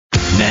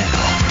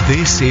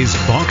This is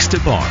Box to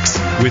Box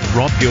with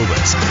Rob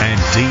Gilbert and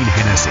Dean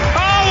Hennessy.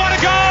 Oh, what a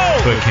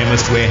goal! For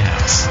Chemist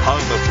Warehouse, home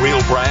of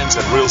real brands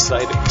and real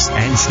savings.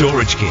 And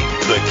Storage King,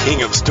 the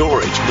king of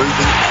storage, moving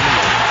and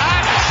moving.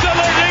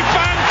 Absolutely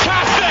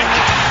fantastic!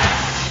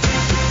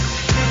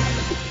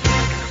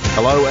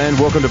 Hello and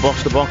welcome to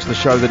Box, the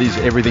show that is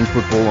everything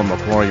football on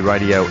Macquarie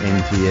Radio,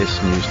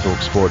 NTS, News Talk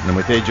Sport. And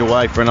with Edge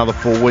away for another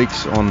 4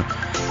 weeks on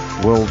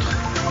world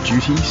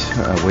duties,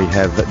 we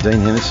have Dean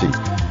Hennessy,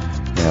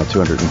 now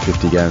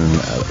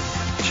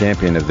 250-game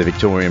champion of the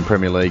Victorian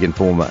Premier League and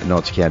former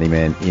Notts County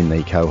man, in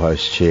the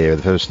co-host chair of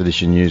the First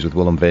Edition News with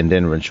Willem van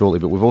Denderen shortly.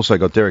 But we've also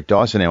got Derek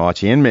Dyson, our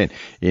ITN man,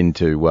 in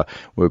to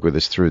work with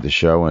us through the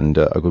show. And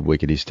a good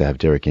week it is to have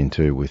Derek in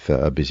too, with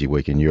a busy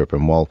week in Europe.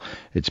 And while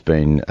it's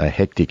been a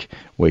hectic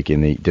week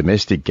in the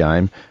domestic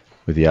game,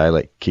 with the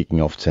A-League kicking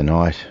off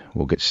tonight,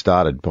 we'll get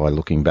started by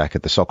looking back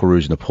at the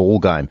Socceroos Nepal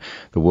game,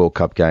 the World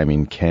Cup game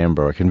in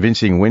Canberra. A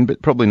convincing win,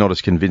 but probably not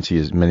as convincing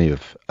as many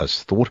of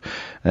us thought.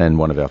 And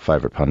one of our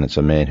favourite pundits,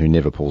 a man who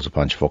never pulls a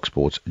punch, Fox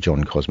Sports,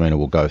 John Cosmina,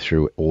 will go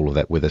through all of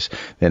that with us.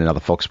 Then another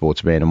Fox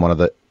Sports man and one of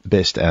the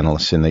best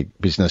analysts in the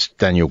business,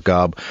 Daniel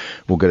Garb,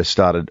 will get us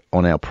started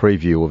on our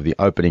preview of the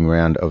opening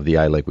round of the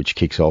A-League, which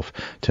kicks off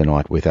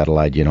tonight with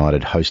Adelaide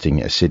United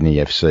hosting Sydney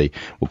FC.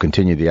 We'll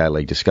continue the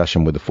A-League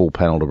discussion with the full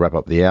panel to wrap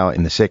up the hour.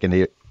 In the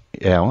second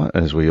hour,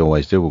 as we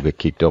always do, we'll get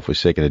kicked off with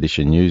Second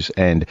Edition news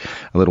and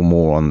a little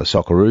more on the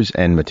Socceroos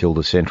and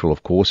Matilda Central,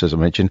 of course. As I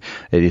mentioned,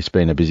 it has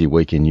been a busy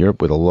week in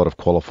Europe with a lot of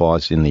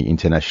qualifiers in the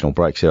international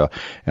breaks. Our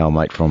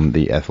mate from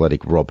The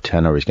Athletic, Rob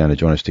Tanner, is going to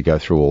join us to go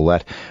through all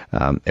that,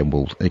 and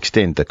we'll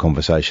extend the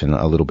conversation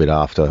a little bit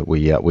after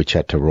we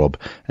chat to Rob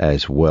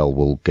as well.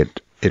 We'll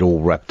get it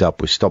all wrapped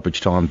up with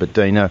stoppage time. But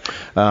Dino,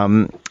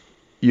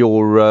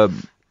 your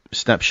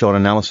snapshot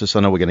analysis,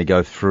 I know we're going to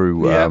go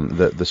through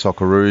the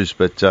Socceroos,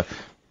 but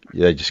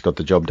they just got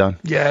the job done.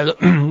 Yeah,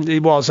 he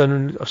was,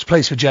 and I was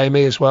pleased for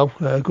Jamie as well.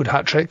 Good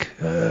hat-trick.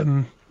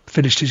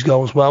 Finished his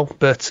goals well,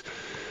 but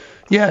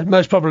yeah,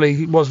 most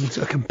probably it wasn't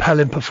a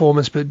compelling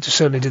performance, but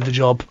certainly did the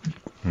job.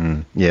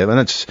 Yeah,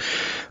 and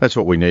that's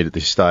what we need at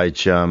this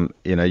stage. I'm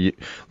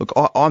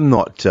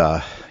not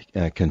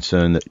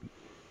concerned that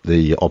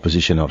the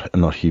opposition are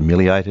not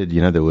humiliated.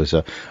 You know, there was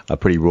a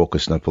pretty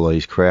raucous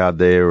Nepalese crowd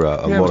there,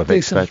 a lot of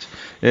expats.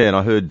 Yeah, and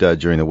I heard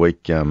during the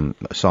week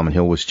Simon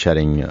Hill was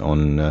chatting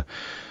on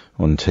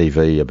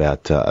TV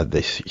about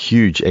this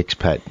huge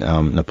expat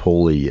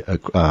Nepali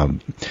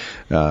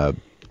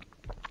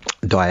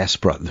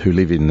diaspora who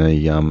live in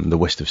the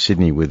west of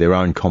Sydney with their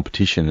own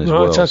competition as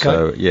well.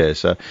 Okay.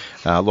 So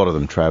a lot of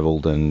them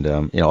travelled, and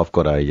I've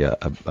got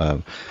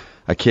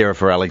a carer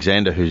for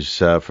Alexander who's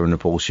from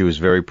Nepal. She was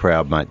very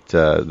proud, mate,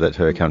 that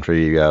her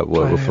country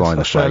were flying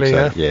the flag.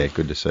 So, yeah,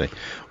 good to see.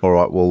 All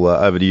right, well,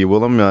 over to you,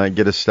 Willem.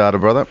 Get us started,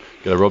 brother.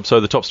 G'day, Rob. So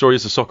the top story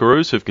is the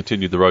Socceroos, who've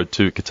continued the road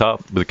to Qatar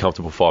with a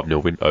comfortable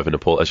 5-0 win over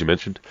Nepal, as you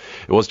mentioned.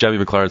 It was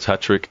Jamie McLaren's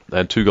hat-trick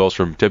and 2 goals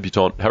from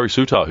debutant Harry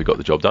Sutar who got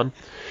the job done.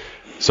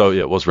 So,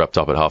 yeah, it was wrapped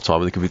up at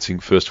half-time with a convincing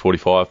first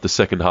 45. The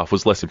second half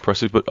was less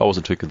impressive, but I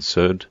wasn't too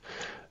concerned.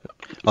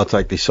 I'll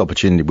take this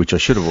opportunity, which I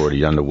should have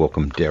already done, to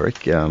welcome Derek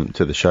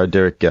to the show.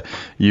 Derek,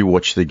 you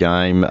watched the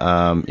game,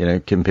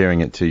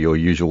 comparing it to your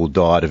usual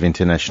diet of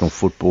international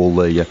football.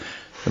 The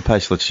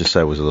pace, let's just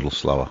say, was a little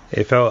slower.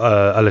 It felt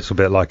a little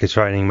bit like a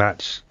training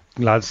match,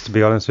 lads, to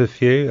be honest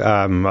with you.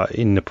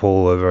 In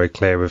Nepal, are very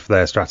clear with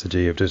their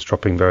strategy of just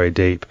dropping very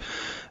deep,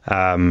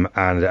 and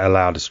it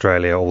allowed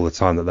Australia all the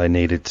time that they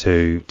needed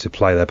to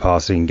play their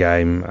passing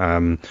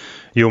game.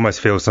 You almost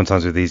feel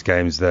sometimes with these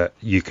games that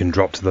you can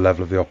drop to the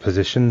level of the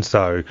opposition.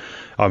 So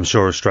I'm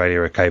sure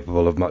Australia are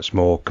capable of much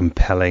more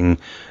compelling,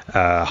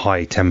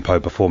 high-tempo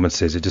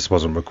performances. It just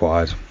wasn't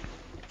required.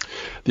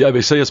 The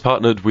ABC has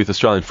partnered with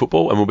Australian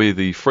Football and will be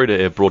the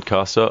free-to-air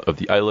broadcaster of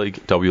the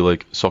A-League,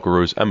 W-League,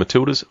 Socceroos and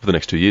Matildas for the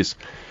next 2 years.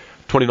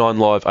 29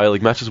 live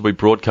A-League matches will be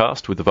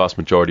broadcast, with the vast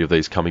majority of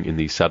these coming in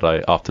the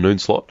Saturday afternoon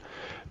slot.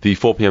 The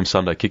 4pm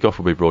Sunday kickoff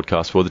will be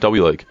broadcast for the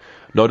W-League.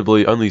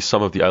 Notably, only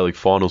some of the A-League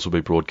finals will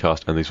be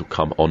broadcast, and these will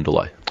come on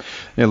delay.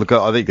 Yeah, look,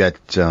 I think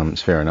that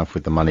is fair enough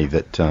with the money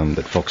that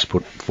Fox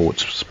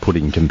Sports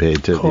putting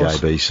compared to the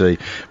ABC.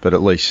 But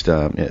at least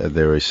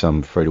there is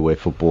some free-to-air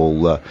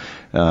football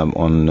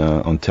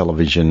on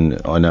television.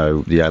 I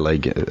know the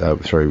A-League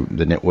through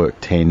the Network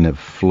 10 have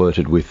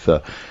flirted with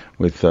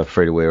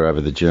free-to-air over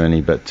the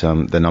journey, but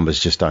the numbers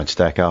just don't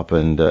stack up,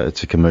 and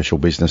it's a commercial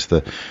business.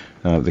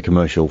 The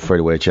commercial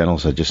free-to-air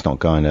channels are just not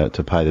going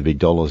to pay the big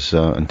dollars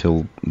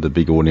until the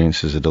big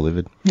audiences are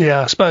delivered.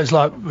 Yeah, I suppose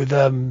like with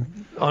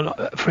on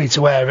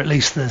free-to-air, at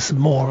least there's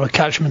more a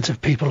catchment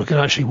of people who can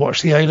actually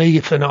watch the A-League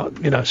if they're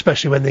not,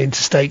 especially when the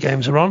interstate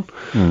games are on.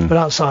 But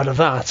outside of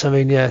that, I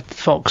mean,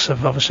 Fox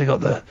have obviously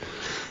got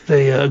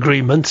the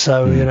agreement,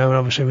 so, and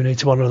obviously we need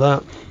to honour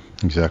that.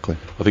 Exactly.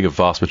 I think a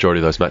vast majority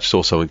of those matches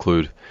also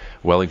include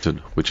Wellington,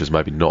 which is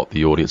maybe not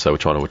the audience they were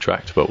trying to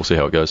attract, but we'll see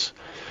how it goes.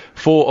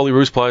 4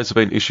 Olyroos players have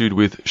been issued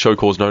with show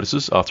cause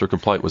notices after a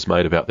complaint was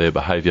made about their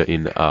behaviour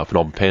in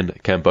Phnom Penh,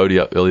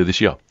 Cambodia earlier this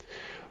year.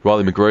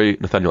 Riley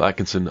McGree, Nathaniel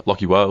Atkinson,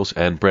 Lockie Wales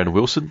and Brandon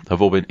Wilson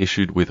have all been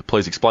issued with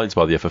please explains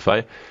by the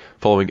FFA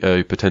following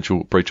a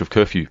potential breach of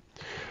curfew.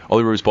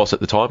 Olyroos boss at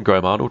the time,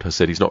 Graham Arnold, has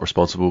said he's not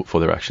responsible for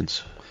their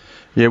actions.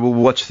 Yeah, well,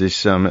 watch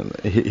this.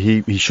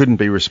 He shouldn't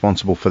be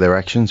responsible for their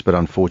actions, but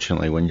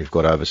unfortunately, when you've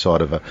got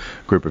oversight of a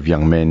group of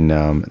young men,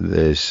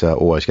 there's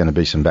always going to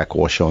be some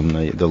backwash on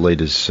the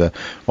leaders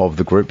of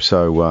the group.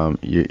 So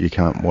you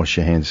can't wash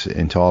your hands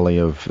entirely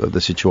of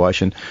the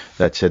situation.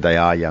 That said, they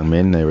are young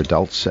men, they're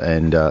adults,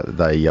 and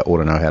they ought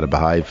to know how to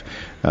behave.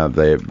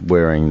 They're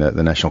wearing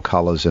the national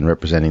colours and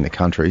representing the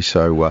country.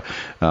 So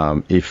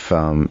if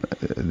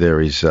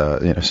there is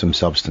some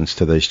substance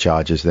to these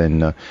charges,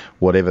 then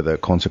whatever the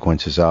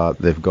consequences are,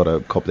 they've got to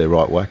cop their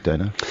right whack, don't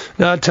they?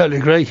 No, I totally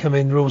agree. I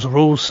mean, rules are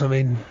rules. I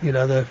mean,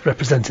 they're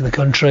representing the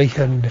country,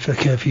 and if the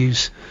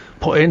curfew's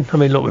put in, I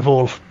mean, look, we've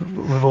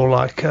all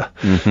like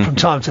from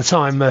time to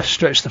time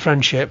stretched the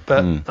friendship,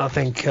 but I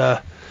think,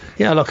 I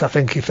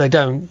think if they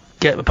don't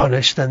get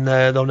punished, then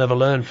they'll never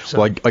learn. So.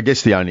 Well, I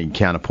guess the only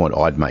counterpoint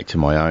I'd make to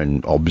my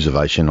own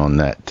observation on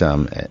that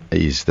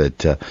is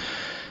that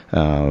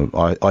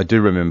I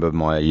do remember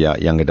my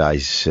younger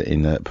days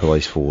in the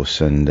police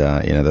force, and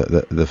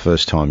the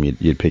first time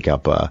you'd pick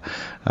up a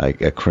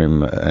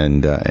crim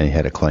and he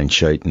had a clean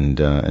sheet, and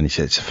he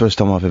said, "It's the first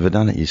time I've ever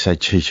done it." You say,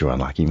 "Geez, you're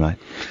unlucky, mate.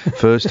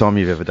 First time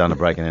you've ever done a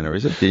break and enter,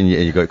 is it?" And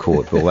you got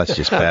caught. Well, that's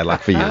just bad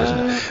luck for you, isn't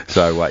it?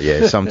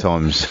 So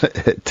sometimes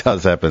it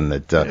does happen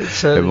that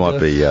it might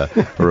be a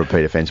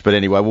repeat offence. But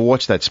anyway, we'll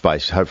watch that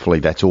space.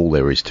 Hopefully, that's all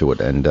there is to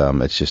it, and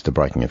it's just a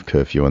breaking of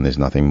curfew, and there's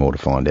nothing more to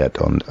find out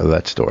on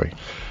that story.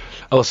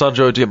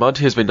 Alessandro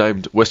Diamanti has been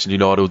named Western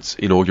United's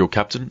inaugural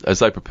captain as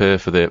they prepare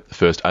for their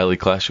first A-League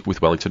clash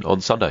with Wellington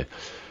on Sunday.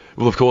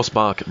 We'll, of course,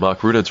 Mark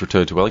Runan's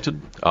return to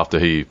Wellington after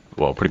he,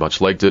 pretty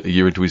much legged it a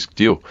year into his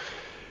deal.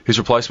 His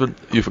replacement,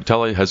 Ufuk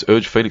Talay, has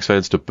urged Phoenix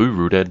fans to boo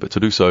Rudan, but to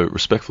do so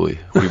respectfully.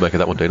 What do you make of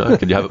that one, Dino?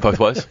 Can you have it both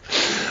ways?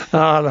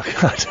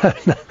 Look, I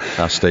don't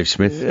know. Steve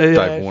Smith,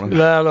 Dave Warner.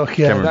 No, look,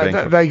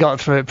 they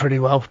got through it pretty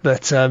well.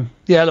 But,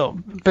 look,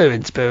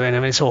 booing's booing. I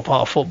mean, it's all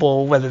part of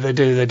football, whether they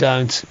do or they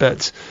don't.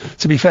 But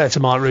to be fair to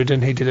Mark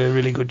Rudan, he did a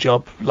really good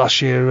job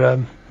last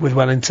year with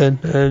Wellington.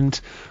 And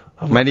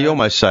man, he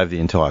almost saved the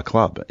entire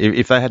club.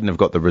 If they hadn't have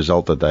got the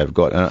result that they've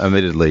got,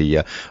 admittedly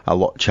a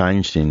lot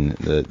changed in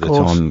the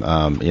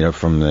time,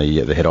 from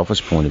the head office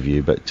point of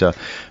view.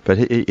 But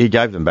he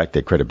gave them back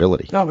their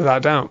credibility. No,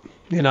 without doubt.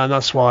 And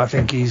that's why I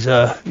think he's,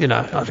 I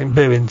think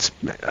booing's,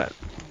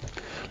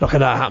 look, I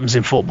know it happens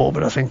in football,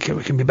 but I think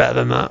we can be better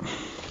than that.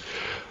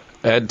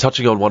 And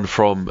touching on one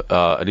from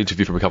an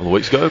interview from a couple of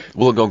weeks ago,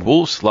 Wollongong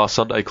Wolves last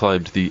Sunday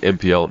claimed the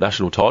MPL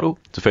national title,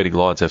 defeating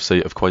Lions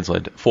FC of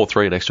Queensland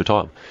 4-3 in extra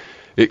time.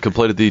 It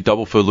completed the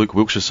double for Luke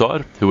Wilkshire's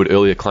side, who had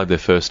earlier claimed their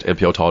first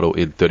MPL title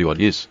in 31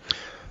 years.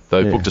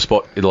 They booked a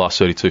spot in the last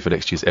 32 for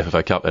next year's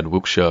FFA Cup, and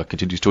Wilkshire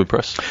continues to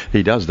impress.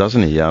 He does,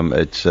 doesn't he?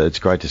 It's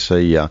great to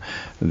see that.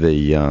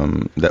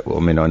 I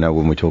mean, I know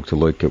when we talked to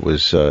Luke, it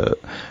was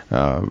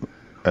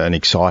an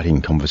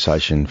exciting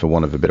conversation, for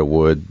want of a better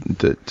word,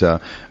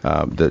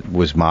 that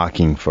was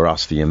marking for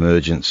us the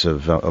emergence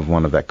of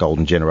one of that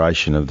golden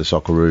generation of the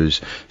Socceroos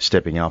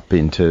stepping up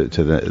into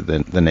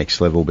the next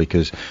level.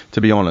 Because,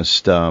 to be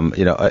honest,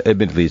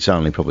 admittedly, it's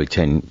only probably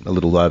a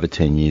little over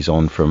 10 years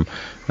on from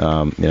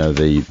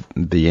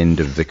the end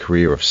of the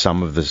career of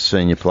some of the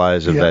senior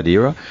players of that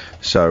era.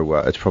 So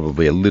it's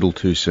probably a little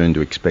too soon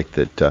to expect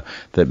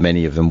that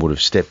many of them would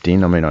have stepped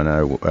in. I mean, I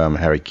know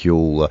Harry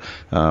Kuehl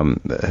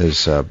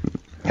has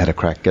had a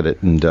crack at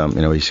it, and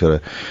he sort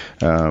of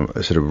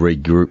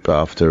regroup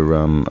after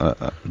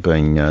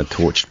being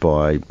torched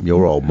by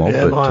your old mob.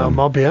 Yeah, my old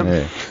mob,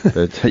 yeah.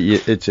 But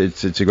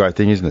it's a great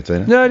thing, isn't it,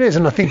 Tina? No, it is,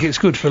 and I think it's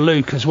good for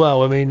Luke as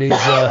well. I mean, he's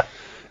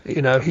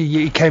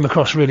he came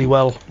across really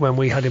well when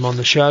we had him on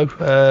the show,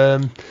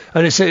 and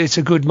it's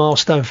a good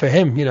milestone for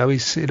him.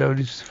 He's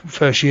his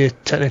first year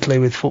technically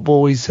with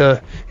football. He's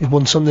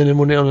won something and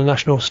won it on a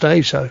national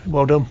stage. So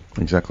well done.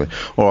 Exactly.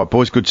 All right,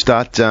 boys, good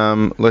start.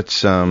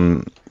 Let's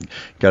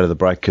go to the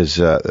break because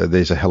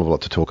there's a hell of a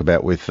lot to talk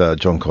about with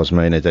John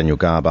Cosmina, Daniel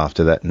Garb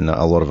after that, and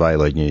a lot of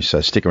A-League news. So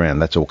stick around.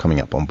 That's all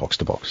coming up on Box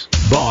to Box.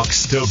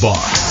 Box to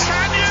Box.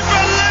 Can you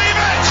believe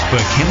it? For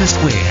Chemist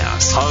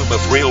Warehouse. Home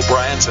of real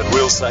brands and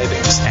real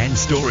savings. And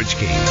Storage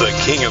King. The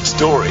king of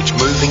storage,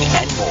 moving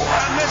and more.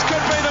 And this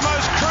could be the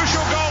most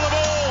crucial goal of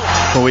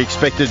all. Well, we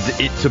expected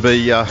it to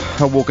be a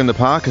walk in the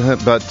park,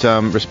 but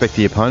respect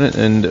the opponent.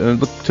 And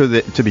look,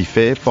 to be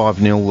fair,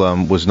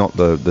 5-0 was not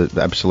the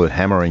absolute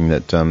hammering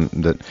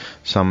that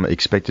some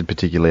expected,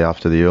 particularly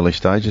after the early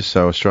stages.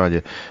 So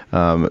Australia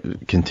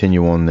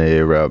continue on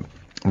their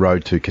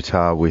road to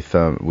Qatar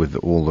with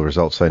all the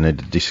results they need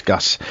to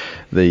discuss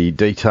the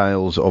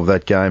details of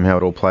that game, how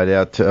it all played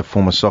out. A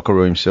former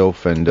Socceroo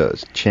himself and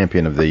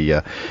champion of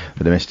the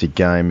domestic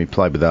game. He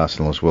played with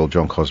Arsenal as well.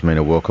 John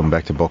Cosmina, welcome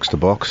back to Box to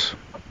Box.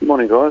 Good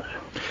morning, guys.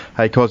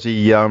 Hey,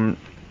 Cosy,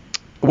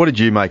 what did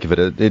you make of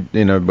it?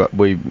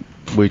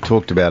 We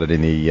talked about it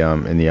in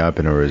the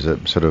opener as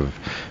a sort of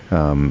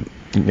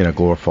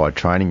glorified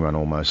training run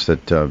almost,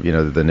 that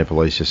the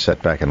Nepalese just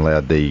sat back and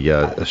allowed the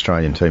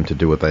Australian team to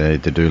do what they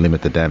needed to do,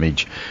 limit the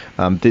damage.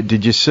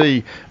 Did you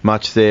see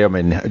much there? I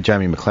mean,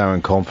 Jamie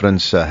McLaren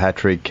confidence,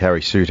 hat-trick,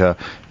 Harry Suter,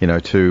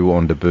 2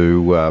 on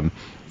debut.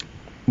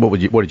 What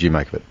did you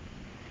make of it?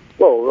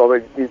 Well, I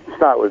mean, you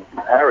start with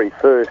Harry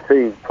first.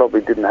 He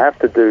probably didn't have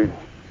to do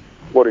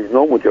what his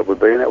normal job would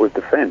be, and that was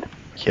defend.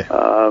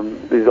 Yeah.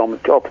 His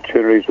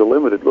opportunities were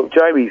limited. Look,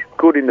 Jamie's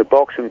good in the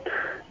box, and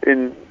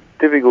in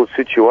difficult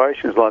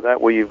situations like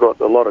that where you've got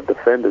a lot of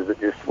defenders that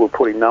just were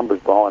putting numbers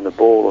behind the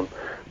ball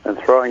and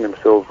throwing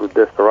themselves with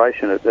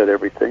desperation at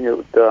everything.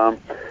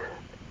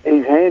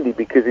 He's handy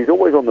because he's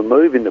always on the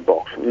move in the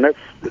box, and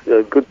that's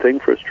a good thing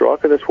for a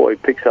striker. That's why he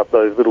picks up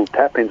those little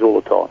tap-ins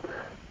all the time.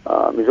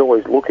 He's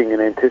always looking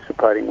and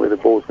anticipating where the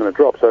ball's going to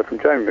drop. So from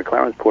Jamie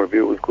McLaren's point of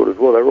view, it was good as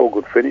well. They were all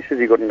good finishes.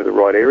 He got into the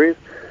right areas.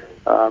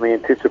 He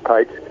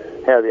anticipates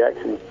how the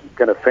action's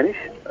going to finish.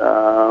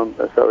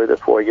 So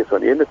that's why he gets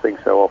on the end of things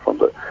so often.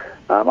 But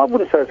I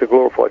wouldn't say it's a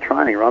glorified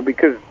training run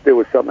because there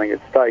was something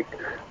at stake.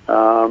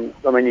 I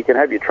mean, you can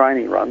have your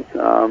training runs,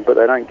 but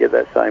they don't get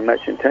that same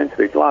match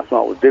intensity. Last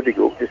night was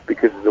difficult just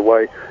because of the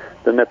way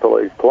the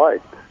Nepalese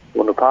played,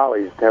 or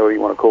Nepalese, however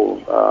you want to call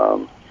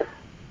them.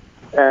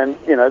 And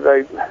they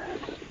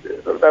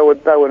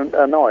were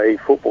a naive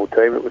football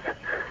team. It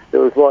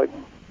was like,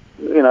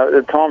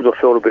 at times I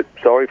felt a bit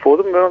sorry for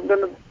them.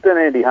 But then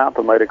Andy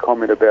Harper made a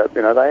comment about,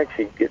 they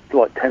actually get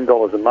like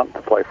 $10 a month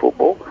to play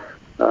football.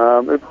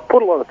 It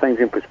put a lot of things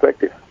in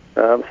perspective,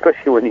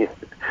 especially when you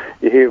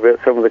hear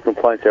about some of the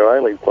complaints our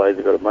A-League players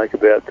have got to make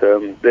about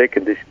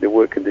their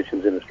work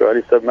conditions in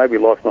Australia. So maybe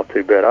life's not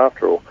too bad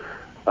after all.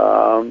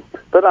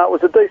 But no, it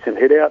was a decent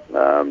hit out.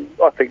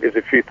 I think there's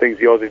a few things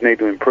the Aussies need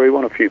to improve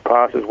on. A few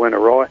passes went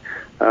awry,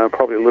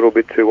 probably a little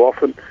bit too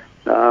often.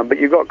 But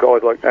you've got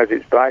guys like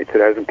Aziz Bates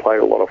that hasn't played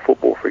a lot of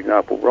football, for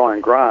example,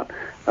 Ryan Grant,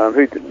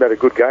 who had a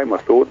good game, I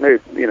thought.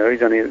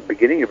 He's only at the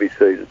beginning of his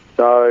season.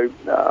 So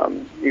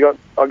you got,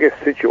 I guess,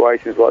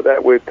 situations like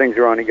that where things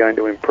are only going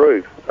to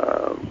improve.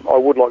 I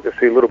would like to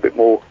see a little bit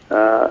more,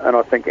 and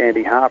I think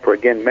Andy Harper,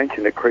 again,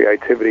 mentioned the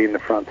creativity in the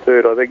front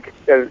third. I think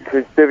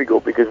it's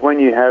difficult because when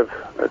you have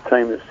a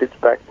team that sits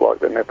back like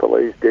the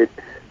Nepalese did,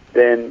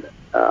 then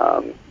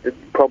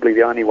probably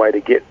the only way to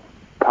get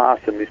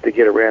past them is to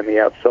get around the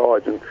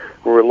outsides, and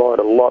we relied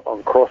a lot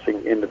on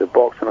crossing into the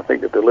box, and I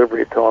think the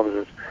delivery at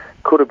times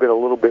could have been a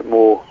little bit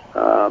more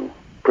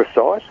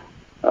precise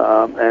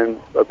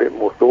and a bit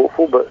more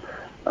thoughtful, but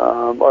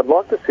I'd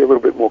like to see a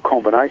little bit more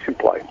combination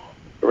play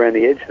around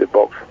the edge of the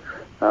box,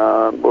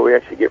 where we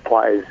actually get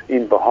players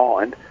in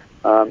behind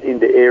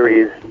into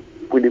areas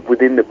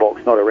within the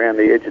box, not around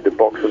the edge of the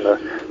box and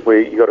where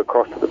you got to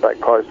cross to the back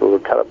post or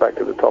cut it back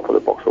to the top of the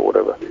box or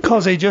whatever.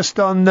 Cosy, just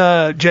on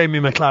Jamie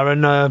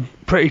McLaren,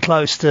 pretty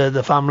close to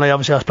the family.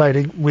 Obviously, I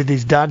played with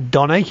his dad,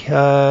 Donny,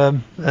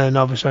 and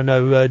obviously I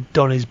know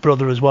Donny's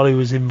brother as well, who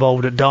was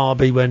involved at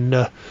Derby when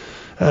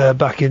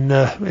back in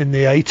the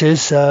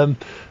 80s.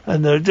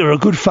 And they're a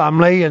good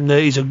family, and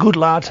he's a good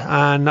lad.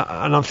 And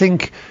I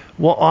think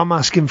what I'm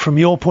asking from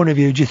your point of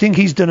view, do you think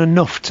he's done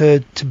enough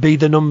to be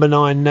the number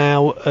 9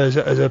 now as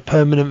a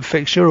permanent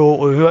fixture,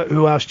 or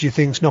who else do you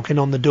think's knocking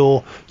on the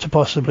door to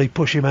possibly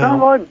push him out?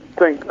 No, I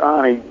think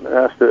Arnie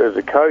has to, as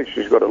a coach,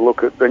 he's got to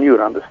look at, and you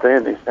would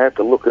understand this, have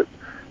to look at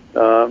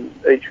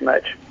each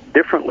match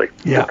differently.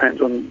 Yeah.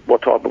 Depends on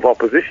what type of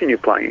opposition you're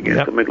playing against.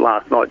 Yep. I mean,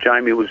 last night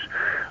Jamie was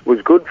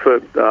good for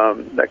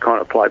that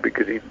kind of play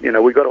because we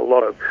got a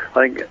lot of,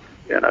 I think,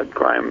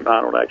 Graham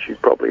Arnold actually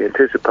probably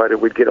anticipated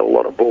we'd get a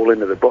lot of ball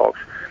into the box,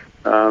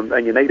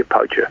 and you need a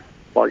poacher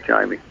like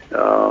Jamie.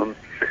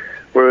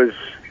 Whereas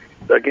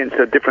against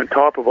a different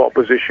type of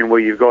opposition where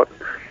you've got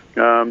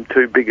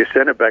two bigger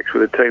centre-backs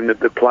with a team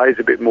that plays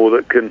a bit more,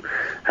 that can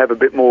have a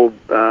bit more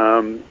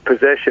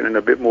possession and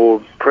a bit more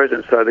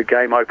presence, so the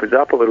game opens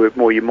up a little bit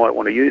more, you might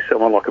want to use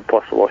someone like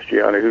Apostle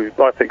Ostiano, who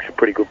I think is a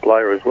pretty good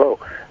player as well.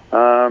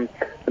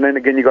 And then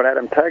again, you've got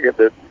Adam Taggart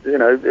that,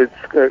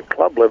 it's at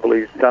club level,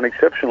 he's done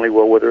exceptionally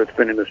well, whether it's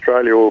been in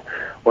Australia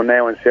or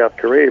now in South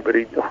Korea, but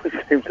he always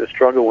seems to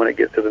struggle when it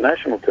gets to the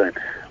national team.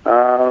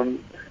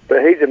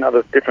 But he's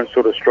another different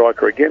sort of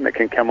striker, again, that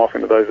can come off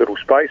into those little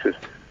spaces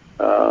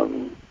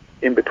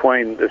in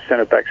between the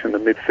centre-backs and the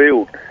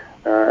midfield.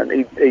 And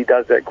he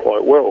does that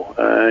quite well,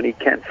 and he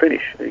can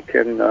finish. He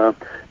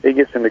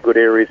gets into good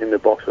areas in the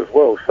box as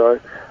well. So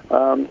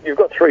you've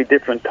got 3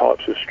 different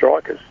types of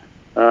strikers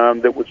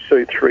that would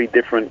suit 3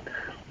 different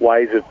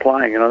ways of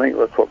playing, and I think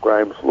that's what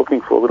Graham's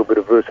looking for, a little bit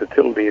of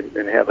versatility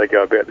in how they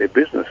go about their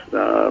business,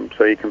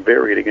 so you can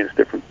vary it against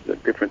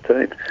different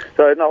teams.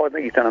 So no, I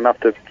think he's done enough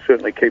to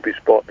certainly keep his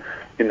spot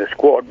in the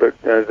squad, but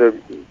as a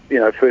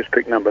first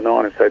pick number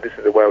 9 and say this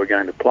is the way we're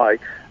going to play,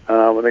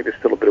 I think there's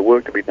still a bit of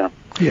work to be done.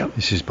 Yeah.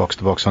 This is Box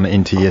to Box on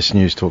NTS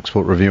News Talk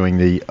Sport, reviewing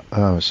the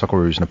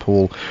Socceroos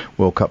Nepal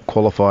World Cup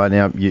qualifier.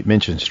 Now, you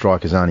mentioned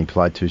strikers, only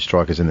played 2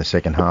 strikers in the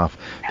second half.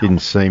 Didn't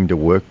seem to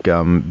work.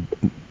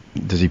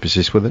 Does he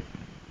persist with it?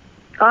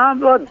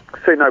 I'd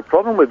see no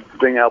problem with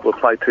being able to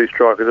play 2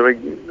 strikers. I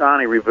mean,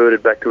 Arnie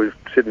reverted back to his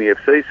Sydney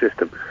FC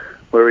system,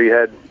 where he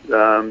had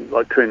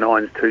like 2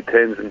 9s, 2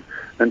 10s,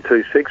 and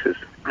 2 6s.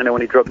 And then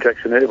when he dropped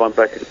Jackson Irvine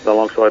back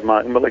alongside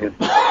Martin Milligan.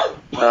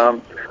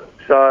 That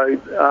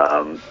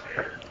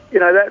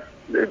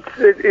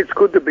it's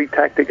good to be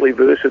tactically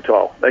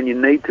versatile, and you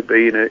need to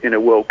be in a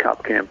World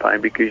Cup campaign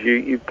because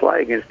you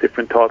play against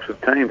different types of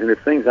teams, and if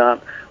things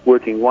aren't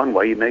working one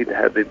way, you need to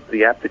have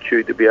the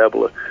aptitude to be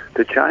able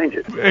to change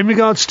it. In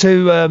regards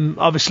to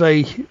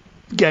obviously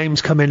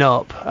games coming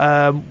up,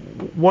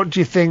 what do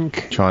you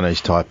think?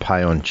 Chinese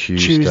Taipei on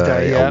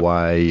Tuesday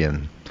away,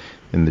 and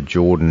in the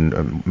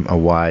Jordan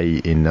away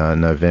in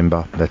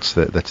November. That's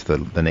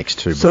the next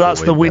two. So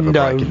that's the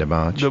window into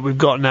March. that we've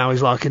got now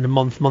is like in a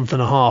month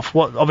and a half.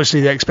 What obviously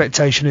the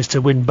expectation is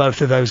to win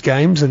both of those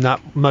games, and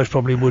that most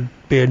probably would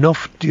be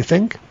enough. Do you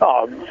think?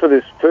 For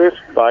this first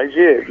phase,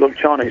 yeah. Look,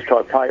 Chinese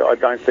Taipei, I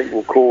don't think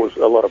will cause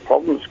a lot of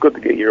problems. It's good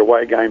to get your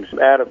away games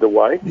out of the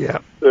way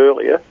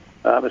earlier,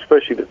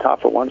 especially the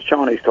tougher ones.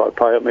 Chinese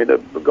Taipei, I mean,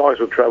 the guys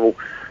will travel,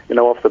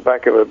 off the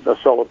back of a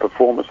solid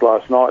performance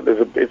last night.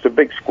 It's a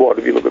big squad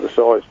if you look at the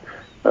size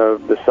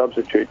of the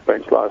substitute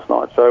bench last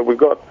night. So we've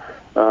got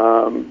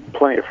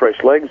plenty of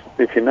fresh legs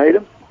if you need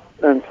them.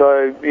 And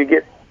so you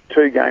get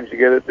 2 games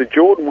together. The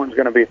Jordan one's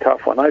going to be a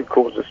tough one. They've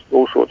caused us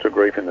all sorts of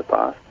grief in the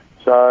past.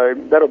 So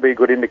that'll be a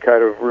good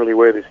indicator of really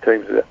where this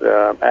team's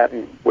at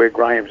and where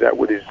Graham's at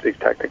with his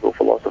tactical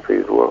philosophy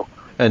as well.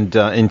 And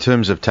in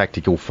terms of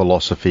tactical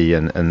philosophy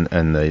and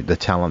the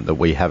talent that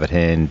we have at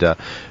hand,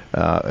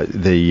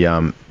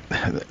 the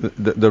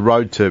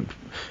road to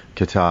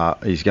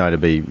Qatar is going to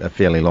be a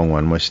fairly long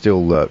one. We're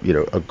still, a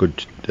good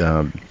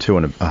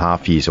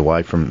 2.5 years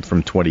away from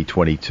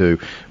 2022.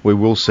 We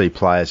will see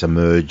players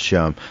emerge,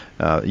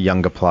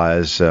 younger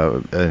players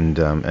and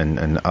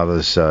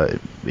others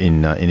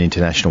in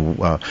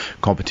international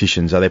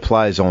competitions. Are there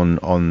players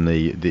on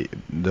the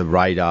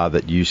radar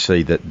that you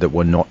see that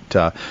were not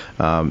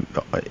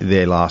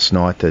there last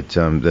night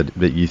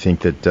that you think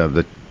that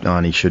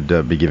Arnie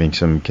should be giving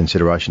some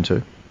consideration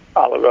to?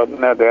 Oh, look,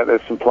 no doubt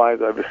there's some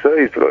players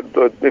overseas,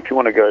 but if you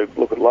want to go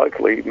look at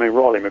locally, I mean,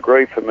 Riley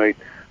McGree, for me,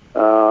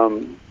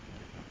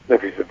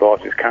 if his advice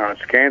is current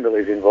scandal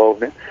he's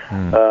involved in,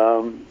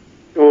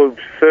 will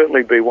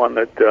certainly be one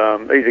that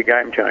he's a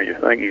game changer. I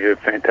think he's a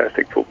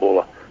fantastic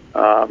footballer.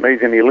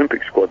 He's in the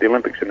Olympic squad. The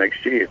Olympics are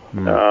next year.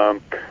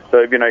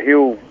 So,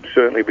 he'll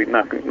certainly be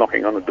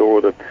knocking on the door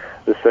of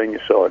the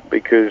senior side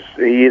because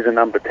he is a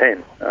number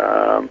 10.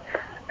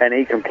 And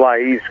he can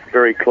play. He's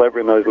very clever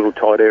in those little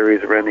tight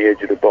areas around the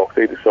edge of the box,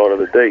 either side of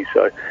the D.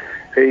 So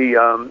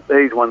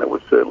he's one that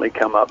would certainly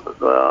come up.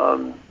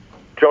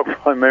 Jog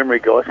my memory,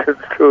 guys, because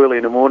it's too early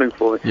in the morning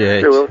for me. Yeah,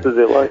 who else is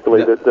there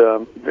locally?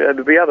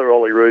 There'd be other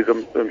Ollie Roos,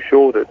 I'm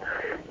sure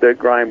that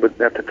Graham would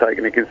have to take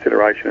into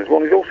consideration as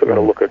well. He's also got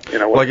to look at,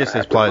 Well, I guess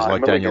there's players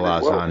like Daniel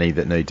Arzani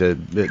that need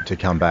to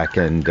come back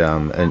and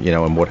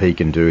and what he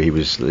can do. He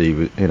was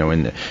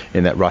in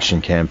that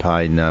Russian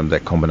campaign,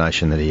 that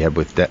combination that he had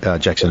with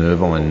Jackson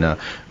Irvine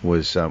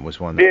was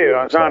one.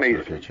 Yeah,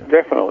 Arzani's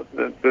definitely.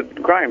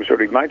 But Graham's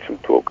already made some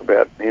talk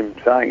about him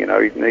saying,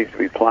 he needs to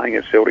be playing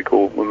at Celtic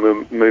or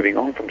moving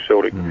on from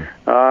Celtic.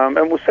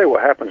 And we'll see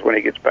what happens when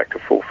he gets back to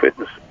full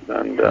fitness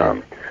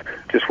and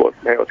just how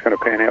it's going to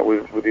pan out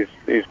with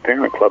his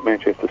parent club,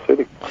 Manchester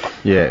City.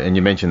 Yeah, and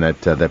you mentioned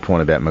that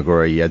point about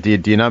McGree.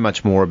 Do you know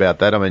much more about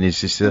that? I mean,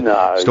 is this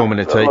a storm in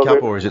a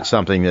teacup, or is it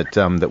something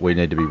that we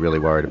need to be really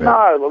worried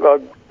about? No,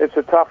 look, it's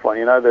a tough one.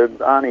 The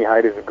Arnie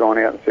haters have gone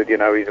out and said,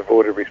 he's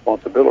avoided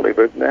responsibility,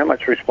 but how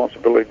much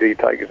responsibility do you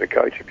take as a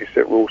coach if you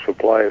set rules for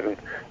players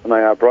and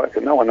they are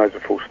broken? No one knows the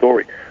full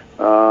story.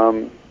 I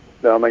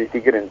mean,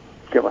 you can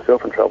get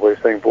myself in trouble here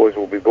saying boys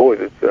will be boys.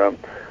 It's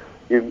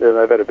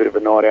they've had a bit of a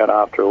night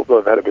out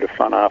they've had a bit of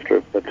fun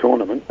after the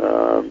tournament.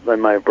 They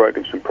may have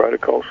broken some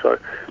protocols, so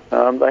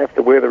they have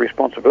to wear the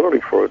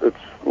responsibility for it.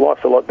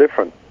 Life's a lot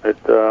different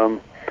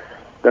than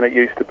it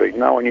used to be.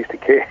 No one used to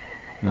care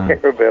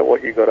about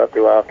what you got up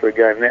to after a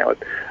game. Now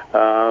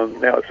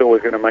it's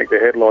always going to make the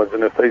headlines,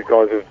 and if these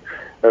guys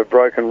have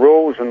broken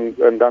rules and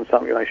done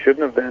something they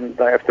shouldn't have, then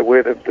they have to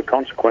wear the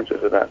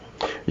consequences of that.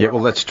 Yeah,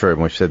 well, that's true,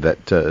 and we've said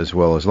that as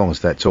well. As long as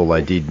that's all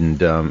they did,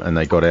 and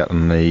they got out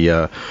on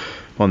the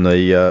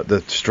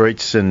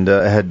streets and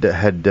had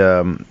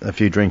a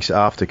few drinks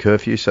after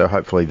curfew, so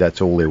hopefully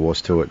that's all there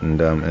was to it,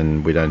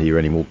 and we don't hear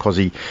any more.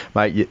 Cozzy,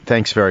 mate,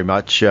 thanks very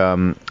much.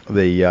 I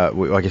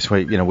guess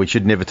we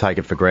should never take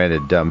it for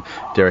granted.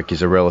 Derek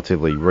is a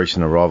relatively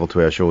recent arrival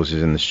to our shores.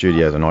 He's in the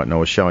studio tonight, and I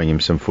was showing him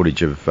some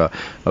footage of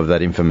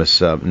that infamous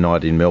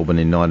night in Melbourne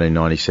in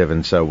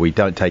 1997. So we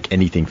don't take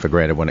anything for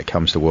granted when it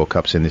comes to World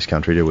Cups in this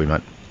country, do we,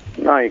 mate?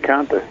 No, you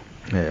can't do.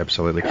 Yeah,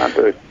 absolutely. Can't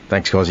do.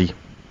 Thanks, Cozzy.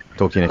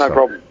 Talk to you next time. No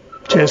problem.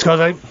 Cheers,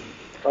 Cozzy.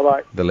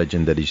 Bye-bye. The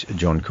legend that is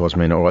John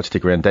Cosman. All right,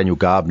 stick around. Daniel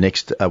Garb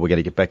next. We're going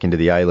to get back into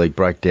the A-League,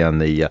 break down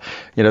the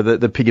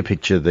bigger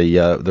picture,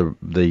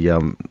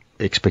 the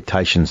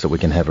expectations that we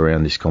can have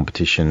around this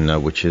competition,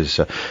 which is,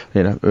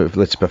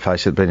 let's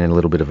face it, been in a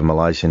little bit of a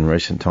malaise in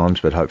recent times,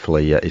 but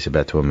hopefully is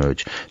about to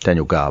emerge.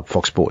 Daniel Garb,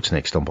 Fox Sports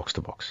next on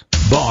Box2Box.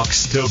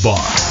 Box to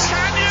Box.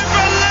 Can you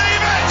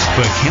believe it?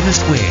 for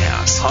Chemist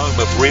Warehouse Home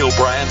of real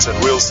brands and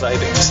real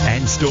savings.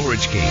 and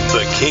Storage King.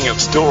 The king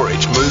of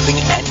storage, moving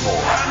and more.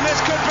 And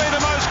this could be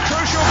the most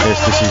crucial goal.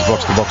 Yes, this is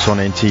Box to Box on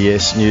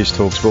NTS News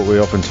Talk Sport. We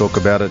often talk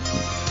about it.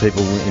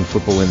 People in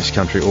football in this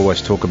country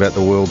always talk about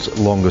the world's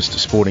longest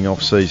sporting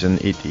off-season.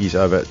 It is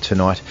over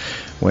tonight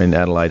when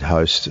Adelaide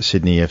hosts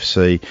Sydney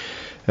FC.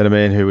 And a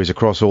man who is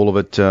across all of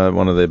it,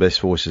 one of the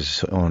best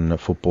voices on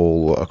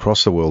football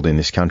across the world in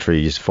this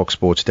country is Fox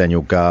Sports'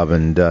 Daniel Garb,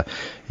 and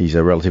he's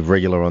a relative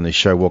regular on this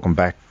show. Welcome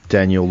back,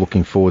 Daniel.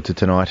 Looking forward to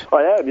tonight.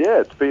 I am,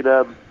 yeah. It's been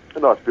a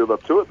nice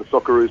build-up to it. The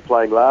Socceroos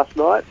playing last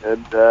night,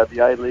 and the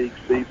A-League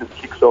season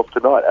kicks off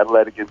tonight.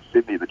 Adelaide against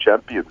Sydney, the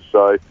champions.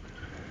 So,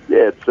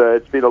 yeah,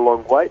 it's been a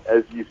long wait,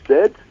 as you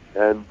said,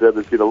 and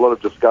there's been a lot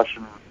of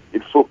discussion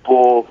in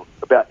football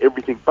about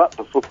everything but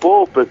the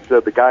football, but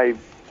the game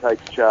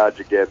takes charge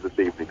again this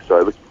evening, so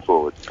looking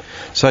forward.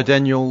 So,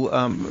 Daniel,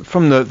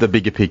 from the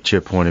bigger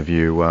picture point of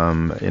view,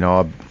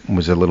 I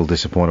was a little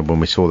disappointed when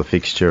we saw the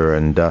fixture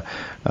and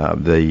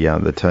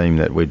the team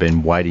that we'd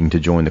been waiting to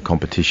join the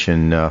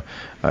competition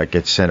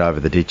gets sent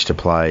over the ditch to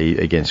play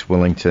against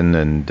Wellington,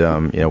 and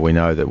we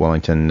know that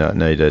Wellington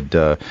needed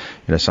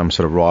some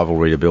sort of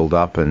rivalry to build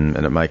up, and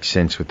it makes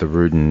sense with the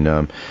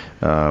Rudin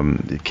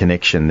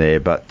connection there,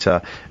 but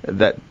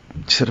that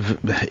sort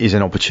of is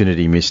an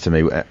opportunity missed to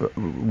me.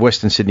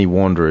 Western Sydney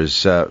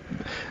Wanderers,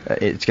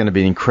 it's going to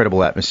be an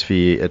incredible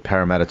atmosphere at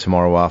Parramatta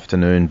tomorrow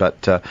afternoon,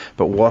 but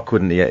why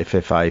couldn't the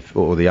FFA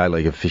or the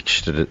A-League have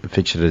fixtured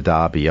a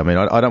derby? I mean,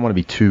 I don't want to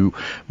be too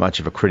much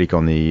of a critic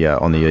on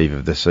the eve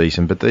of the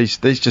season, but these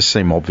just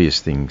seem obvious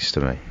things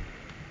to me.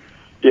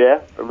 Yeah,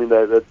 I mean,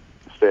 that's a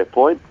fair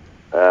point.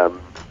 I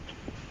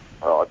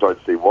don't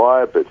see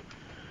why, but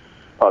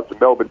it's a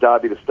Melbourne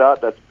derby to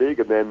start, that's big,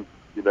 and then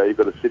you've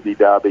got a Sydney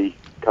derby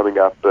coming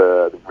up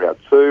round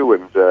 2,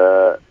 and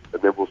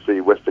then we'll see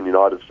Western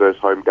United's first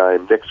home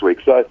game next week.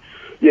 So,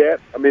 yeah,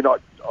 I mean, I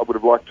would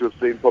have liked to have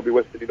seen probably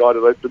Western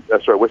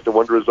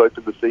Wanderers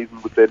open the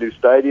season with their new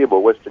stadium,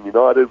 or Western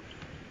United,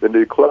 the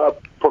new club.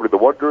 Probably the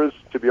Wanderers,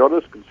 to be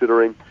honest,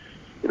 considering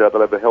they'll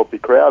have a healthy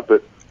crowd,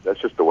 but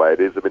that's just the way it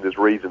is. I mean, there's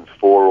reasons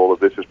for all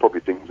of this. There's probably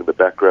things in the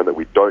background that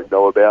we don't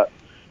know about.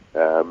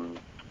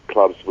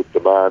 Clubs with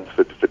demands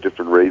for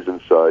different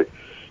reasons, so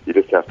you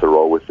just have to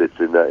roll with it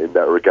in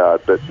that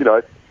regard. But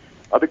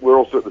I think we're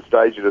also at the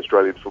stage in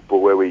Australian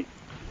football where we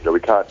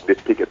can't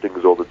nitpick at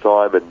things all the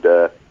time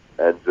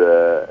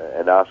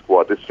and ask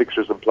why this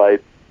fixture isn't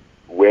played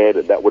when,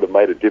 and that would have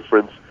made a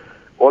difference.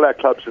 All our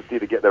clubs just need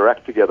to get their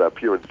act together,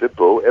 pure and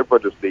simple.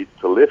 Everyone just needs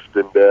to lift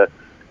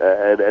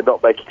and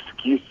not make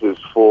excuses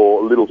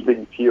for little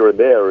things here and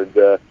there.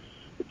 And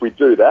if we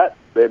do that,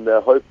 then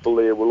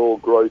hopefully it will all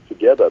grow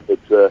together.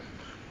 But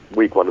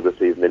week 1 of the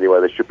season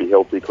anyway, there should be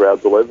healthy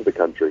crowds all over the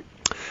country.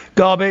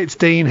 Garby, it's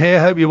Dean here.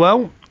 Hope you're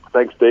well.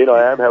 Thanks, Dean.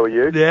 I am. How are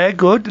you? Yeah,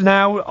 good.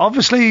 Now,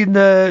 obviously,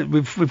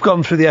 we've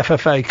gone through the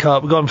FFA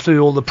Cup. We've gone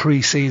through all the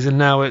pre-season.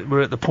 Now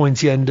we're at the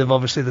pointy end of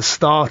obviously the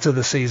start of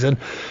the season.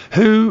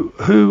 Who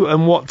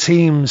and what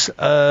teams,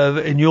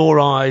 in your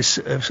eyes,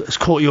 has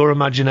caught your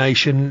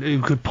imagination?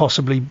 Who could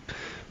possibly,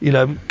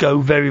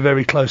 go very,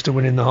 very close to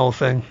winning the whole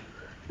thing?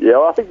 Yeah,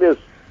 well, I think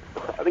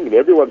in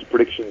everyone's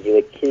predictions there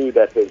are two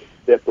that have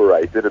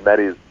separated, and that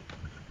is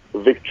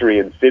Victory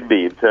and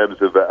Sydney in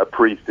terms of a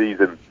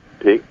pre-season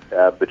pick,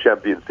 the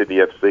champion Sydney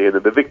FC, and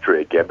then the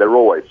Victory again. They're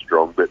always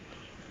strong, but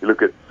you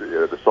look at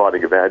the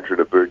signing of Andrew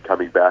Naboot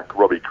coming back,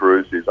 Robbie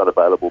Cruz, who's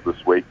unavailable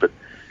this week, but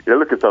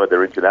look at some of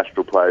their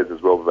international players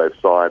as well that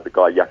they've signed. The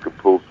guy Jakob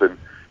Poulsen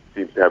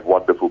seems to have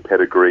wonderful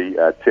pedigree,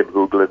 Tim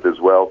Hoogland as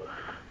well.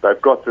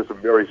 They've got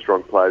some very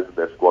strong players in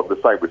their squad.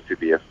 The same with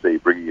Sydney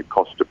FC, bringing in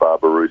Costa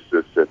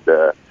Barbarouses and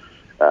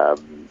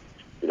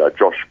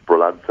Josh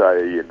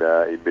Brillante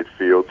in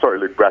midfield. Sorry,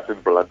 Luke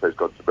Bratton. Brillante's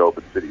gone to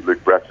Melbourne City.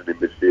 Luke Bratton in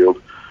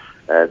midfield,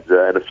 and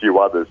a few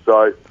others.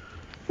 So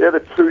they're the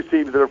two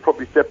teams that have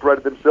probably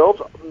separated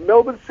themselves.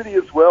 Melbourne City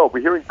as well.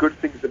 We're hearing good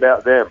things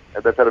about them,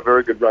 and they've had a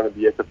very good run in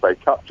the FFA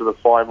Cup to the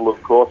final,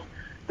 of course.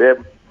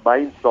 Their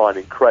main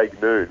signing,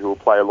 Craig Noon, who will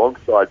play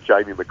alongside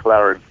Jamie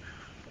McLaren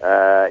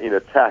in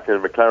attack,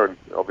 and McLaren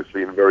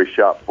obviously in very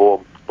sharp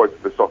form, spoke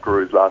to the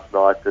Socceroos last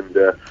night,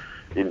 and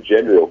in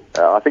general,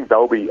 I think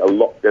they'll be a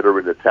lot better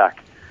in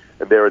attack,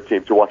 and they're a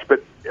team to watch.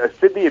 But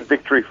Sydney and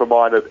Victory for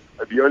mine are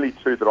the only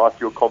two that I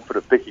feel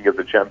confident picking as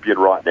the champion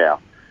right now,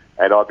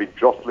 and I've been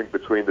jostling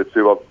between the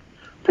two. I'm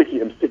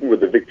sticking with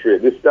the Victory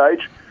at this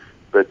stage,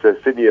 but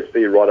Sydney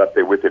FC right up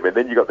there with him. And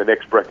then you got the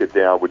next bracket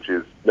down, which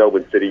is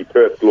Melbourne City.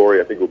 Perth Glory,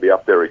 I think, will be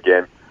up there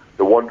again.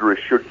 The Wanderers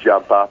should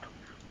jump up,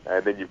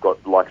 and then you've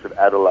got the likes of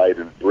Adelaide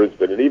and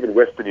Brisbane, and even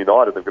Western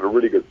United. They've got a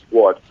really good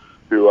squad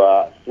who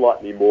are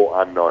slightly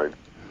more unknown.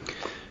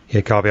 Yeah,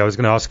 Garby, I was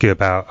going to ask you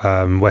about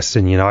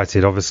Western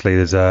United. Obviously,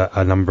 there's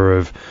a number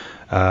of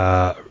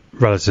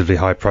relatively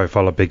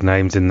high-profile or big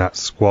names in that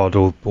squad,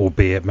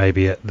 albeit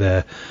maybe at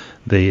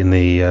in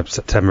the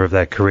September of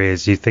their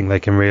careers. Do you think they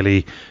can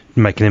really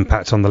make an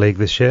impact on the league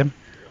this year?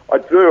 I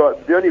do.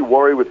 The only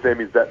worry with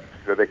them is that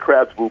their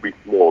crowds will be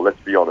small,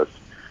 let's be honest.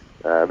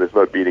 There's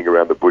no beating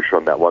around the bush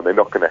on that one. They're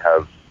not going to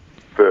have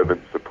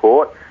fervent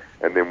support.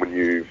 and then when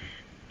you're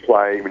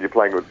playing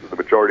the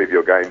majority of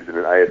your games in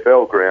an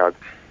AFL ground,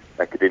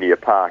 Academia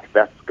Park,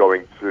 that's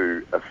going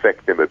to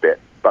affect them a bit.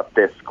 But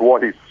their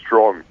squad is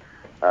strong.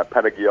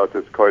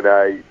 Panagiotis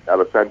Kone,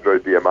 Alessandro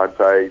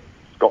Diamante,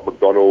 Scott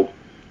McDonald,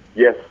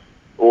 yes,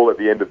 all at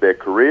the end of their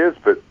careers,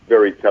 but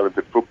very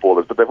talented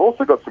footballers. But they've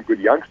also got some good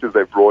youngsters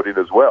they've brought in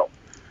as well.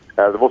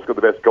 They've also got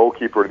the best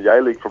goalkeeper in the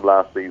A-League from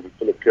last season,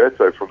 Philip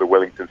Curto from the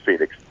Wellington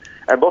Phoenix.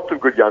 And lots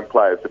of good young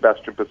players,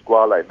 Sebastian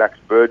Pasquale, Max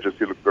Burgess,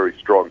 who looked very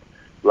strong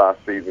last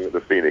season at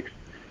the Phoenix.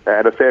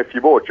 And a fair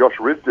few more. Josh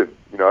Risdon,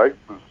 was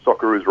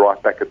Socceroos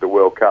right back at the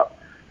World Cup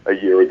a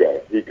year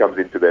ago. He comes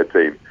into their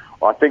team.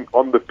 I think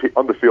on the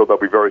field they'll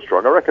be very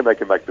strong. I reckon they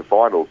can make the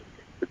finals.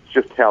 It's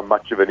just how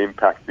much of an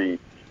impact the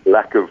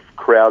lack of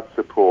crowd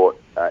support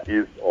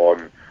is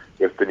on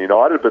Western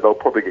United, but they'll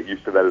probably get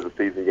used to that as the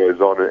season goes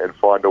on and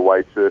find a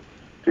way to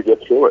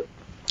get through it.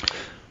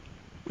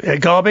 Yeah,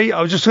 Garby,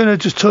 I was just going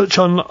to touch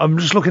on, I'm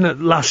just looking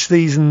at last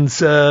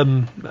season's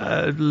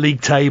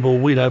league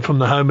table, from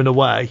the home and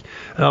away.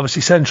 And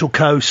obviously Central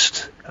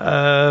Coast,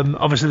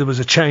 obviously there was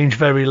a change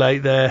very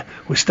late there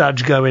with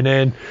Stadge going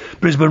in.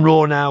 Brisbane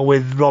Roar now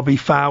with Robbie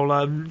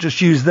Fowler. Just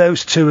use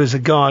those two as a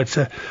guide.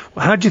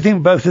 How do you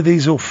think both of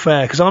these will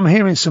fare? Because I'm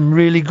hearing some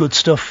really good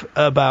stuff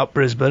about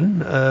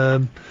Brisbane.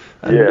 And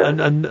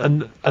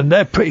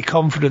they're pretty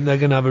confident they're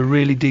going to have a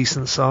really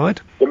decent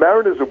side. The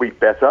Mariners will be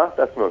better.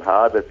 That's not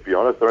hard, let's be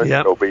honest. I don't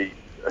think they'll be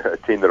a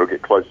team that will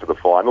get close to the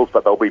finals,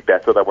 but they'll be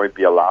better. They won't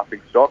be a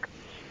laughing stock.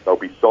 They'll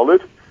be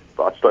solid,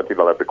 but I just don't think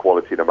they'll have the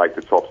quality to make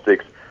the top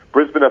six.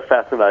 Brisbane are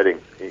fascinating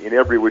in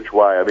every which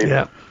way. I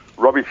mean,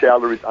 Robbie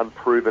Fowler is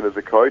unproven as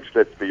a coach,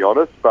 let's be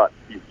honest, but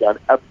he's done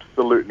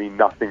absolutely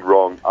nothing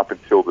wrong up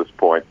until this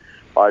point.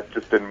 I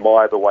just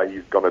admire the way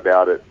he's gone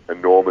about it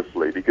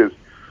enormously, because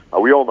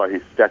we all know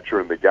his stature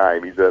in the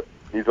game.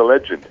 He's a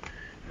legend.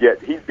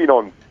 Yet he's been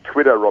on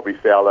Twitter, Robbie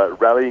Fowler,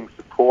 rallying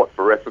support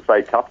for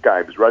SSA Cup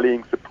games,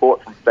 rallying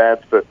support from fans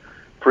for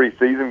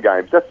pre-season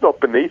games. That's not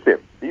beneath him.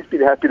 He's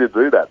been happy to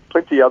do that.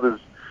 Plenty others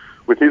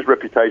with his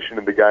reputation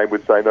in the game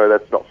would say, no,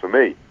 that's not for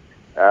me.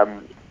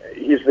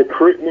 His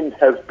recruitment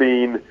has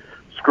been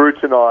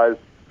scrutinised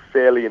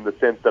fairly in the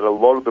sense that a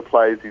lot of the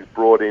players he's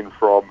brought in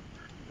from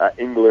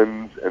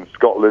England and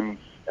Scotland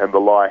and the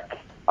like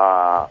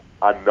are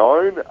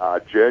unknown,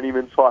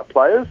 journeyman type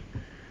players,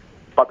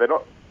 but they're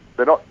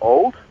not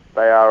old.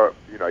 They are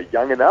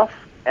young enough,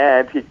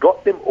 and he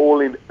got them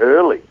all in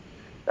early.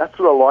 That's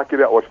what I like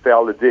about what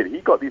Fowler did. He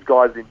got these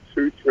guys in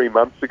 2-3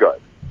 months ago,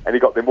 and he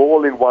got them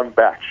all in one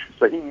batch.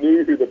 So he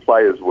knew who the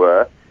players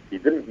were. He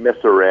didn't mess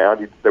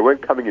around. They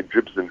weren't coming in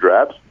dribs and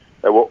drabs.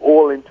 They were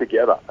all in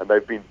together, and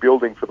they've been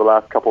building for the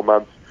last couple of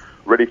months,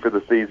 ready for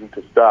the season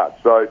to start.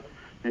 So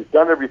he's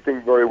done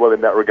everything very well in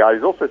that regard.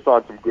 He's also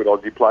signed some good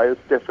Aussie players.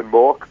 Stephen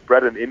Mork,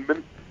 Braden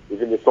Inman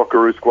was in the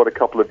Socceroos squad a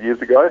couple of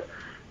years ago.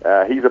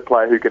 He's a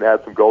player who can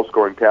add some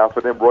goal-scoring power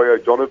for them. Roy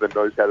O'Donovan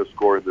knows how to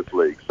score in this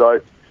league.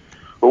 So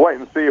we'll wait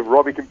and see if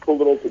Robbie can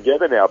pull it all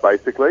together now,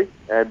 basically,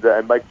 and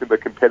make them a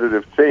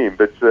competitive team.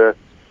 But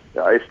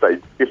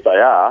if they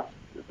are,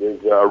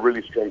 there's a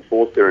really strong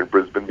force there in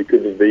Brisbane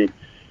because of the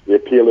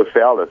appeal of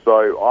Fowler.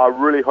 So I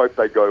really hope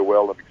they go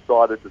well. I'm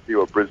excited to see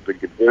what Brisbane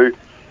can do.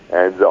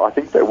 And I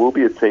think there will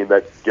be a team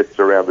that gets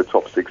around the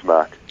top 6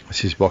 mark.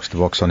 This is Box to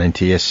Box on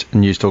NTS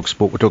News Talk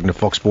Sport. We're talking to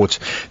Fox Sports'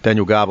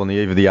 Daniel Garb on the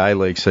eve of the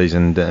A-League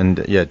season, and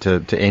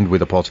to end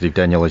with a positive,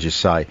 Daniel, as you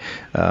say,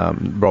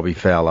 Robbie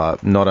Fowler,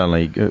 not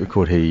only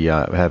could he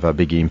have a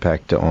big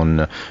impact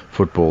on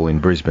football in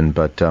Brisbane,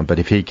 but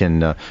if he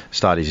can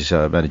start his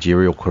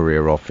managerial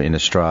career off in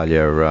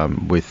Australia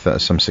with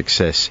some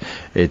success,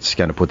 it's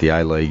going to put the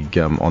A-League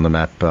on the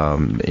map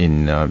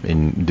in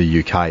the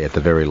UK at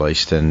the very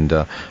least, and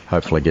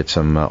hopefully get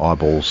some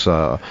eyeballs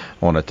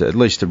on it, at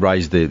least to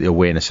raise the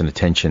awareness and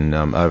attention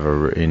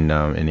over in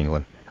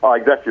England. Oh,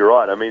 exactly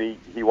right. I mean,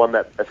 he won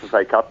that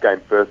SSA Cup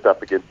game first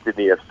up against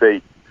Sydney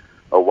FC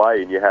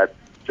away, and you had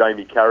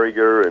Jamie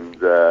Carragher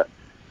and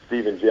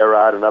Steven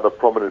Gerrard and other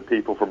prominent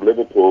people from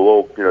Liverpool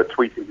all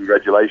tweeting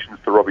congratulations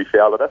to Robbie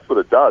Fowler. That's what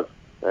it does,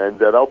 and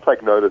they'll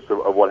take notice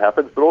of what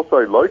happens. But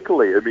also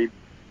locally, I mean,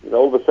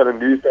 all of a sudden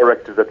news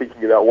directors are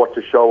thinking about what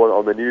to show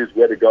on the news,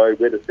 where to go,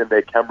 where to send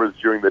their cameras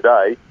during the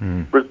day.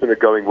 Brisbane are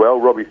going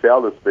well. Robbie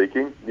Fowler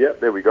speaking. Yep,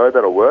 there we go.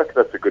 That'll work.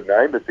 That's a good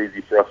name. It's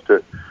easy for us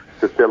to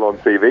sell on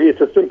TV. It's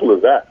as simple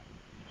as that.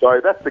 So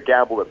that's the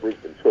gamble that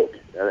Brisbane took,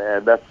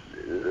 and that's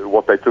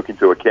what they took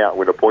into account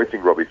when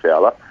appointing Robbie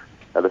Fowler.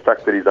 And the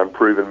fact that he's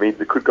unproven means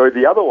it could go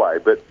the other way.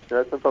 But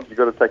sometimes you've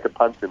got to take a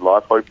punt in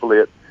life. Hopefully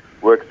it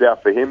works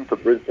out for him, for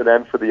Brisbane,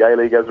 and for the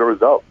A-League as a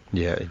result.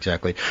 Yeah,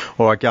 exactly.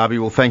 All right, Garby,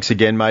 well, thanks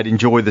again, mate.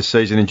 Enjoy the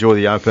season. Enjoy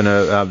the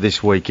opener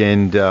this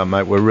weekend,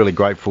 mate. We're really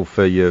grateful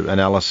for your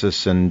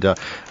analysis, and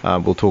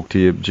we'll talk to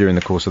you during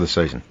the course of the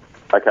season.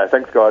 Okay,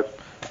 thanks, guys.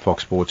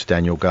 Fox Sports'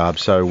 Daniel Garb.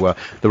 So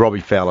the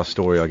Robbie Fowler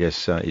story, I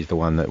guess, is the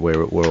one that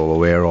we're all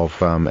aware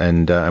of,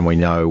 and we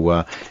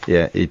know,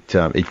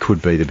 it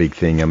could be the big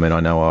thing. I mean, I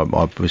know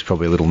I was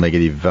probably a little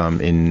negative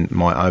in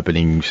my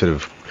opening sort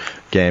of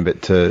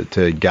gambit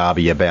to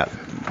Garby about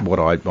what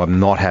I'm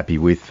not happy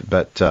with,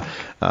 but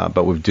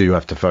we do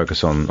have to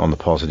focus on the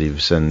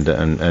positives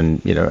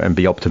and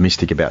be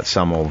optimistic about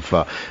some of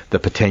the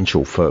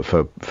potential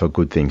for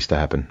good things to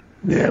happen.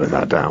 Yeah,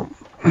 without doubt.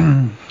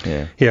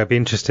 Yeah, it'd be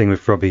interesting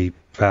with Robbie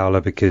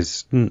Fowler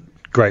because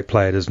great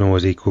player doesn't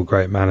always equal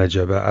great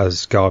manager, but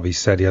as Garby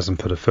said, he hasn't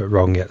put a foot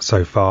wrong yet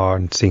so far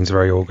and seems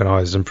very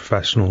organised and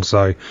professional,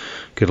 so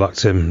good luck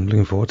to him.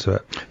 Looking forward to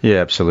it. Yeah,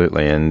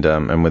 absolutely,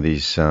 and with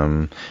his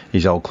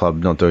old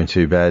club not doing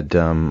too bad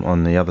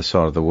on the other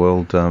side of the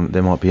world,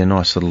 there might be a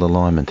nice little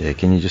alignment there.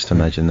 Can you just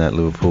imagine that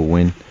Liverpool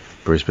win,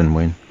 Brisbane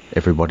win,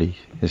 everybody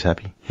is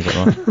happy? Is that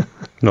right?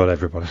 Not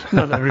everybody.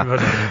 Not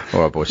everybody.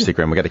 All right, boys, stick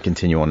around. We're going to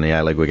continue on the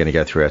A-League. We're going to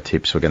go through our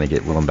tips. We're going to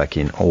get Willem back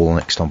in. All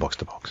next on Box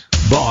to Box.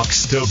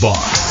 Box to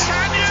Box.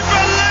 Can you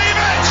believe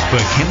it? For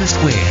Chemist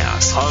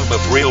Warehouse Home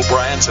of real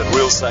brands and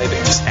real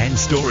savings. and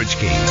Storage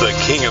King. The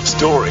king of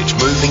storage,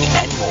 moving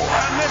and more.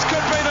 And this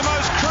could be the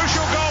most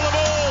crucial goal of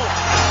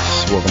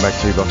all. Welcome back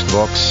to Box to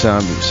Box.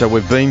 So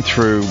we've been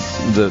through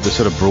the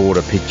sort of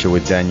broader picture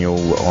with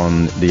Daniel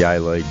on the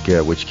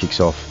A-League, which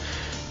kicks off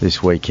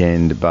this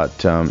weekend,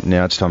 but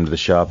now it's time to the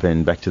sharp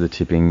end, back to the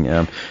tipping.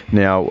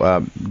 Now,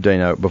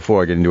 Dino,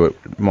 before I get into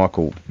it,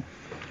 Michael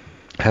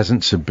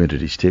hasn't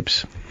submitted his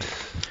tips.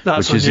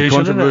 That's which is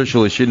unusual, a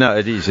controversial issue. No,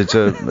 it is. It's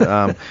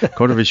a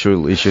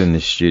controversial issue in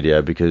this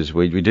studio because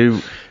we do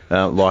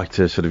like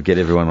to sort of get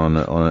everyone on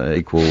an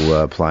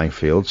equal playing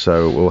field.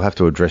 So we'll have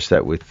to address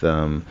that with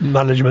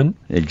management.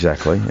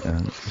 Exactly.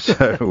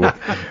 So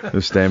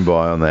we'll stand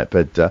by on that.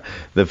 But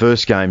the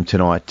first game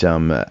tonight,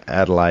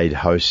 Adelaide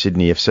hosts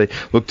Sydney FC.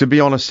 Look, to be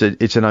honest,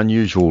 it's an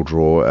unusual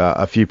draw.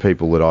 A few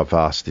people that I've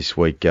asked this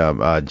week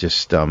are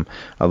just a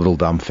little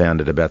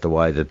dumbfounded about the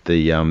way that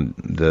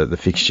the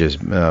fixtures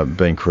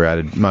being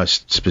created,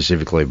 most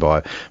specifically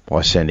by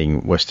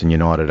sending Western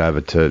United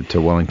over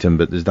to Wellington.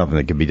 But there's nothing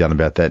that can be done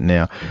about that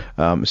now.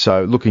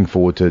 So looking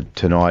forward to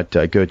tonight.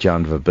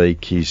 Gert-Jan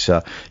Verbeek,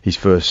 his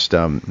first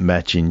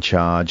match in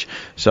charge.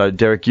 So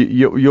Derek,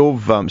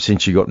 you've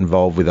since you got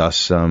involved with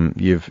us,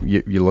 you're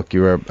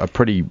a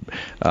pretty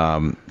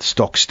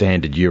stock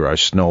standard Euro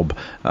snob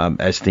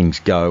as things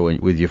go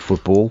with your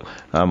football.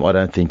 I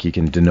don't think you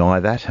can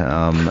deny that.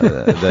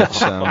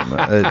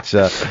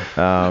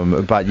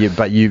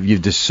 But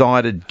you've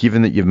decided,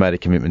 given that you've made a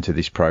commitment to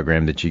this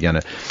program, that you're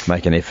going to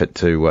make an effort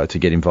to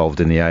get involved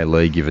in the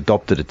A-League. You've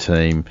adopted a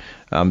team.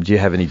 Do you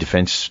have any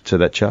defence to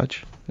that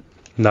charge?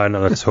 No,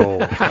 not at all.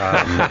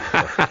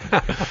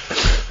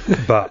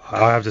 But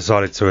I have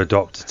decided to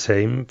adopt a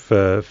team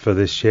for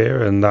this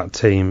year, and that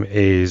team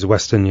is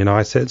Western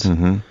United.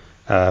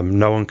 Mm-hmm.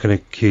 No one can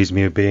accuse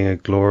me of being a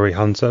glory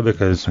hunter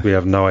because we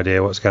have no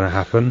idea what's going to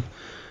happen.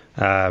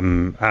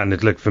 And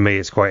for me,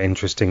 it's quite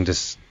interesting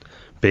just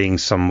being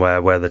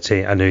somewhere where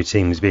a new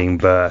team is being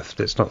birthed.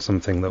 It's not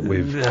something that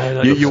we've...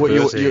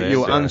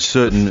 You're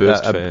uncertain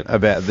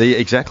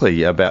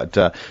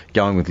about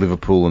going with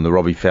Liverpool and the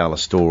Robbie Fowler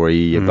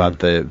story,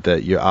 about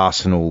your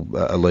Arsenal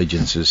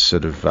allegiances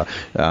sort of,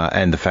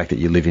 and the fact that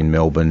you live in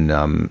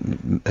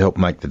Melbourne help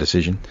make the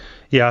decision?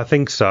 Yeah, I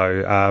think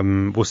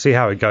so. We'll see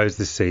how it goes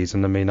this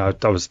season. I mean, I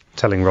was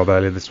telling Rob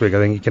earlier this week, I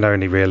think you can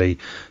only really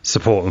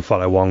support and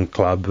follow one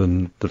club,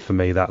 and for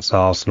me, that's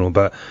Arsenal.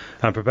 But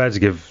I'm prepared to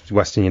give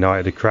Western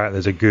United a crack.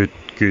 There's a good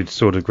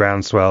sort of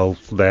groundswell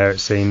there, it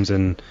seems,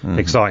 and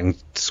exciting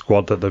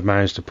squad that they've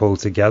managed to pull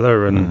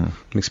together, and I'm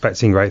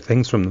expecting great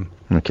things from them.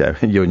 Okay,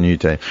 your new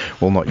team.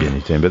 Well, not your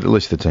new team, but at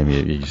least the team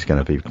you're just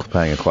going to be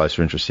paying a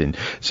closer interest in.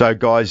 So,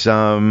 guys,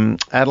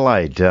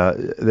 Adelaide,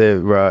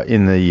 they're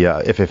in the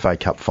FFA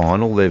Cup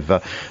final. They've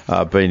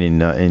been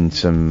in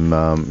some,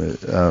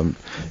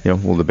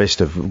 the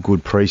best of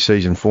good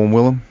pre-season form,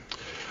 Willem.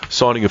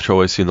 Signing of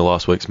Troisi in the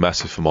last week's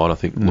massive for mine. I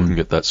think looking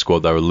at that squad,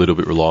 they were a little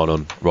bit reliant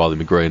on Riley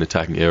McGree in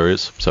attacking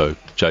areas. So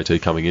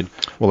JT coming in.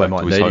 Well, they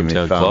might need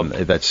him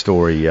if that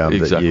story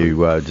that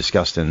you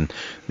discussed in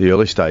the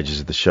early stages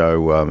of the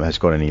show has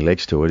got any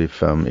legs to it.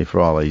 If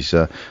Riley's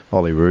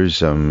Ollie Roos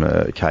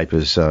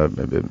capers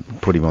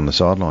put him on the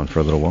sideline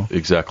for a little while.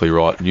 Exactly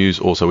right. News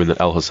also in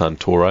that Al Hassan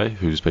Toure,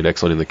 who's been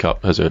excellent in the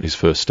Cup, has earned his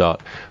first start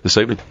this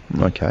evening.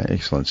 Okay,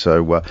 excellent.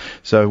 So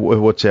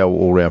what's our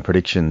all-round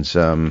predictions?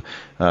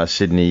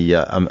 Sydney,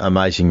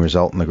 amazing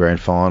result in the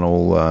grand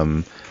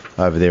final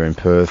over there in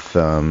Perth.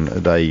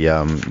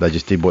 They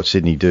just did what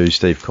Sydney do.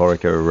 Steve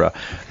Corica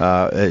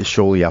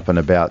surely up and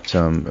about.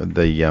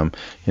 The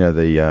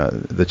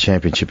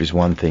championship is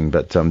one thing,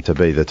 but to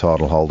be the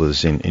title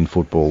holders in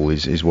football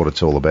is what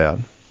it's all about.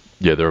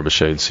 Yeah, they're a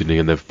machine, Sydney,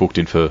 and they've booked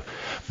in for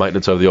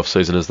maintenance over the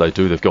off-season as they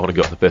do. They've gone and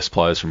got the best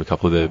players from a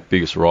couple of their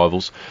biggest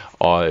rivals.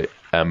 I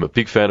I'm a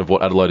big fan of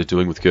what Adelaide are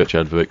doing with Gert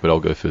Jan Verbeek, but I'll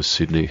go for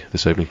Sydney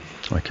this evening.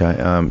 Okay,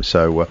 I'm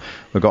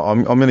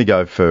going to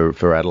go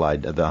for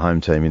Adelaide, the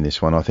home team in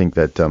this one. I think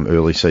that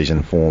early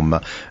season form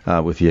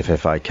with the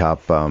FFA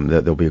Cup,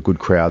 there'll be a good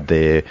crowd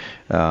there.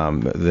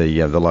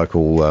 The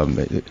local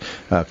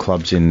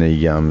clubs in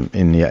the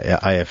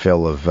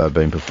AFL have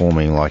been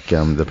performing like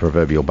the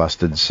proverbial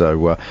bustards.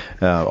 So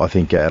I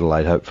think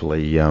Adelaide,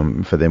 hopefully,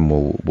 for them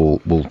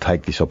will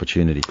take this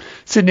opportunity.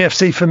 Sydney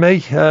FC for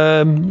me.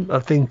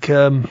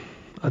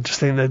 I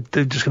just think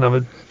they're just going to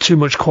have too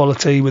much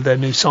quality with their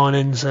new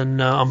signings, and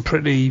I'm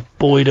pretty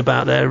buoyed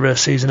about their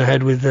season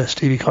ahead with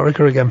Stevie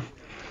Corica again.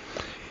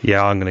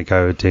 Yeah, I'm going to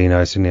go with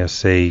Dino. Sydney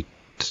FC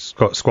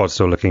squad's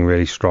still looking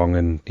really strong,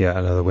 and yeah,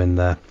 another win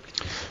there.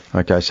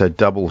 Okay, so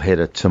double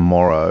header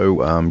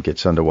tomorrow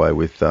gets underway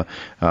with the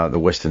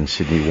Western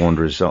Sydney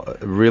Wanderers.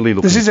 Really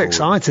looking. This is forward.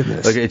 exciting.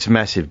 This. Look, it's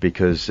massive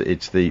because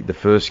it's the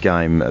first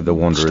game the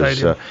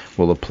Wanderers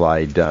will have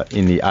played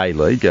in the A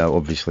League.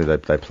 Obviously,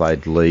 they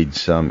played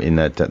Leeds in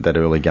that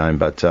early game,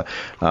 but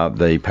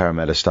the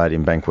Parramatta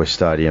Stadium, Bankwest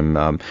Stadium,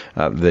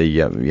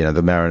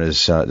 the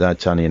Mariners.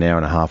 That's only an hour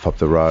and a half up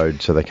the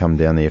road, so they come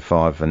down the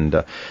F5,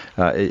 and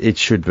it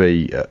should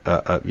be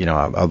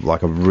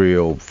like a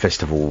real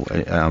festival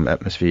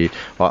atmosphere.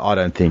 I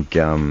don't think.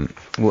 Alan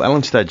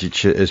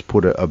Stajic has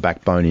put a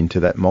backbone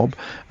into that mob.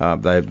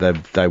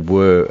 They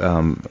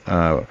were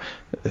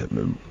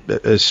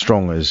as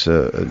strong as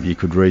you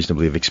could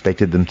reasonably have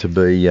expected them to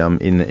be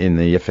in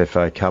the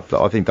FFA Cup.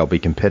 I think they'll be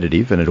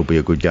competitive and it'll be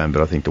a good game,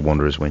 but I think the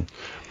Wanderers win.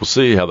 We'll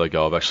see how they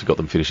go. I've actually got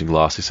them finishing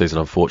last this season,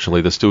 unfortunately.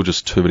 There's still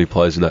just too many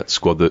players in that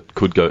squad that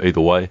could go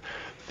either way. I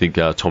think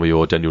Tommy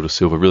or Daniel Da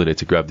Silva really need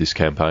to grab this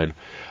campaign.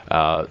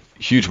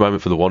 Huge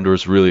moment for the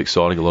Wanderers, really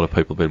exciting. A lot of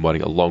people have been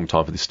waiting a long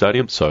time for this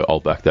stadium, so I'll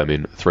back them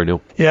in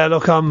 3-0. Yeah,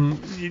 look,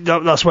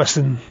 that's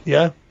Western,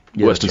 yeah?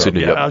 Western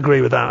Sydney, yeah. I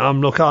agree with that.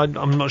 I'm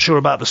not sure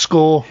about the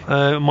score.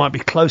 It might be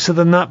closer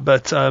than that,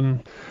 but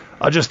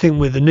I just think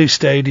with the new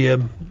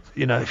stadium,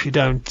 if you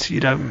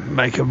don't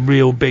make a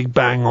real big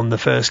bang on the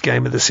first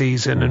game of the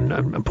season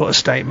and put a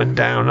statement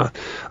down,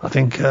 I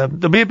think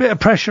there'll be a bit of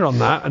pressure on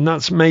that, and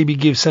that's maybe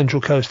give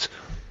Central Coast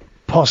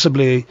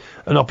possibly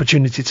an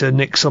opportunity to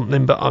nick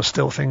something, but I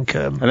still think...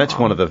 and that's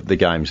one of the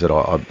games that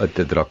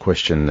I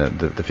question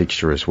the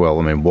fixture as well.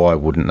 I mean, why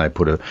wouldn't they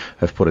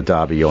have put a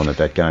derby on at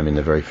that game in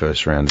the very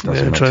first round? It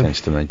doesn't make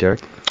sense to me.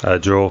 Derek?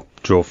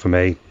 Draw for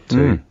me.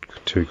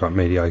 Two quite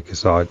mediocre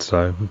sides,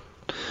 so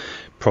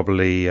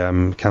probably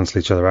cancel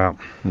each other out.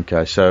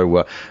 Okay,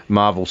 so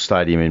Marvel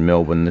Stadium in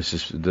Melbourne, this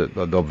is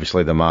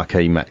obviously the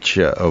marquee match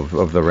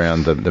of the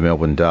round, the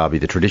Melbourne Derby,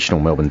 the traditional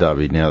Melbourne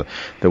Derby. Now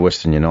the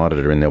Western United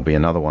are in, there'll be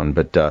another one,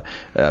 but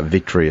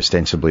Victory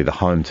ostensibly the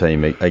home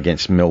team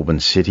against Melbourne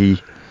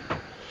City.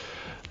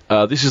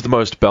 This is the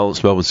most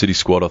balanced Melbourne City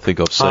squad I think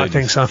I've seen. I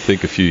think so. I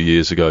think a few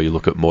years ago you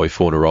look at Moy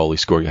Fornaroli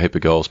scoring a heap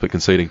of goals but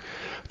conceding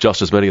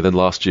just as many. Than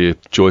last year,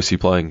 Joycey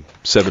playing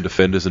 7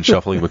 defenders and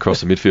shuffling them across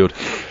the midfield.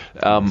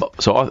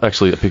 So I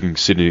actually am picking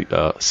Sydney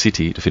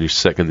City to finish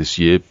second this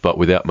year, but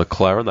without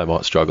McLaren they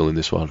might struggle in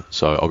this one,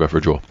 so I'll go for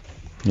a draw.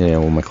 Yeah,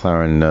 well,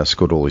 McLaren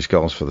scored all his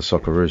goals for the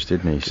Socceroos,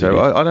 didn't he? So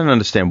I don't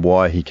understand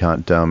why he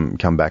can't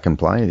come back and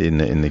play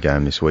in the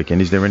game this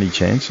weekend. Is there any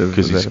chance of...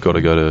 Because he's got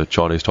to go to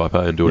Chinese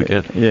Taipei and do it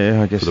again.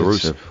 Yeah, I guess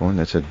that's a point.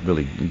 That's a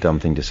really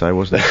dumb thing to say,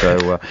 wasn't it?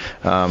 So,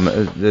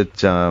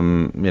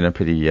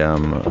 pretty...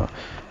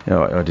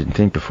 I didn't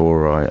think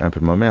before I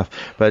opened my mouth.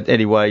 But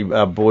anyway,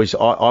 boys,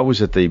 I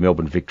was at the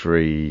Melbourne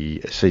Victory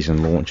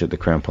season launch at the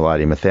Crown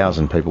Palladium.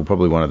 1,000 people,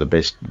 probably one of the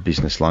best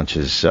business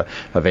lunches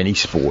of any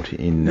sport.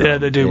 Yeah,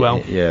 they do well.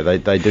 Yeah,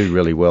 they do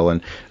really well.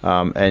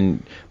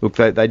 And look,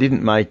 they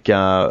didn't make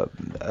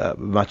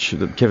much.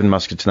 Kevin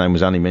Muscat's name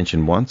was only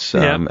mentioned once.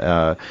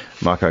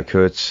 Marco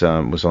Kurtz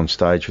was on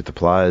stage with the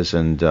players,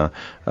 and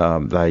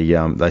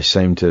they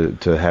seemed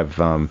to have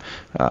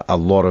a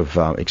lot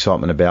of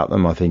excitement about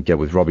them. I think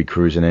with Robbie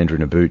Cruz and Andrew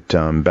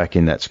Naboot back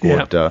in that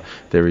squad,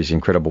 there is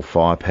incredible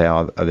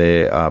firepower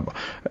there.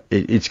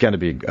 It's going to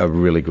be a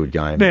really good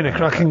game. Been a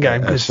cracking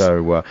game, because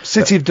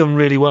City have done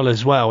really well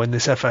as well in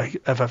this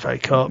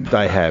FFA Cup.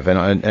 They have,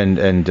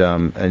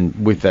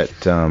 and with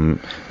that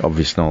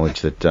obvious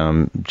knowledge that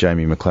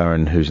Jamie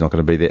McLaren, who's not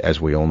going to be there,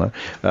 as we all know,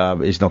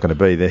 is not going to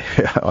be there.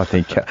 I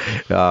think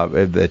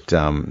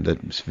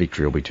that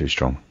Victory will be too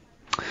strong.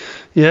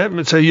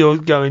 Yeah, so you're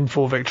going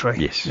for Victory?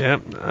 Yes. Yeah.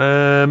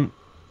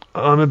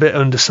 I'm a bit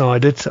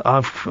undecided.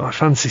 I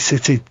fancy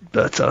City,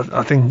 but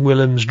I think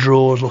Willem's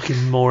draw is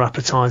looking more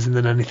appetising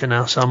than anything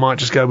else. So I might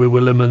just go with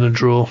Willem and a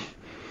draw.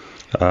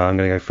 I'm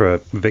going to go for a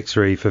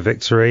Victory for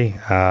Victory.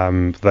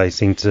 They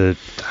seem to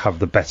have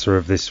the better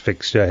of this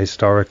fixture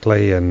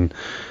historically, and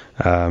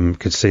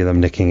could see them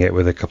nicking it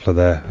with a couple of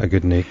their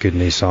good new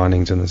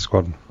signings in the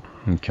squad.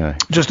 Okay.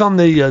 Just on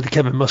the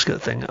Kevin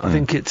Muscat thing, I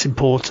think it's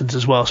important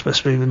as well,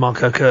 especially with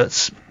Marco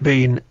Kurtz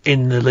being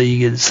in the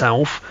league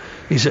itself.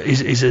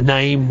 He's a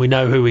name. We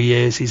know who he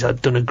is. He's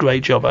done a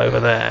great job over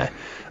there.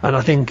 And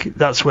I think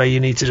that's where you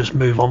need to just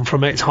move on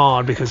from it. It's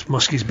hard because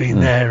Muskie's been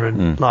there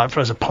and like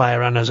for as a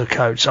player and as a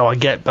coach. So I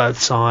get both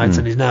sides,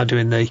 and he's now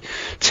doing the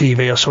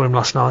TV. I saw him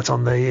last night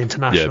on the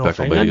international back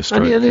thing, on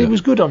and he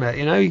was good on it.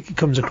 You know, he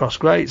comes across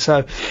great.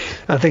 So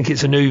I think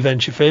it's a new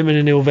venture for him,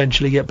 and he'll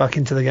eventually get back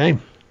into the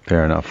game.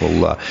 Fair enough.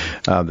 Well,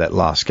 that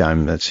last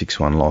game, that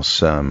 6-1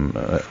 loss,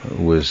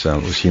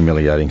 was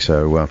humiliating.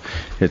 So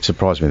it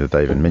surprised me that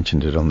they even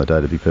mentioned it on the day,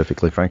 to be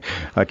perfectly frank.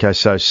 Okay,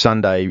 so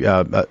Sunday,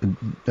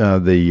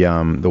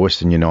 the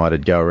Western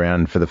United go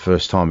around for the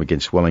first time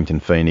against Wellington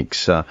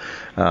Phoenix. The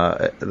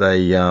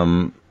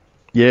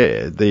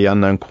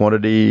unknown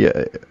quantity.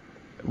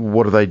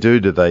 What do?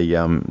 Do they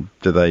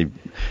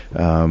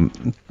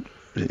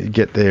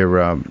get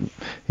their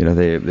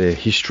their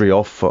history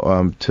off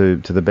to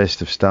the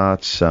best of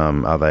starts?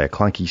 Are they a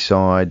clunky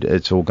side?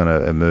 It's all going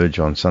to emerge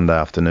on Sunday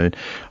afternoon.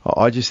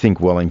 I just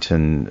think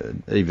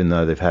Wellington, even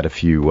though they've had a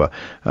fair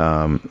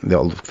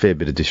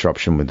bit of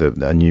disruption with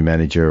a new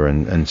manager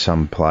and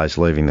some players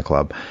leaving the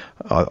club,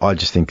 I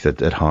just think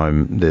that at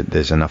home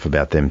there's enough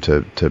about them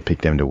to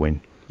pick them to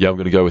win. Yeah, I'm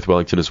going to go with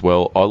Wellington as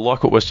well. I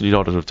like what Western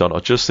United have done. I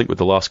just think with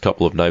the last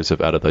couple of names they've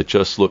added, they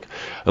just look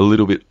a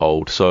little bit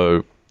old.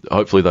 So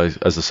hopefully,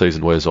 as the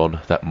season wears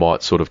on, that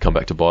might sort of come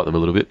back to bite them a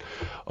little bit.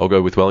 I'll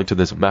go with Wellington.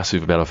 There's a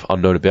massive amount of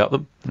unknown about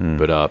them,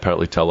 but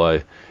apparently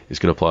Tale is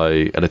going to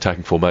play an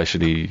attacking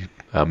formation. He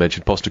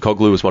mentioned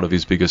Postecoglou as one of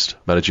his biggest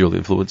managerial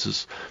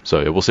influences.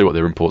 So yeah, we'll see what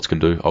their imports can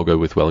do. I'll go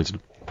with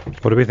Wellington.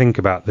 What do we think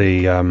about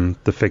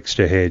the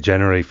fixture here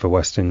generally for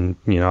Western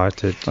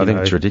United? I think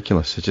it's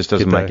ridiculous. It just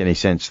doesn't make any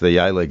sense. The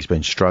A-League's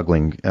been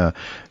struggling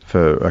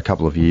for a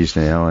couple of years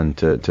now, and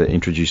to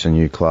introduce a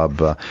new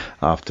club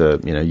after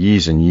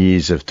years and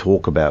years of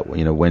talk about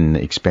when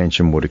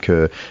expansion would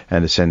occur,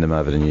 and to send them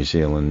over to New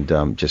Zealand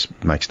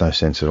just makes no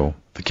sense at all.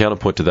 The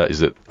counterpoint to that is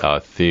that I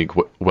think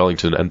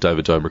Wellington and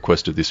David Dome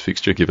requested this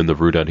fixture given the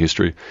Rudan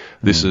history.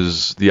 This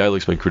is the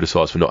A-League's been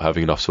criticised for not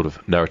having enough sort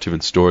of narrative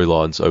and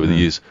storylines over the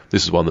years.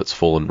 This is one that's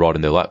fallen right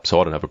in their lap, so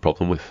I don't have a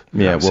problem with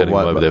sending them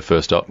over there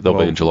first up. They'll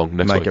be in Geelong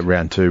next week. Make it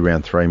round 2,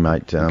 round 3,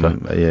 mate.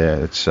 Okay. Yeah,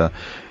 it's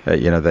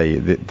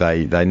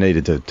they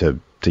needed to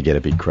get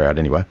a big crowd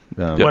anyway.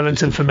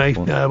 Wellington for me.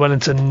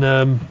 Wellington.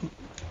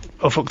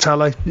 Ufuk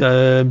Talay,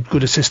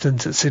 good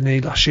assistant at Sydney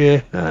last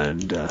year,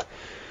 and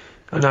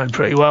I know him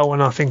pretty well,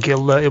 and I think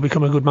he'll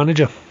become a good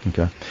manager.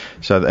 Okay.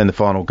 So in the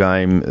final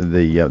game,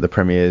 the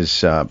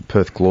Premiers,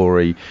 Perth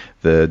Glory,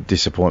 the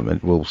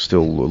disappointment will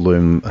still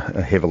loom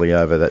heavily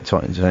over that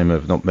team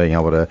of not being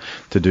able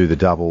to do the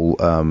double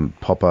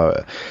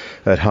popper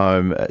at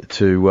home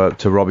to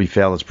Robbie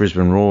Fowler's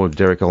Brisbane Roar.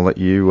 Derek, I'll let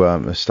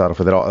you start off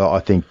with that. I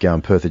think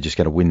Perth are just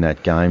going to win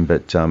that game,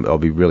 but I'll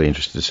be really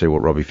interested to see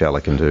what Robbie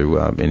Fowler can do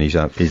in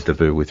his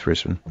debut with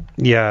Brisbane.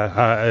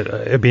 Yeah,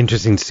 it'd be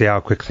interesting to see how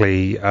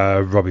quickly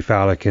Robbie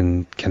Fowler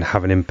can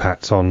have an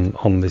impact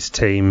on this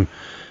team.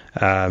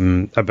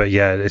 But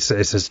yeah, it's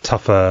as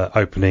tougher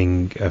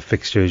opening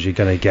fixture as you're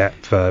going to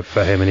get for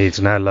him, and he needs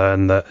to now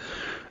learn that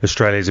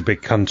Australia's a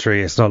big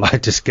country. It's not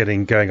like just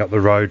going up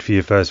the road for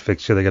your first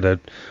fixture. They're going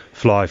to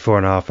fly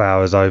 4.5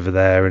 hours over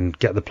there and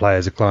get the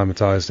players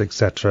acclimatised,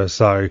 etc.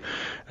 So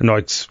I'm not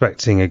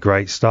expecting a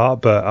great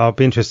start, but I'll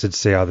be interested to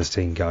see how this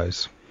team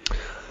goes.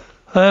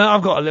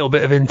 I've got a little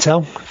bit of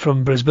intel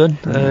from Brisbane,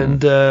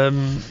 and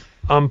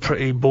I'm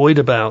pretty buoyed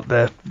about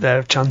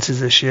their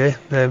chances this year.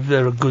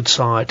 They're a good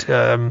side.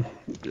 So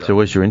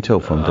where's your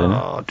intel from, Dan?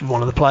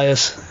 One of the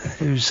players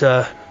who's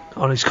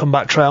on his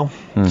comeback trail.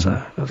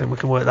 So I think we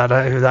can work that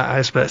out, who that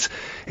is. But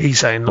he's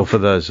saying... Well, for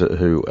those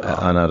who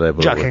are not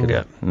able Jack to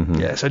work Ingot.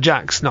 Yeah, so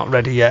Jack's not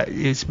ready yet.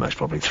 He's most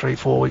probably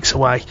 3-4 weeks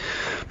away.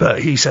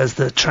 But he says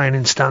the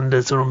training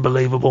standards are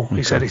unbelievable.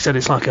 He said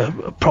it's like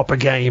a proper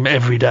game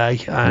every day.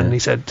 And he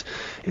said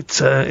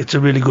it's a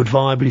really good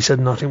vibe. But he said,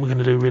 and I think we're going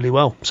to do really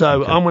well.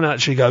 So I'm going to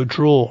actually go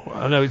draw.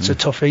 I know it's a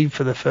toughie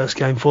for the first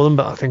game for them,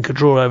 but I think a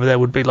draw over there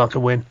would be like a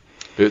win.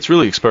 It's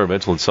really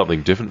experimental and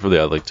something different for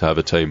the A-League to have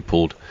a team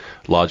pulled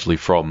largely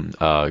from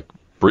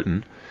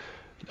Britain.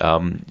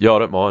 I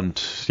don't mind.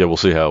 Yeah, we'll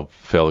see how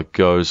Fowler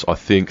goes. I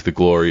think the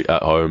Glory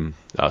at home,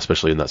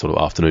 especially in that sort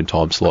of afternoon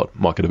time slot,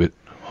 might get a bit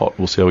hot.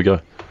 We'll see how we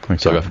go. Okay.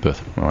 So I'll go for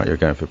Perth. All right, you're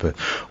going for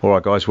Perth. All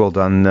right, guys, well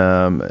done.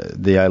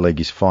 The A-League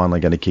is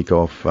finally going to kick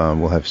off.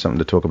 We'll have something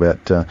to talk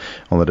about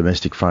on the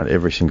domestic front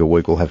every single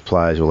week. We'll have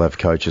players, we'll have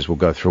coaches, we'll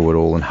go through it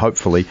all, and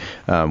hopefully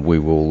we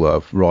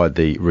will ride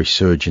the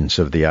resurgence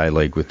of the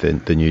A-League with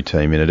the new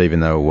team in it. Even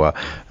though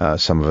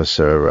some of us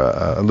are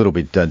a little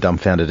bit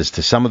dumbfounded as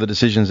to some of the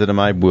decisions that are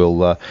made,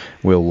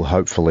 we'll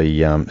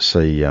hopefully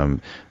see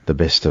the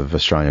best of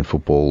Australian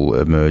football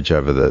emerge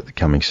over the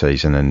coming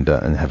season and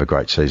have a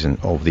great season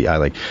of the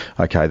A-League.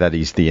 Okay, that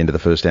is the end of the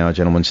first hour,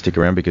 gentlemen. Stick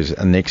around because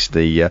next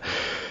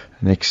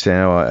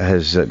hour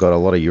has got a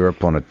lot of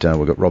Europe on it.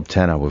 We've got Rob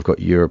Tanner. We've got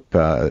Europe.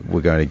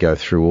 We're going to go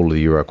through all of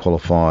the Euro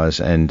qualifiers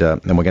and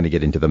we're going to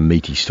get into the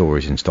meaty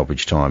stories in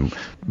stoppage time.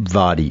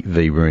 Vardy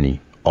v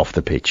Rooney off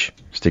the pitch.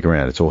 Stick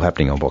around. It's all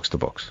happening on Box to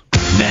Box.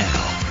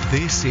 Now,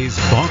 this is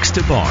Box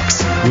to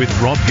Box with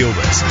Rob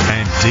Gilbert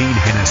and Dean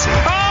Hennessy.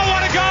 Oh,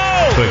 what a a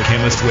goal! For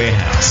Chemist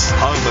Warehouse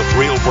Home of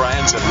real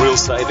brands and real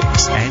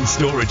savings. and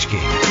Storage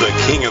King. The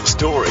king of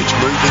storage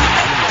moving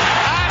and more.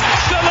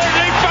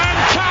 Absolutely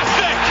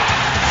fantastic!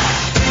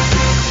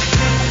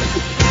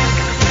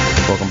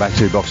 Welcome back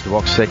to Box to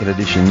Box, second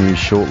edition news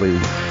shortly.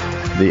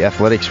 The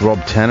Athletics'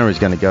 Rob Tanner is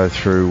going to go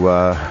through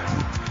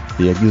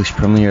the English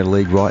Premier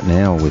League right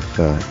now with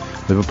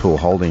Liverpool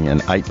holding an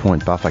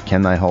 8-point buffer.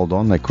 Can they hold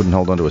on? They couldn't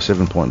hold on to a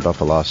 7-point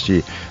buffer last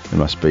year. There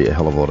must be a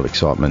hell of a lot of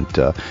excitement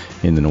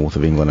in the north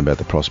of England about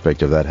the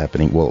prospect of that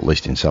happening, well, at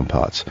least in some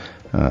parts.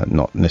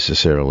 Not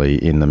necessarily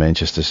in the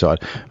Manchester side.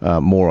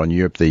 More on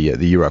Europe, the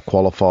Euro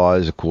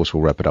qualifiers. Of course,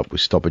 we'll wrap it up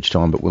with stoppage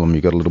time. But Willem,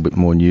 you got a little bit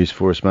more news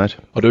for us, mate?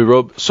 I do,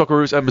 Rob.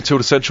 Socceroos and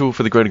Matilda Central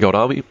for the Green and Gold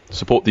Army.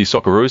 Support the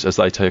Socceroos as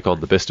they take on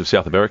the best of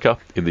South America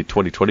in the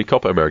 2020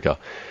 Copa America.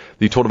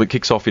 The tournament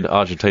kicks off in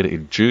Argentina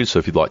in June, so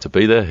if you'd like to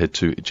be there, head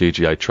to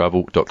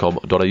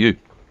ggAtravel.com.au.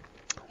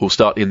 We'll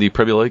start in the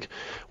Premier League,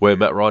 where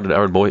Matt Ryan and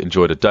Aaron Moy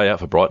enjoyed a day out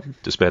for Brighton,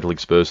 dismantling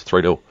Spurs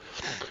 3-0.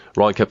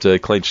 Ryan kept a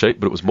clean sheet,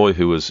 but it was Moy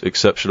who was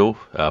exceptional,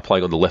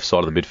 playing on the left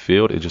side of the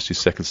midfield in just his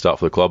second start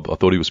for the club. I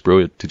thought he was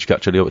brilliant. Did you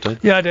catch any of it, Dean?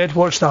 Yeah, I did.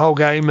 Watched the whole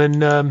game,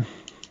 and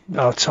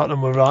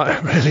Tottenham were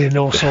right, really, in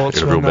all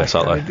sorts. In a real mess,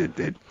 aren't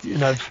they?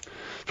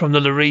 From the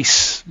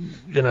Lloris,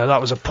 that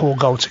was a poor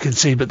goal to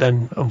concede, but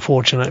then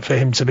unfortunate for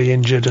him to be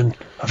injured, and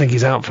I think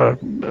he's out for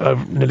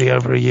nearly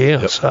over a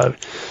year, so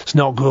it's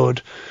not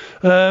good.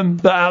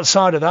 But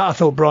outside of that, I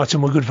thought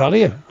Brighton were good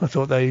value. I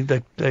thought they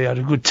had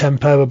a good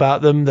tempo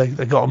about them.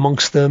 They got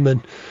amongst them,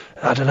 and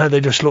I don't know, they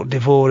just look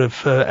devoid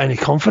of any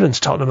confidence,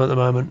 Tottenham, at the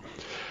moment.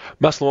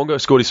 Mas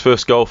Luongo scored his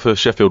first goal for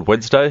Sheffield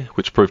Wednesday,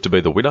 which proved to be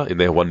the winner in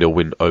their 1-0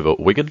 win over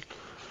Wigan.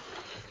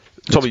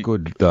 Tommy, it's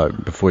good, though,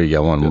 before you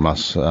go on,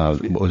 Muss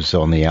was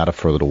on the outer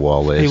for a little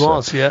while there. He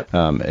was, yeah.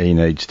 He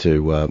needs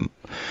to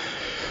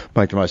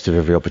make the most of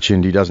every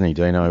opportunity, doesn't he,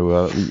 Dino?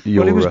 Well, he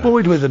was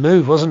buoyed with the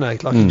move, wasn't he?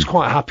 He was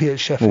quite happy at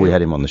Sheffield. Well, we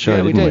had him on the show,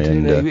 didn't we?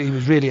 And he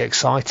was really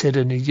excited,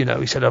 and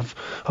he said, "I've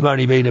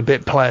only been a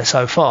bit player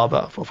so far,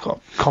 but I've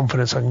got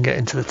confidence I can get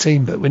into the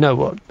team." But we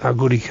know how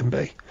good he can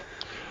be.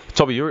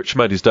 Tommy Juric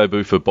made his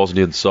debut for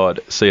Bosnian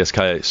side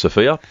CSKA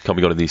Sofia,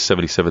 coming on in the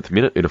 77th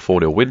minute in a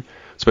 4-0 win.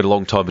 It's been a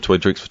long time between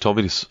drinks for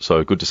Tommy,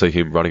 so good to see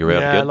him running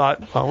around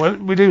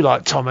again. We do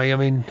like Tommy. I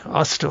mean,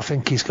 I still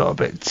think he's got a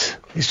bit.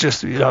 He's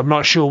just, I'm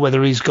not sure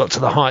whether he's got to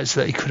the heights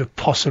that he could have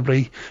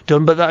possibly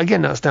done. But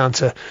that's down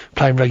to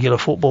playing regular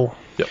football.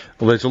 Yep.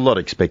 Well, there's a lot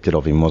expected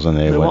of him, wasn't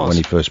there, when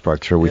he first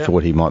broke through? We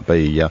thought he might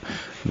be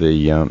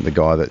the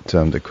guy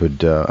that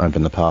could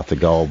open the path to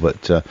goal.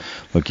 But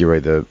look, you're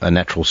either a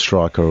natural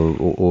striker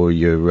or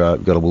you've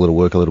got to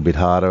work a little bit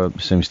harder.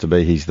 Seems to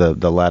be he's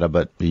the latter,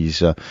 but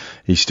he's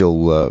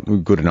still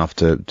good enough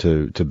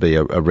to be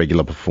a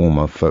regular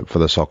performer for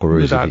the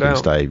Socceroos if he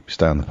can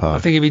stay on the path. I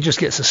think if he just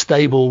gets a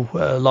stable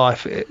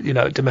life,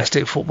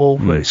 domestic football,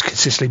 where he's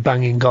consistently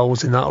banging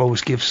goals, and that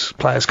always gives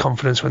players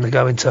confidence when they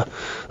go into,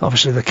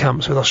 obviously, the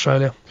camps with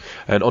Australia.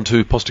 And on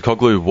to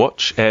Postecoglou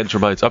watch. Ange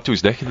remains up to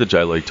his neck in the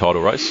J-League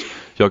title race.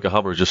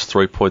 Yokohama are just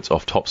 3 points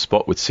off top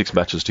spot with 6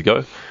 matches to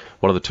go.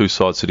 One of the two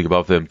sides sitting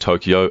above them,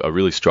 Tokyo, are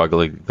really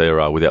struggling.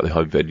 They're without their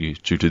home venue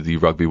due to the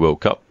Rugby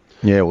World Cup.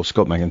 Yeah, well,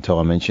 Scott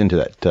McIntyre mentioned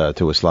that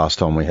to us last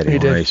time we had him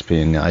on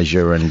ESPN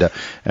Asia,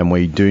 and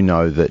we do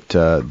know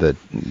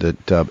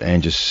that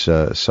Ange's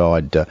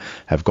side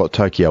have got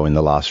Tokyo in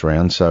the last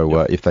round.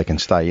 So if they can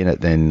stay in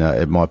it, then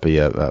it might be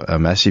a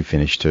massive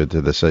finish to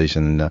the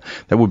season.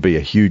 That would be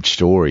a huge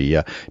story,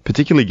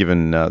 particularly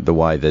given the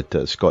way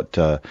that Scott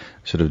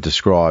sort of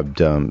described,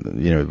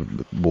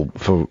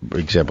 for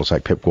example's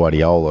sake, Pep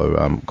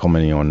Guardiola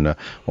commenting on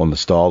the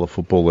style of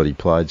football that he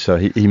played. So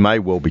he may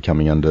well be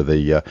coming under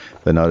the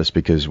notice,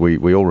 because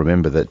we all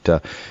remember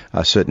that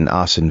a certain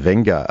Arsene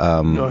Wenger.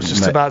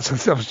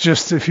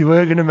 If you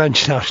were going to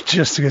mention, I was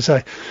just going to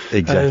say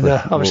exactly.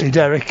 And, obviously,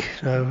 Derek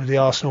with the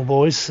Arsenal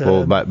boys.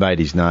 Made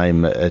his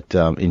name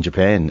in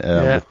Japan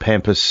with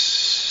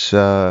Pampas.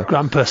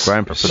 Grampus.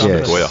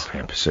 Yes.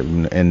 Grampus.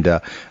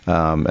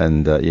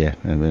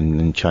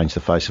 And changed the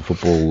face of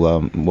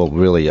football.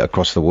 Really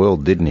across the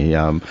world, didn't he?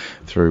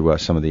 Through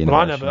some of the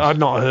innovations. I'd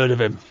not heard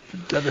of him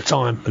at the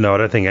time. No, I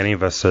don't think any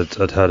of us had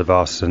heard of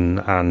Arsene,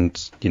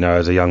 and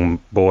as a young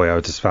boy, I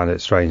just found it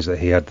strange that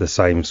he had the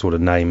same sort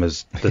of name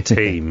as the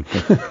team.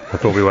 I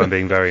thought we weren't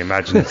being very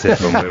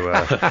imaginative when we were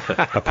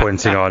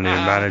appointing our new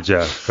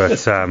manager, but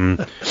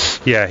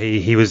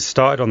he was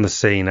started on the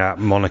scene at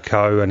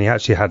Monaco, and he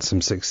actually had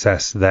some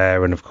success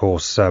there, and of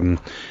course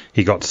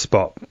he got to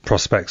spot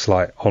prospects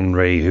like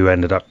Henry, who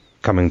ended up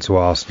coming to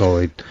Arsenal.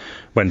 He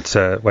went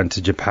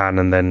to Japan,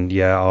 and then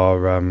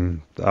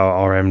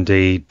our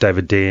MD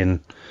David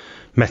Dean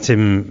met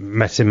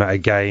him at a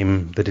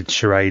game. They did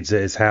charades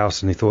at his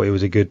house, and he thought he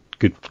was a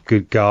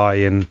good guy,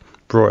 and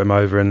brought him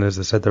over. And as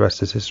I said, the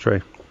rest is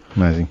history.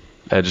 Amazing.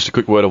 And just a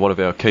quick word on one of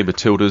our key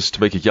Matildas,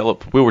 Tamika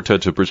Yallop, will return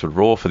to Brisbane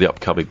Roar for the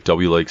upcoming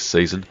W League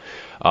season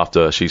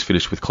after she's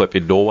finished with Klepp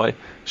in Norway.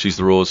 She's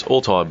the Roar's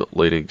all-time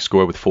leading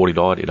scorer with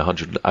 49 in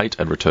 108,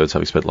 and returns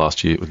having spent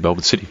last year with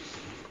Melbourne City.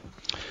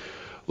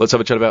 Let's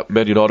have a chat about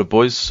Man United,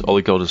 boys.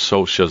 Ole Gunnar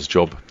Solskjaer's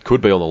job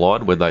could be on the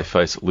line when they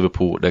face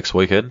Liverpool next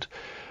weekend.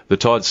 The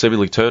tide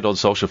seemingly turned on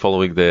Solskjaer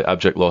following their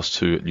abject loss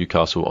to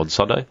Newcastle on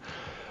Sunday.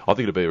 I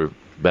think it'd be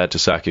mad to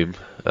sack him.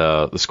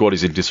 The squad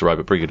is in disarray,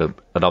 but bringing in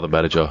another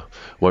manager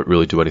won't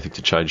really do anything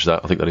to change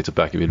that. I think they need to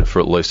back him in for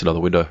at least another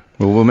window.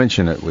 Well, we'll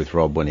mention it with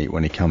Rob when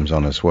he comes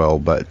on as well.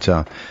 But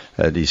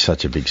it is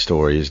such a big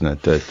story, isn't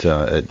it?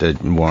 That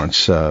it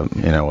warrants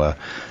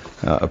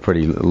a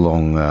pretty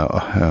long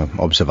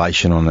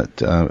observation on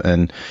it,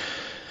 and.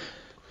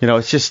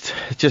 It's just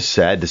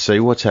sad to see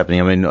what's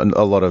happening. I mean,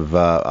 a lot of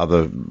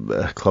other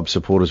club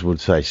supporters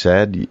would say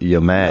sad.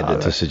 You're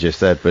mad to suggest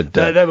that, but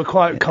they were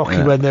quite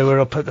cocky when they were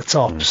up at the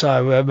top.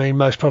 So I mean,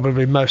 most of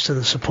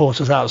the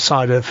supporters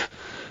outside of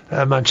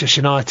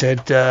Manchester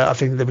United, I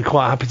think they'd be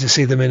quite happy to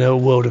see them in a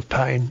world of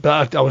pain.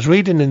 But I was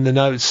reading in the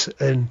notes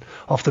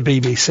off the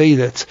BBC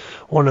that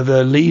one of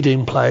the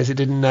leading players, it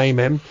didn't name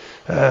him,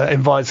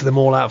 invited them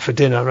all out for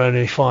dinner, and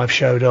only 5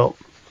 showed up.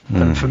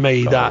 And for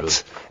me,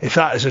 if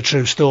that is a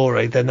true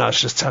story, then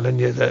that's just telling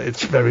you that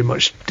it's very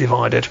much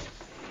divided.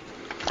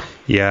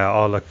 Yeah,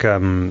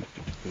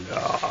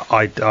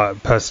 I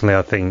personally,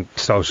 I think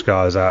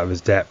Solskjaer is out of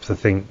his depth. I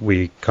think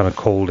we kind of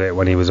called it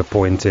when he was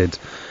appointed.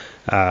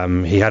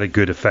 He had a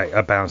good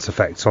bounce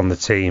effect on the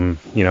team,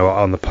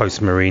 on the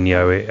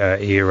post-Mourinho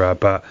era.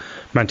 But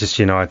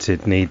Manchester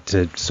United need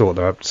to sort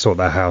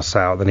their house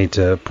out. They need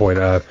to appoint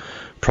a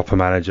proper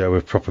manager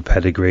with proper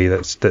pedigree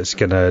that's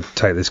going to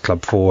take this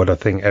club forward. I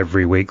think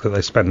every week that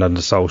they spend under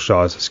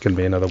Solskjaer, it's going to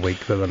be another week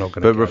that they're not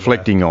going to. But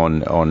reflecting on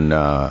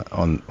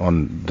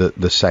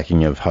the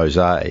sacking of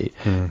Jose,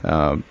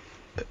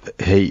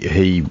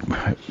 he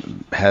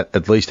had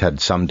at least had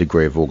some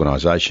degree of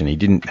organisation. He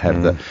didn't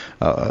have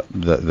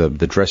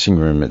the dressing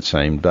room, it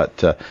seemed,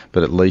 but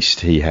at least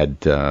he had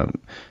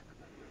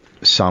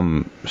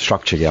some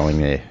structure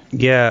going there.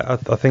 Yeah,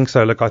 I think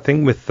so. Look, I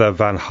think with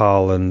Van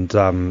Gaal and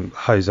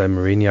Jose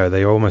Mourinho,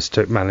 they almost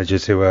took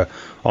managers who were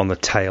on the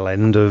tail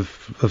end of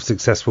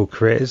successful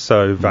careers.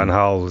 So Van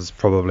Gaal was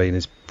probably in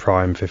his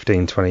prime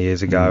 15, 20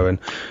 years ago. And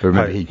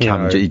remember,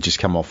 he'd just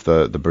come off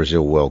the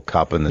Brazil World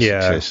Cup and the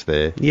success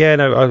there.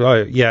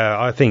 Yeah,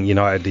 I think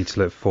United need to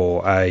look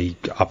for a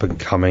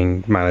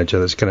up-and-coming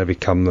manager that's going to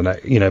become the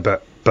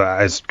next,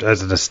 but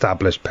as an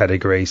established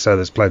pedigree. So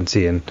there's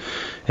plenty in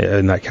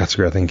that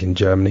category, I think, in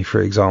Germany,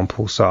 for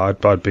example. So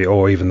I'd be,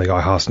 or even the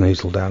guy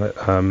Hasenhüttl down at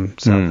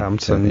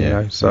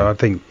Southampton, So I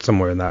think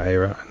somewhere in that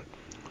era.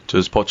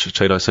 Does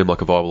Pochettino seem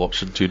like a viable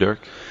option to you, Derek?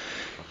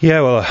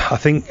 Yeah, well, I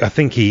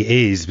think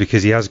he is,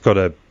 because he has got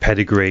a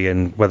pedigree,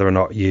 and whether or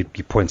not you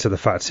point to the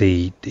fact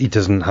he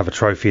doesn't have a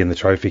trophy in the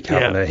trophy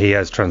cabinet, he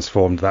has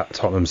transformed that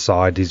Tottenham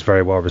side. He's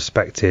very well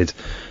respected.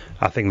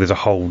 I think there's a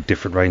whole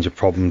different range of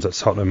problems at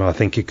Tottenham, and I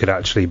think it could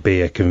actually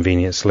be a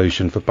convenient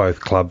solution for both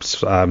clubs.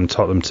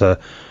 Tottenham to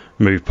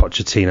move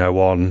Pochettino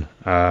on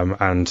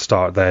and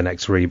start their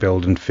next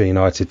rebuild, and for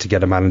United to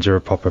get a manager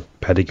of proper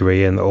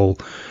pedigree and that all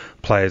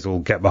players will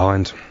get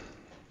behind.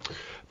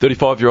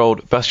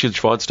 35-year-old Bastian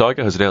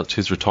Schweinsteiger has announced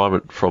his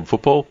retirement from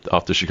football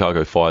after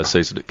Chicago Fire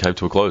season came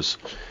to a close.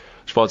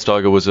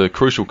 Schweinsteiger was a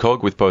crucial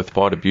cog with both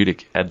Bayern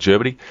Munich and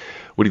Germany,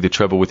 winning the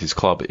treble with his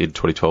club in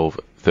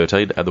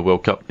 2012-13 and the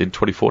World Cup in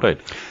 2014.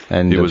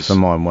 And he was, for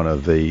mine, one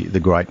of the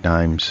great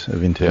names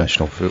of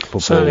international football.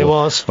 Certainly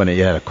was. When he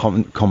had a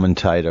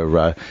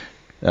commentator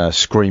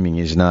screaming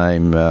his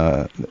name,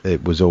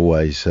 it was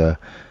always...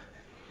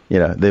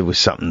 there was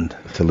something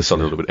to listen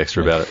a little bit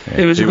extra about it. Yeah.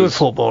 He was a good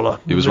footballer.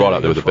 He was right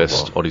up there with the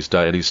best on his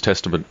day, and his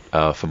testament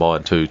for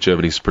mine to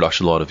Germany's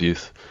production line of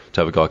youth,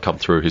 to have a guy come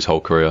through his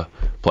whole career,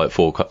 play at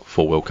four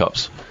World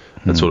Cups,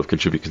 and sort of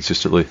contribute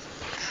consistently.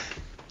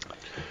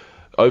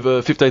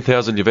 Over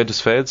 15,000 Juventus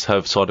fans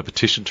have signed a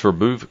petition to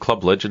remove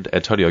club legend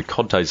Antonio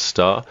Conte's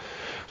star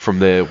from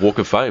their Walk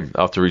of Fame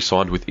after he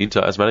signed with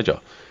Inter as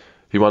manager.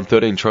 He won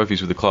 13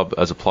 trophies with the club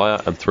as a player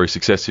and 3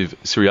 successive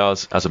Serie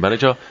A's as a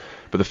manager,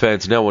 but the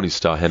fans now want his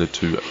star handed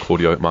to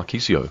Claudio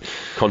Marchisio.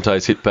 Conte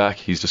has hit back.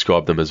 He's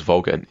described them as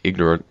vulgar and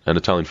ignorant, and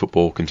Italian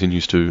football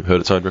continues to hurt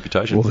its own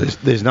reputation. Well,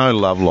 there's no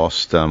love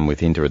lost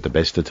with Inter at the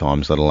best of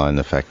times, let alone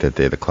the fact that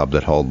they're the club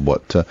that hold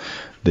what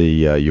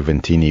the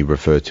Juventini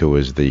refer to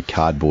as the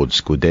cardboard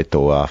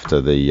Scudetto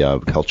after the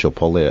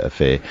Calciopoli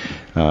affair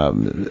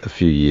a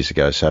few years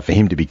ago. So for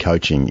him to be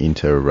coaching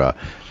Inter,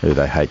 who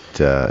they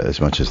hate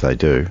as much as they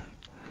do,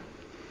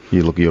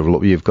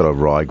 you've got a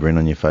wry grin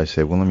on your face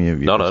there, Willem.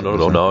 No, I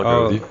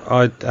agree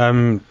with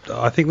you.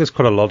 I think there's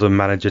quite a lot of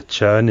manager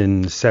churn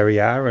in Serie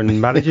A,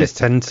 and managers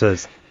tend to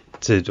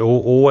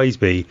always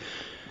be,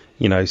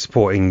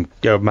 supporting,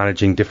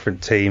 managing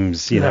different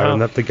teams,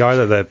 and that the guy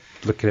that they're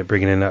looking at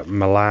bringing in at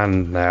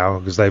Milan now,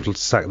 because they've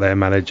sacked their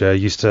manager,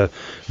 used to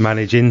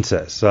manage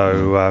Inter.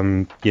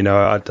 So,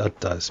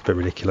 it's a bit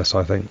ridiculous,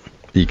 I think.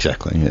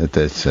 Exactly. It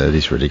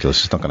is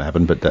ridiculous. It's not going to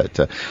happen. But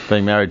that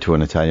being married to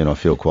an Italian, I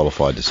feel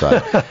qualified to say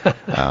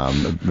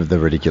the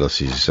ridiculous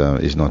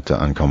is not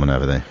uncommon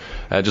over there.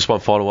 And just one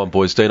final one,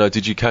 boys. Dino,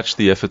 did you catch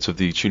the efforts of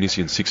the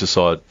Tunisian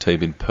six-a-side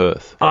team in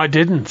Perth? I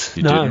didn't.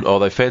 You no. didn't? Oh,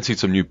 they fancied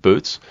some new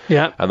boots.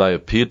 Yeah. And they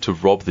appeared to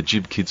rob the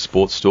Jib Kids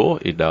sports store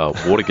in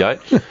Watergate.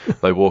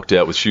 They walked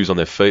out with shoes on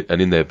their feet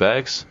and in their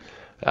bags.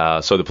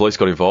 So the police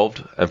got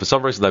involved. And for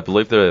some reason, they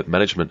believed their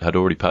management had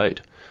already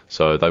paid.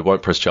 So they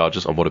won't press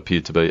charges on what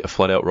appeared to be a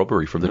flat-out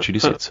robbery from the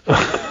Tunisians.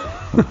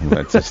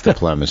 That's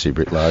diplomacy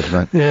writ large,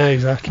 mate. Yeah,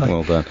 exactly.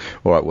 Well done.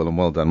 All right,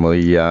 well done.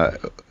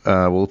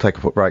 We'll take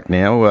a break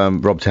now.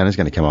 Rob Tanner's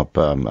going to come up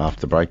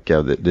after the break.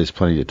 There's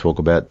plenty to talk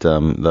about.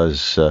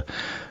 Those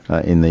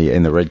in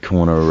the red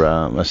corner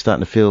are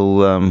starting to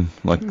feel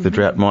like the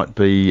drought might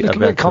be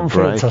about to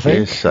break. I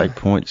think. Yes, 8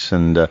 points.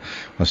 And I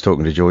was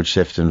talking to George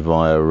Sefton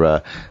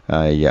via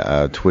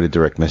a Twitter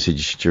direct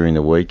message during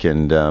the week,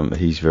 and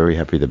he's very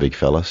happy, the big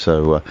fella.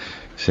 So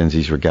sends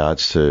his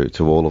regards to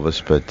all of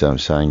us, but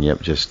saying,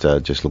 yep, just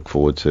look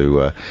forward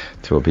to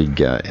a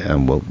big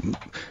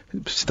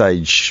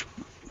stage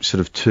sort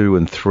of 2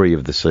 and 3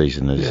 of the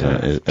season.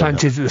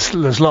 Plenty.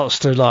 There's lots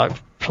to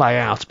play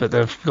out, but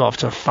they've got off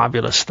to a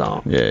fabulous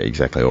start. Yeah,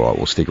 exactly. All right,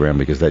 we'll stick around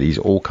because that is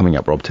all coming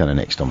up. Rob Tanner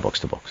next on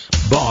Box2Box.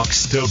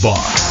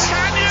 Box2Box.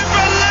 Can you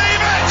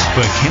believe it?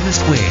 The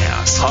Chemist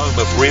Warehouse. Home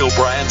of real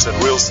brands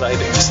and real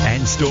savings.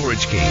 And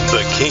Storage King.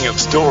 The king of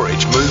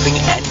storage, moving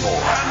and more.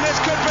 And this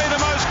could be the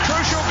most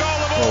crucial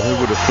goal of all. Well,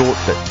 who would have thought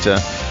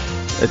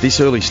that at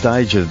this early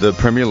stage of the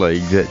Premier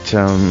League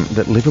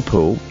that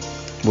Liverpool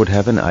would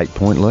have an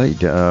 8-point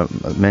lead.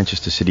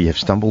 Manchester City have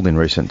stumbled in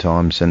recent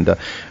times, and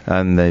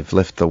they've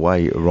left the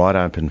way right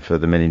open for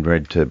the men in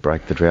red to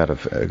break the drought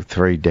of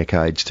 3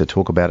 decades. To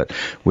talk about it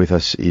with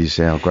us is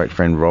our great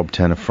friend Rob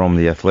Tanner from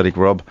The Athletic.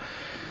 Rob,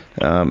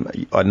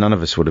 none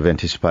of us would have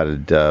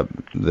anticipated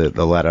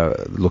the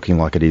ladder looking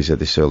like it is at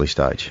this early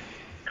stage.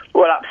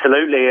 Well,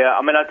 absolutely.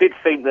 I did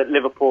think that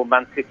Liverpool and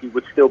Man City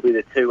would still be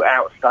the two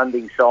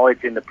outstanding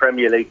sides in the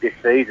Premier League this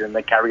season.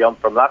 They carry on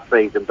from last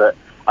season, but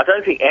I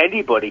don't think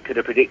anybody could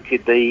have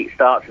predicted the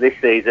start to this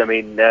season.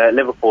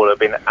 Liverpool have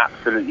been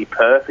absolutely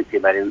perfect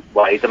in many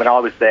ways. I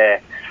was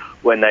there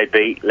when they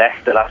beat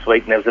Leicester last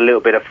week, and there was a little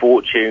bit of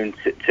fortune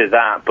to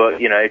that. But,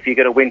 if you're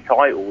going to win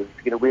titles,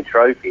 if you're going to win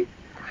trophies,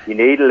 you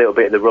need a little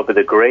bit of the rub of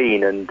the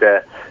green. And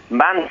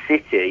Man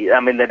City,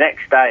 the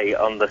next day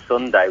on the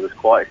Sunday was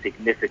quite a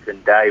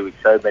significant day with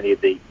so many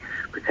of the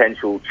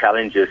potential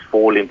challengers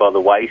falling by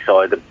the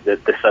wayside,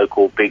 the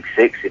so-called Big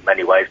Six in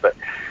many ways. But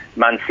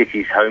Man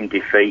City's home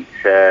defeat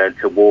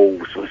to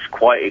Wolves was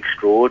quite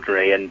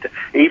extraordinary. And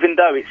even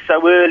though it's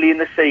so early in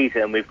the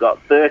season, we've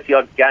got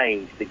 30-odd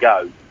games to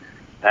go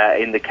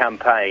in the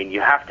campaign, you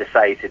have to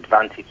say it's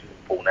advantage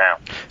Liverpool now.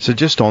 So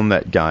just on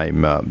that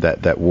game,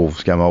 that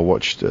Wolves game, I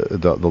watched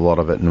the lot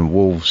of it, and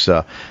Wolves,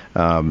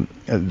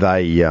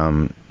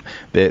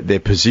 their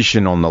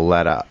position on the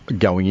ladder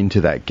going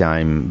into that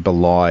game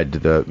belied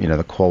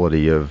the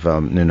quality of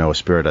Nuno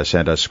Espirito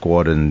Santo's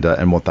squad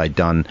and what they'd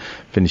done,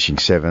 finishing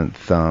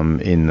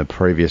 7th in the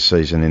previous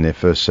season, in their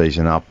first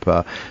season up.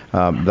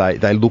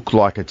 They look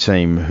like a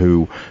team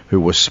who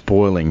was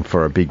spoiling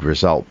for a big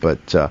result,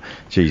 but to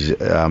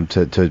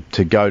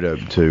go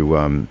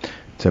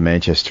to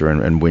Manchester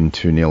and win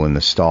 2-0 in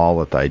the style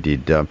that they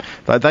did,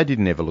 they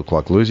didn't ever look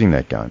like losing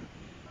that game.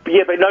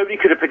 Yeah, but nobody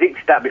could have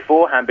predicted that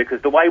beforehand,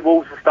 because the way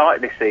Wolves were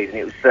starting this season,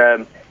 it was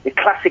the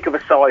classic of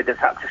a side that's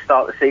had to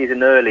start the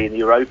season early in the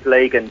Europa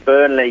League, and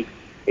Burnley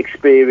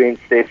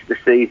experienced this the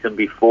season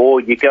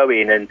before. You go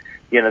in and,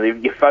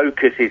 your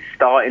focus is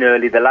starting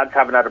early. The lads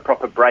haven't had a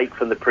proper break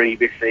from the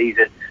previous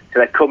season, so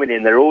they're coming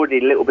in, they're already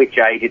a little bit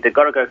jaded, they've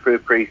got to go through a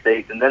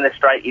pre-season, then they're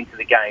straight into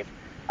the game.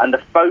 And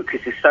the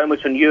focus is so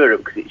much on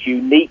Europe because it's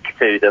unique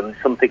to them,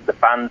 something the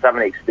fans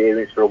haven't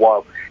experienced for a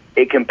while.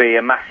 It can be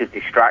a massive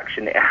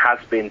distraction. It has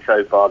been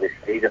so far this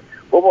season.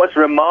 What was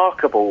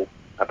remarkable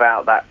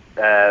about that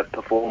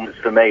performance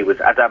for me was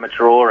Adama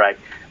Traore.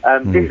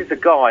 This is a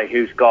guy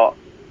who's got,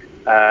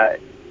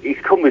 he's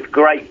come with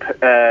great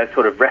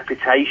sort of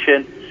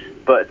reputation,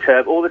 but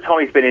all the time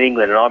he's been in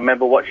England, and I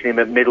remember watching him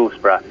at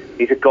Middlesbrough,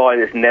 he's a guy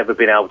that's never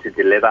been able to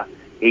deliver.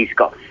 He's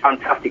got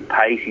fantastic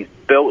pace. He's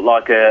built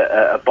like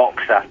a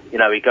boxer.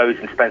 He goes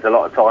and spends a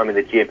lot of time in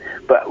the gym.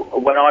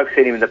 But when I've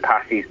seen him in the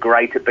past, he's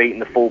great at beating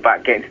the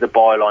fullback, getting to the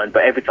byline.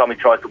 But every time he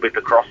tries to whip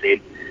a cross in,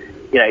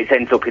 it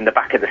ends up in the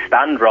back of the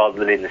stand rather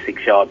than in the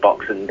 6-yard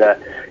box. And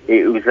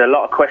it was a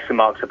lot of question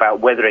marks about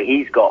whether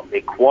he's got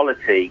the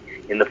quality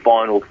in the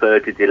final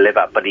third to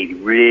deliver. But he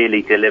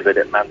really delivered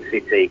at Man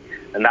City,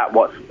 and that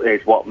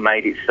is what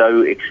made it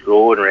so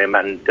extraordinary. And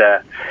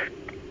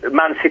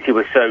Man City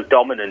was so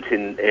dominant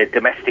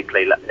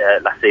domestically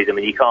last season.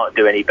 You can't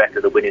do any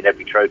better than winning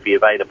every trophy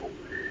available.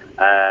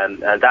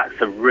 And that's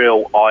a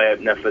real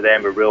eye-opener for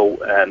them, a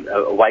real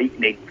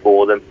awakening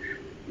for them.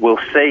 We'll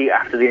see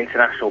after the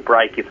international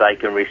break if they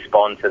can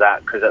respond to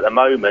that, because at the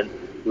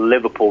moment,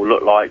 Liverpool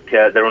look like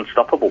they're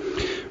unstoppable.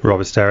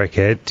 Robert Derrick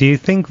here. Do you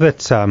think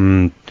that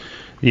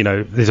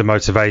there's a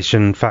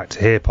motivation factor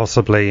here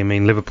possibly. I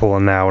mean, Liverpool are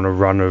now on a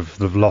run of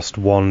they've lost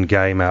one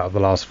game out of the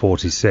last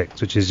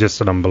 46, which is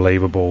just an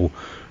unbelievable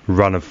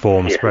run of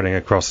form spreading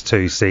across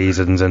 2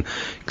 seasons, and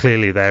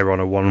clearly they're on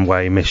a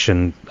one-way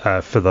mission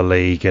for the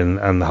league,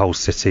 and the whole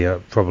city are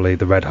probably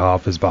the red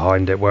half is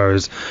behind it,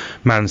 whereas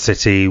Man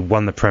City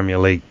won the Premier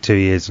League 2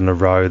 years in a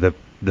row.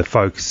 The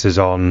focus is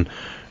on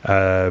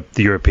the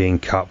European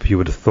Cup, you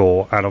would have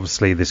thought, and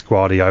obviously this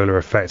Guardiola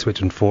effect,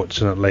 which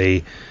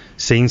unfortunately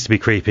seems to be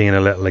creeping in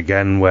a little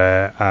again,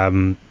 where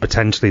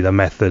potentially the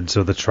methods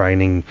or the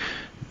training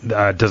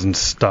doesn't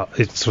stop.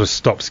 It sort of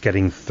stops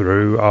getting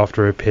through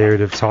after a period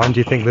of time. Do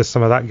you think there's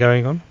some of that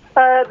going on?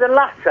 The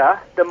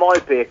latter, there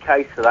might be a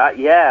case for that.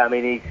 Yeah, I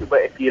mean,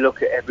 if you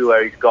look at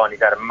everywhere he's gone,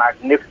 he's had a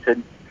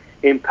magnificent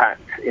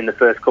impact in the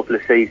first couple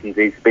of seasons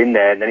he's been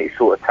there, and then it's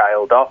sort of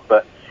tailed off.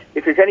 But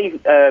if there's any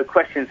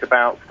questions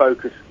about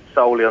focus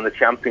solely on the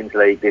Champions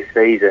League this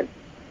season,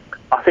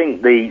 I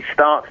think the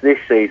start to this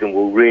season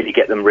will really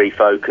get them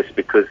refocused,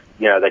 because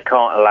they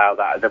can't allow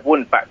that. They've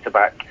won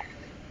back-to-back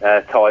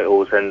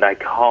titles, and they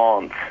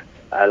can't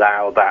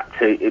allow that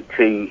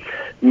to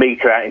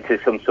meter out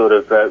into some sort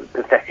of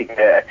pathetic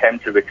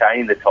attempt to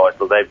retain the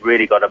title. They've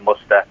really got to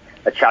muster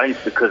a challenge,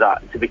 because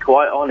to be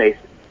quite honest,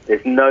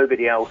 there's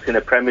nobody else in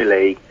the Premier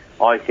League,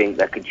 I think,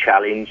 that could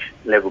challenge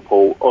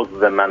Liverpool other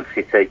than Man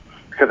City.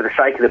 So for the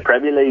sake of the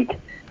Premier League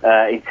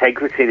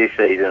integrity this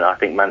season, I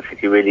think Man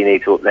City really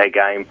need to up their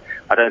game.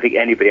 I don't think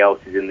anybody else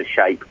is in the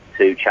shape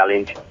to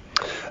challenge.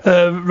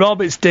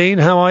 Rob, it's Dean.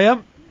 How are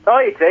you?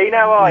 Hi, Dean.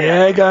 How are you?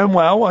 Yeah, going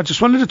well. I just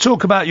wanted to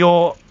talk about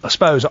your, I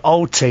suppose,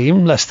 old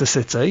team, Leicester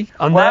City,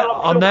 on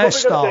their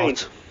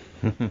start.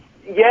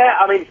 Yeah,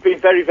 I mean, it's been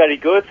very, very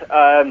good.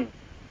 I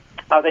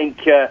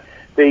think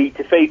the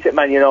defeat at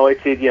Man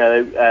United,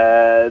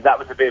 that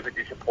was a bit of a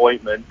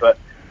disappointment. But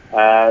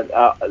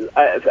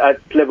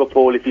at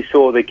Liverpool, if you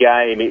saw the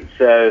game, it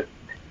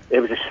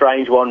was a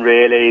strange one,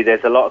 really.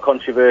 There's a lot of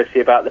controversy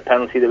about the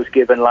penalty that was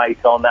given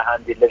late on that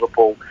handed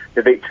Liverpool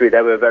the victory.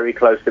 They were very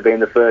close to being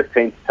the first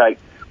team to take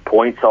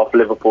points off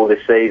Liverpool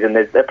this season.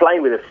 They're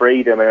playing with a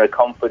freedom and a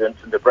confidence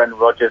under Brendan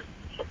Rodgers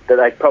that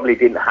they probably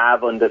didn't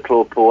have under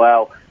Claude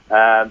Puel.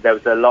 There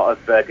was a lot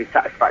of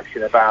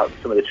dissatisfaction about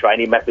some of the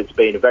training methods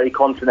being very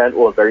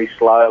continental and very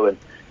slow and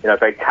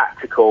very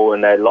tactical,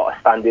 and a lot of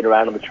standing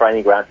around on the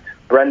training ground.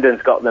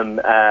 Brendan's got them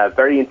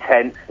very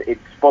intense.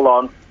 It's full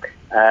on.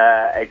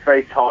 It's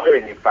very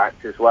tiring, in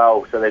fact, as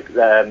well. So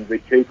the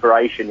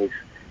recuperation is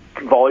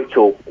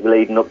vital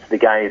leading up to the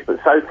games.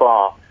 But so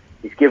far,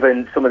 he's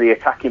given some of the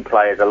attacking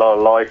players a lot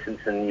of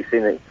licence, and you've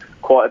seen it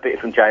quite a bit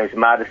from James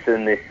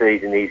Maddison this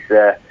season.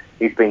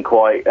 He's been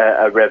quite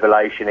a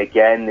revelation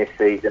again this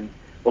season.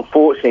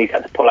 Unfortunately, he's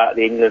had to pull out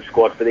the England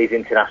squad for these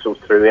internationals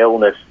through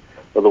illness.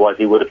 Otherwise,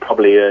 he would have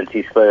probably earned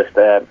his first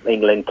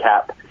England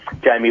cap.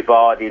 Jamie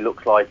Vardy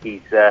looks like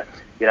he's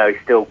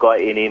still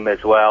got it in him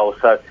as well.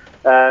 So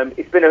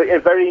it's been a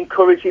very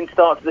encouraging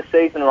start to the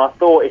season, and I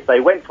thought if they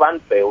went to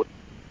Anfield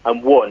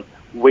and won,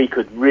 we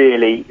could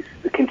really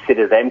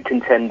consider them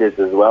contenders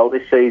as well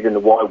this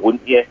season. Why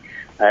wouldn't you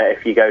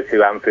if you go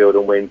to Anfield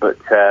and win? But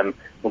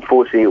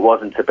unfortunately, it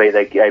wasn't to be.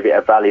 They gave it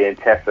a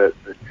valiant effort.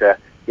 But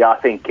I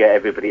think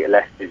everybody at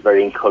Leicester is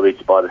very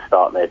encouraged by the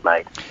start they've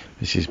made.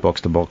 This is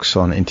Box2Box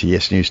on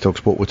NTS News Talk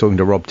Sport. We're talking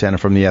to Rob Tanner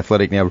from The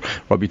Athletic. Now,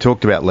 Rob, you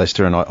talked about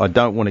Leicester, and I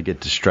don't want to get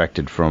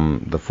distracted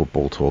from the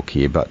football talk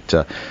here, but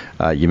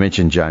you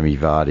mentioned Jamie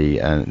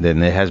Vardy, and then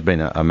there has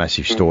been a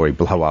massive story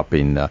blow up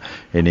in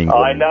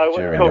England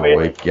during the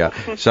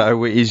week.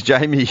 So is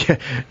Jamie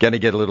going to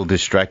get a little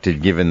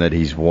distracted, given that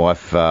his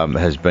wife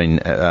has been,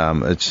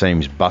 it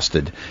seems,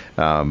 busted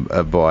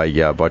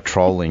by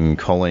trolling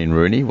Colleen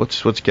Rooney?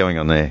 What's going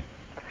on there?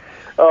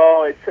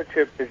 Oh, it's such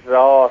a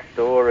bizarre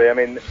story. I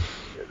mean,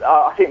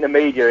 I think the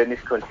media in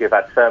this country have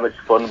had so much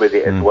fun with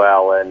it as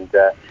well, and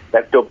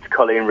they've dubbed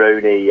Colleen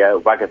Rooney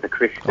Wagger the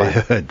Christian.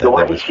 The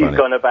way she's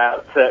gone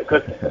about,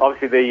 because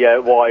obviously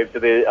the wives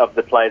of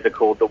the players are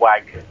called the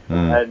Wags,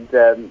 and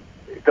the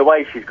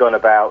way she's gone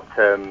about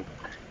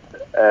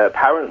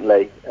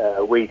apparently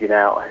weeding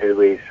out who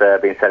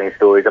has been selling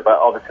stories about,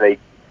 obviously.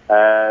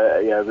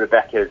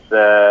 Rebecca's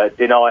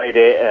denied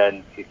it,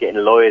 and she's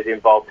getting lawyers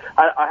involved.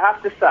 I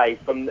have to say,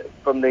 from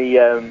the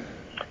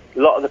a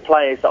lot of the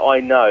players that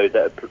I know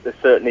that are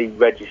certainly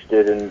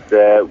registered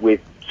and with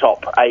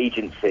top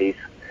agencies,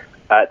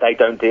 they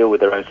don't deal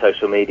with their own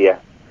social media.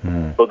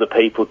 Other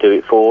people do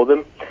it for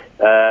them.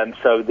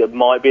 So there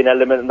might be an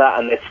element of that,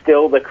 and there's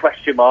still the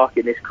question mark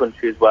in this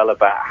country as well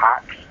about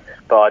hacks.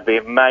 But I'd be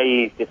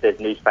amazed if there's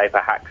newspaper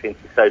hacks into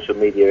social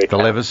media. The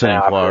Leveson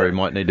inquiry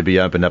might need to be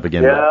opened up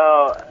again.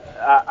 Yeah,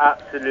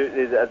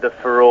 absolutely, the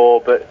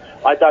furore. But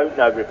I don't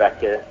know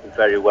Rebecca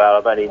very well.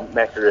 I've only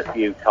met her a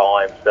few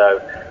times,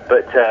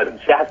 but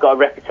she has got a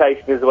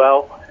reputation as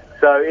well.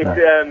 So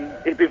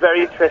it'd be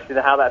very interesting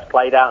how that's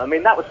played out. I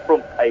mean, that was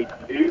front page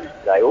news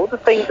today. All the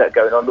things that are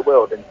going on in the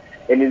world, and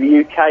in the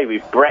UK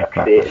with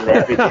Brexit and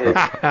everything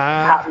that's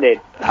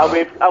happening,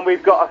 and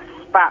we've got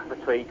a spat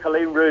between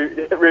Colleen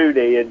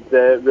Rooney and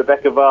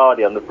Rebecca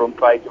Vardy on the front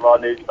page of our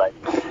newspaper.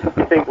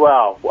 You think,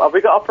 well, have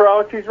we got our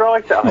priorities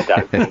right? I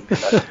don't think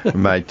so.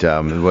 Mate,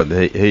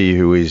 he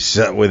who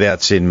is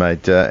without sin,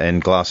 mate,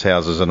 and glass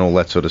houses and all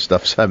that sort of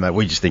stuff. So, mate,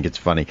 we just think it's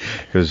funny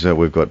because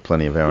we've got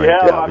plenty of our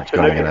own garbage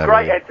going in over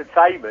great here.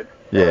 Entertainment.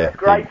 Yeah.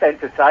 Great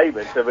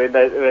entertainment. I mean,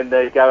 when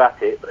they go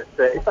at it. But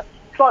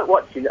it's like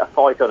watching a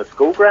fight on a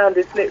school ground,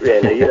 isn't it,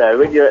 really? You know,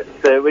 when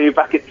you're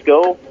back at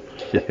school.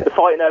 Yeah. They're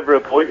fighting over a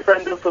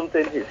boyfriend or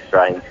something. It's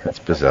strange. That's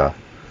bizarre.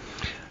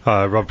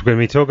 Rob, when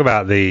we talk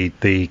about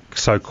the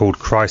so-called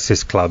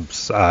crisis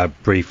clubs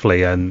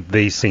briefly, and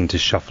these seem to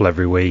shuffle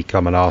every week.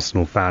 I'm an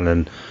Arsenal fan,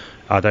 and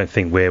I don't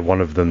think we're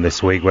one of them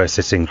this week. We're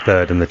sitting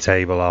third in the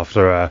table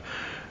after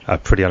a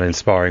pretty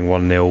uninspiring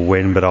 1-0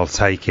 win, but I'll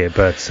take it.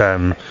 But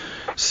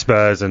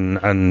Spurs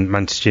and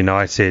Manchester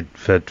United,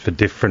 for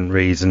different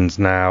reasons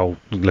now,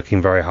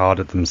 looking very hard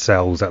at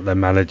themselves, at their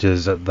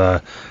managers, at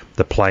the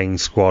playing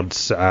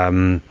squads.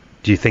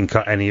 Do you think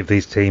any of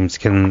these teams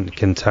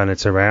can turn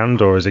it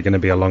around, or is it going to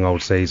be a long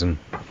old season?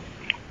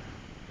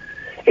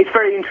 It's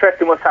very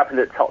interesting what's happened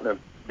at Tottenham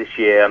this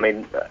year. I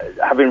mean,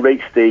 having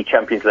reached the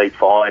Champions League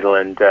final,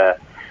 and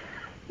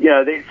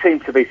there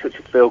seems to be such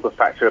a feel-good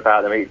factor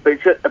about them.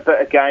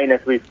 But again,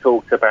 as we've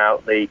talked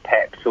about the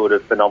Pep sort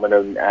of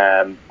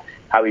phenomenon,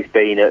 how he's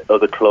been at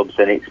other clubs,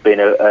 and it's been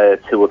a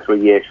 2 or 3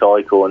 year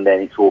cycle, and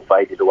then it's all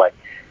faded away.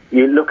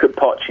 You look at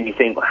Poch and you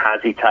think, well,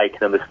 has he taken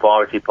them as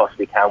far as he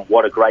possibly can?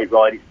 What a great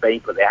ride it's been,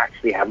 but they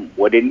actually haven't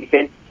won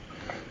anything.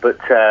 But,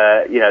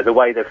 the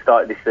way they've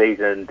started this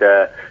season,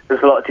 there's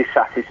a lot of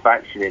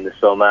dissatisfaction in the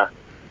summer.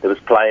 There was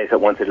players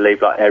that wanted to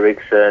leave, like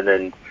Eriksen,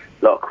 and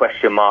a lot of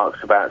question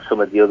marks about some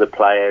of the other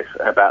players,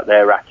 about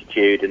their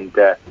attitude. And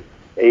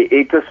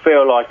it does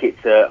feel like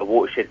it's a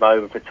watershed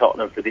moment for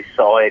Tottenham, for this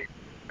side.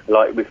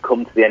 Like we've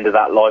come to the end of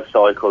that life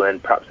cycle,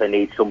 and perhaps they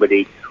need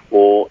somebody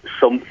or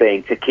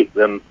something to kick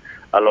them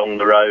along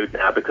the road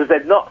now, because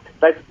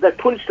they've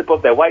punched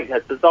above their weight,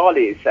 as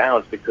bizarrely it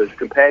sounds, because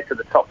compared to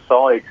the top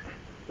sides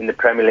in the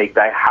Premier League,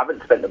 they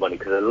haven't spent the money,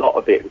 because a lot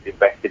of it was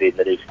invested in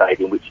the new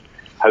stadium, which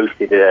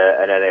hosted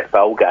an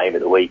NFL game at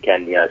the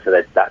weekend. So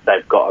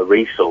they've got a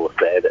resource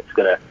there that's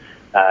going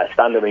to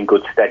stand them in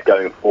good stead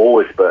going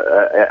forward. But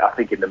I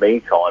think in the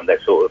meantime,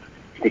 they've sort of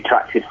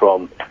detracted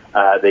from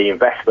the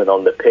investment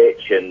on the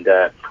pitch, and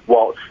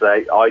whilst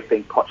I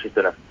think Poch has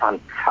done a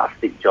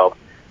fantastic job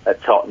at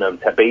Tottenham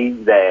to be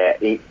there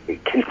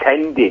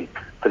contending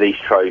for these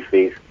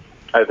trophies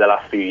over the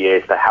last few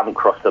years, they haven't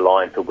crossed the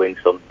line to win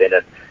something,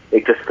 and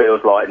it just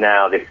feels like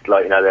now there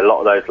are a lot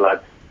of those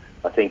lads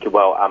are thinking,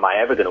 well, am I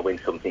ever going to win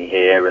something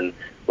here? And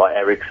like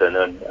Eriksen,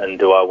 and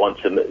do I want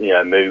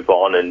to move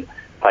on and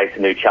face a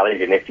new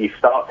challenge? And if you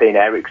start seeing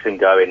Eriksen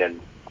going, and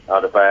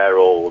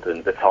Alderweireld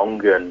and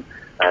Vertonghen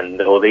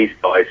and all these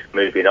guys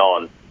moving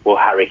on, will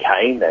Harry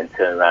Kane then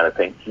turn around and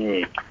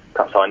think,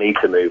 perhaps I need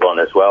to move on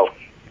as well?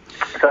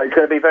 So it's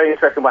going to be very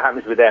interesting what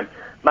happens with them.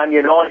 Man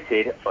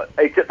United,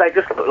 they just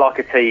look like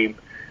a team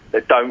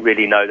that don't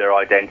really know their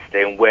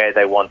identity and where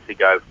they want to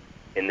go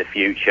in the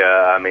future.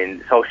 I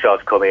mean,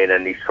 Solskjaer's come in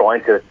and he's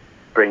trying to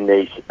bring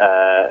these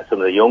some of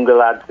the younger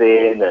lads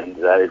in, and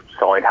they've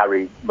signed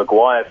Harry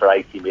Maguire for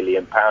 £80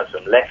 million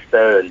from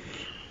Leicester,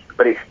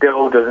 but it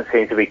still doesn't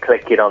seem to be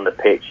clicking on the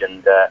pitch.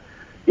 And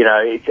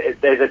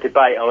there's a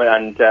debate,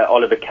 and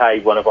Oliver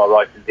Kay, one of our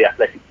writers of The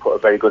Athletic, put a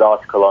very good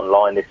article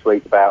online this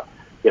week about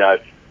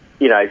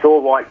it's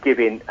all right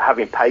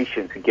having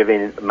patience and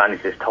giving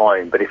managers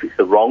time, but if it's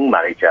the wrong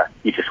manager,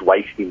 you're just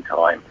wasting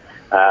time.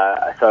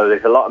 So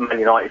there's a lot of Man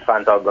United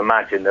fans, I would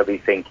imagine, they'll be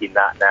thinking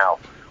that now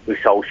with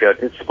Solskjaer,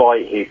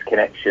 despite his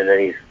connection and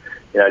his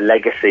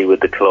legacy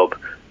with the club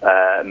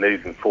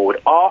moving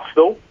forward.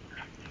 Arsenal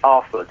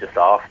are just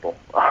Arsenal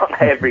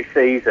every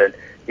season.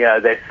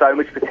 There's so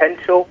much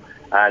potential,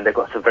 and they've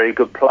got some very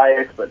good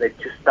players, but they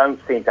just don't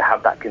seem to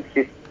have that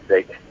consistency.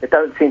 They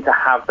don't seem to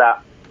have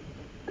that,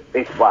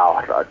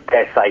 I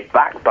dare say,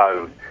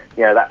 backbone,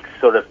 that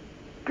sort of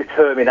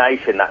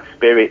determination, that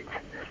spirit,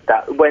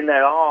 that when they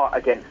are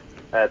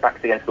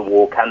backs against the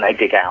wall, can they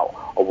dig out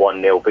a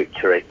 1-0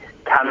 victory?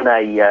 Can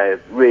they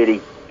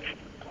really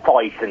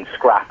fight and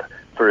scrap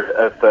for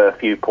a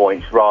few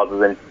points rather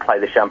than play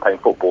the champagne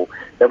football?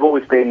 They've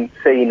always been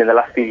seen in the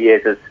last few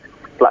years as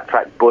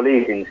flat-track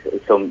bullies in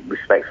some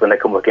respects. When they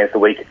come up against the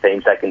weaker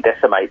teams, they can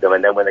decimate them,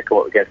 and then when they come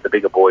up against the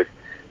bigger boys,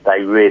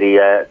 they really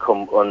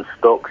come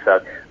unstuck.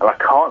 And I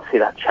can't see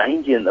that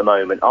changing at the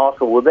moment.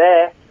 Arsenal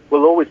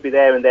will always be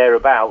there and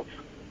thereabouts,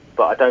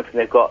 but I don't think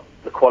they've got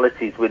the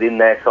qualities within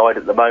their side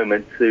at the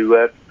moment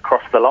to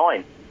cross the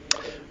line.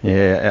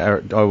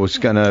 Yeah, I was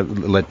going to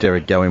let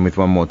Derek go in with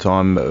one more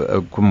time,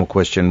 one more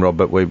question, Rob,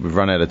 but we've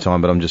run out of time.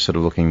 But I'm just sort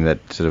of looking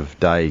at that sort of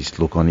dazed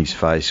look on his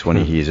face when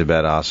he hears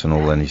about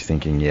Arsenal, and he's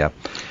thinking, that's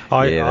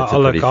a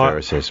pretty fair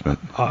assessment.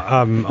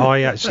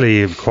 I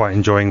actually am quite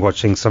enjoying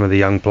watching some of the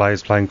young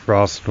players playing for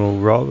Arsenal,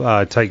 Rob.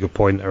 I take your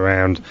point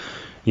around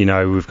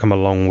we've come a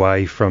long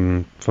way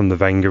from the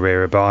Wenger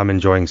era, but I'm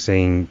enjoying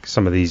seeing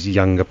some of these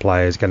younger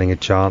players getting a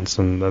chance,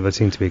 and they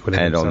seem to be equipping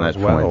themselves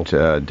well. And on that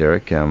point,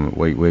 Derek,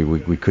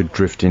 we could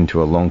drift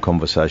into a long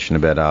conversation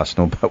about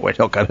Arsenal, but we're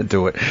not going to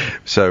do it.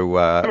 So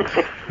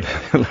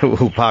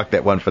we'll park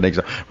that one for next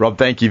time. Rob,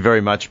 thank you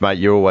very much, mate.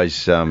 You're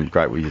always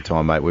great with your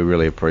time, mate. We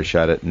really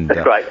appreciate it, and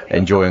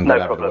enjoy and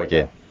good over the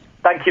weekend.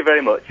 Thank you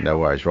very much. No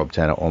worries. Rob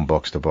Tanner on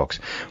Box to Box.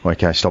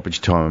 Okay, not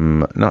stoppage time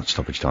next.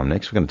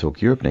 We're going to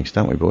talk Europe next,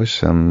 aren't we,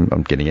 boys?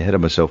 I'm getting ahead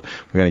of myself.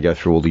 We're going to go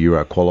through all the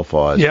Euro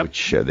qualifiers,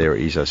 which there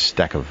is a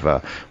stack of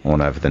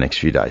on over the next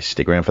few days.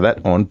 Stick around for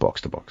that on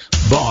Box to Box.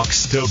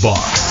 Box to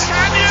Box.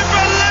 Can you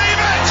believe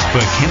it?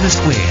 For Chemist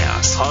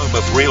Warehouse. Home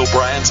of real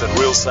brands and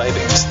real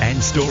savings.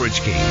 And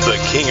Storage King. The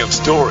king of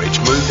storage,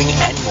 moving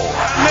and more.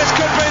 And this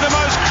could be the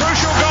most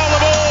crucial goal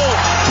of all.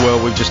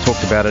 Well, we've just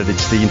talked about it.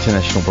 It's the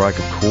international break,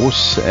 of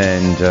course,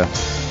 and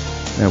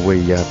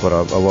we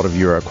got a lot of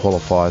Euro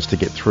qualifiers to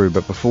get through.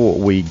 But before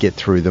we get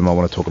through them, I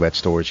want to talk about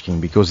Storage King,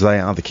 because they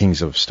are the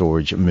kings of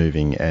storage,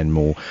 moving and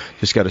more.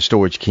 Just go to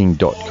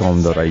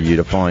storageking.com.au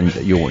to find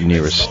your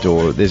nearest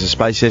store. There's a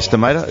space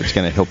estimator. It's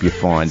going to help you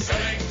find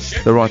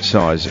the right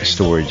size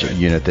storage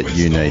unit that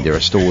you need. There are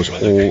stores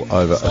all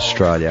over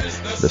Australia.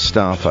 The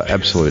staff are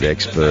absolute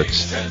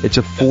experts. It's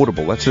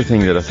affordable. That's the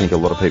thing that I think a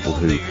lot of people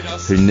who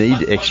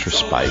need extra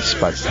space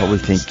but probably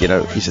think,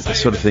 is it the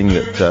sort of thing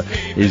that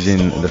is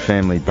in the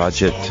family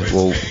budget?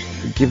 Well,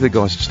 give the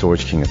guys at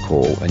Storage King a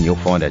call and you'll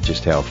find out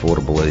just how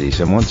affordable it is.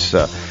 And once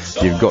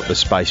you've got the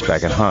space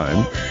back at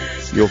home,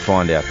 you'll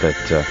find out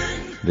that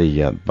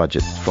the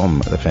budget from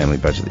the family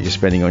budget that you're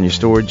spending on your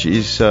storage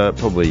is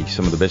probably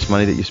some of the best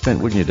money that you spent,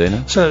 wouldn't you,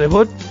 Dina? Certainly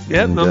would.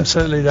 Yep, I'm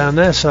certainly down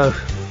there, so...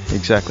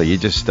 Exactly. You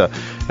just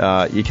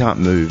you can't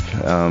move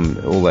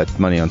all that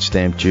money on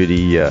stamp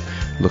duty,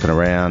 looking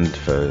around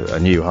for a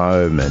new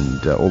home,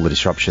 and all the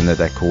disruption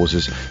that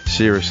causes.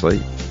 Seriously,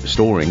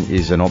 storing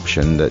is an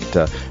option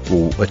that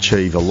will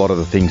achieve a lot of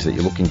the things that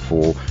you're looking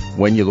for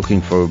when you're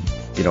looking for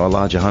a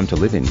larger home to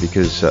live in,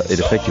 because it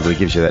effectively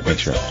gives you that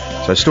next room.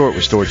 So store it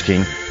with Storage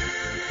King,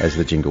 as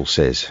the jingle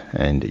says,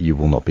 and you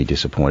will not be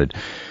disappointed.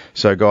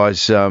 So,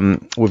 guys,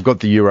 we've got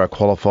the Euro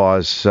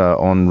qualifiers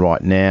on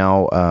right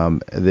now.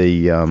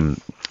 The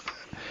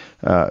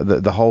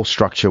whole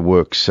structure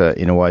works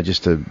in a way,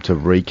 just to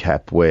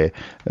recap, where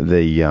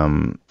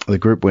the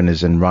group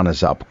winners and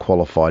runners-up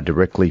qualify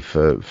directly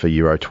for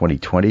Euro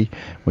 2020,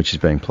 which is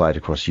being played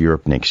across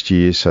Europe next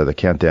year. So the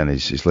countdown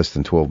is less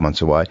than 12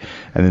 months away.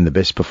 And then the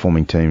best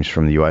performing teams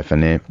from the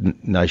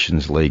UEFA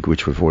Nations League,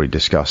 which we've already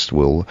discussed,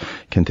 will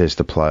contest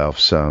the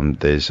playoffs.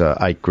 There's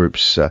 8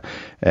 groups,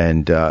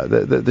 and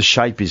the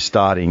shape is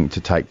starting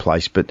to take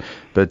place. But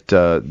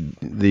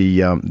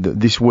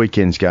this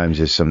weekend's games,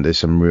 there's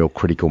some real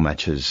critical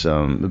matches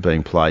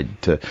being played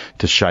to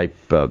shape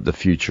the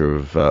future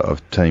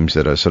of teams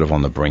that are sort of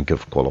on the brink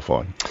of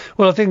qualifying.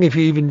 Well, I think if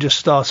you even just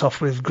start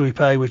off with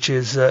Group A, which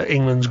is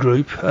England's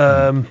group,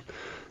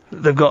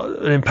 they've got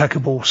an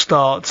impeccable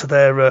start to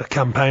their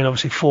campaign.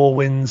 Obviously, 4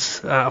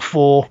 wins out of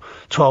 4,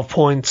 12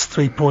 points,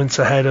 3 points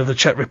ahead of the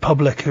Czech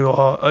Republic, who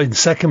are in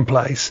second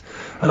place.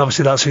 And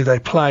obviously, that's who they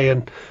play.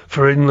 And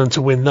for England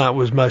to win that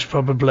was most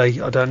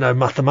probably, I don't know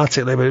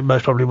mathematically, but it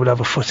most probably would have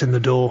a foot in the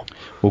door.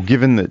 Well,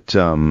 given that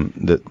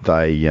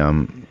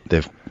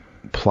they've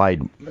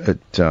played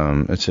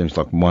it seems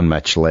like one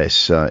match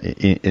less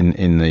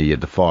in the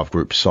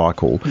 5-group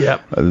cycle.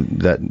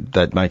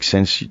 That makes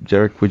sense.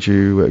 Derek, would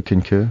you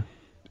concur?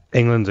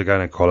 England are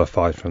going to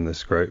qualify from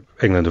this group.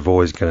 England are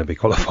always going to be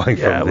qualifying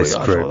from this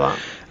group.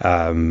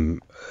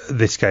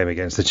 This game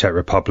against the Czech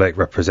Republic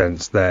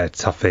represents their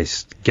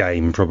toughest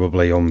game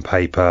probably on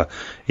paper.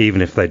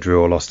 Even if they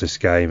drew or lost this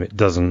game, it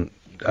doesn't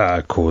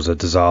cause a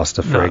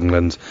disaster for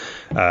England.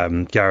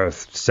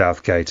 Gareth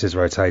Southgate has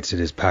rotated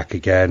his pack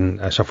again,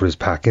 shuffled his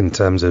pack in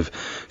terms of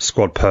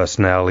squad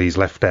personnel. He's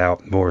left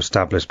out more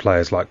established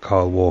players like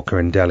Kyle Walker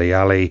and Dele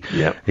Alli.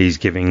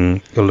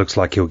 It looks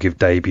like he'll give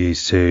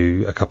debuts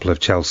to a couple of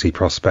Chelsea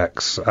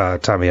prospects,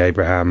 Tammy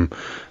Abraham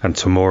and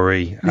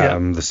Tomori,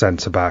 the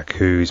centre-back,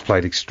 who's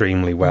played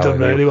extremely well. Done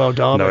really well,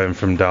 Derby. Know him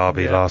from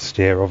Derby last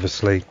year,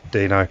 obviously,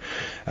 Dino.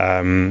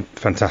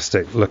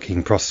 Fantastic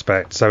looking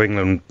prospect. So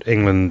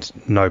England,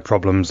 no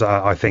problems.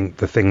 I think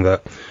the thing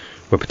that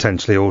we're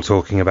potentially all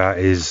talking about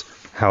is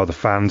how the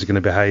fans are going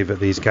to behave at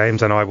these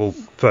games. And I will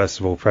first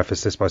of all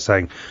preface this by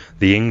saying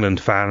the England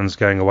fans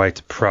going away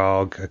to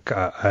Prague,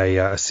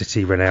 a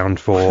city renowned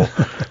for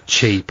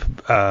cheap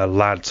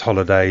lads'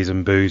 holidays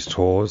and booze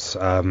tours,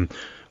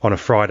 on a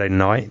Friday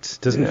night,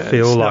 doesn't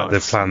feel like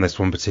they've planned this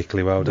one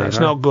particularly well, do It's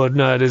not good,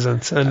 no, it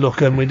isn't. And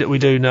look, and we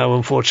do know,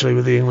 unfortunately,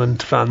 with the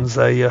England fans,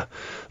 they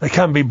they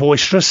can be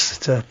boisterous,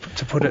 to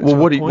put it. Well,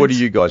 what do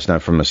you guys know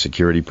from a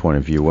security point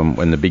of view?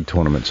 When the big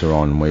tournaments are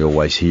on, we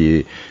always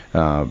hear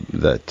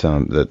that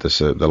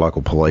the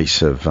local police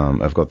have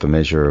got the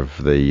measure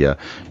of the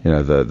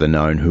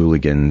known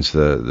hooligans,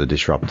 the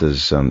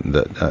disruptors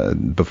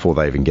that before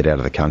they even get out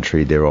of the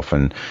country, they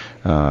often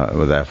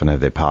have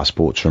their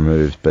passports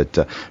removed.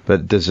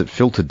 But does it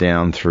filter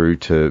down through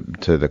to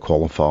the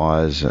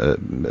qualifiers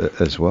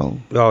as well?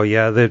 Oh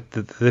yeah,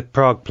 the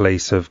Prague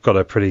police have got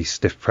a pretty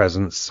stiff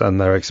presence, and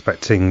they're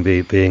expecting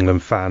the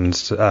England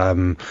fans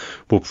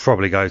will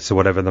probably go to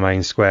whatever the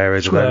main square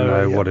is. I don't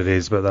know what it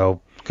is, but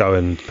they'll go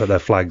and put their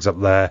flags up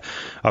there.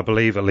 I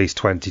believe at least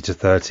 20 to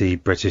 30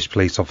 British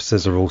police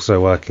officers are also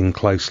working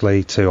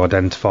closely to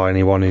identify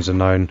anyone who's a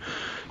known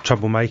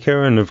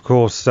troublemaker, and of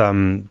course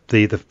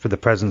the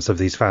presence of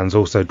these fans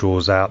also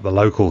draws out the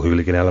local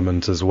hooligan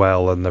element as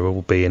well, and there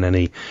will be in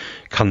any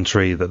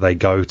country that they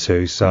go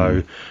to.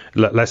 So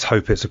let's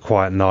hope it's a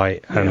quiet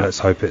night, and let's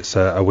hope it's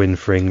a win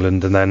for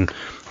England. And then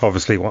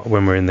obviously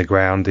when we're in the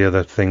ground, the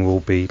other thing we'll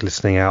be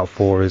listening out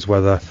for is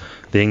whether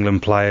the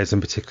England players,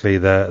 and particularly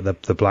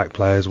the black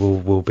players,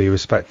 will be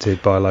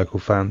respected by local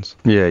fans.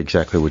 Yeah,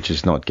 exactly, which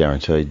is not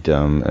guaranteed.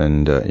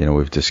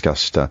 We've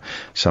discussed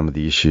some of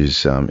the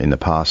issues in the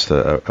past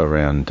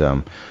around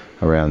the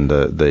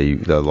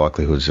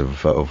likelihoods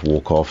of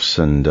walk-offs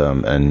and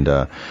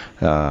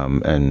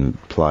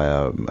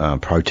player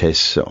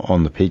protests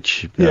on the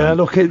pitch.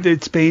 Look,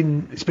 it's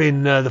been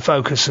the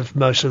focus of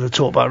most of the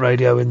talkback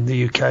radio in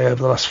the UK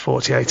over the last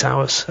 48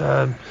 hours.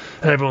 And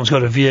everyone's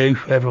got a view.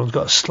 Everyone's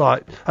got a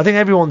slight. I think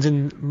everyone's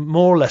in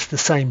more or less the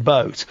same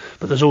boat,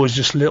 but there's always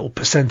just little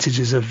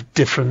percentages of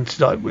different.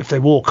 Like if they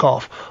walk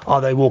off, are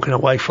they walking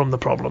away from the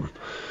problem?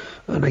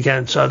 And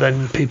again, so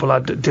then people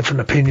had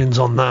different opinions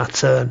on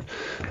that, and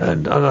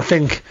I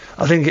think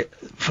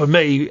for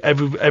me,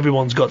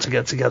 everyone's got to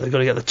get together. Got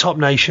to get the top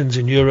nations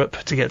in Europe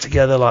to get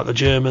together, like the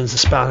Germans, the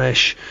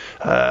Spanish,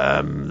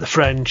 the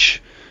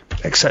French,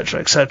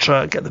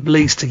 etc. Get the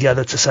leagues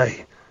together to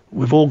say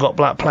we've all got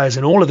black players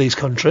in all of these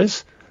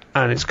countries,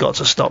 and it's got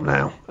to stop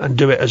now, and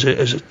do it as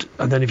a.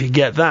 And then if you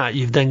get that,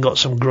 you've then got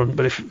some grunt.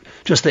 But if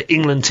just the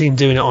England team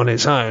doing it on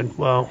its own,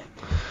 well,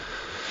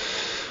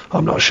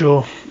 I'm not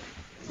sure.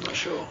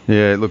 Sure.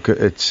 Yeah, look,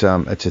 it's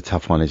a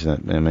tough one,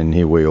 isn't it? I mean,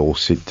 here we all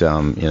sit,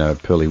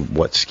 pearly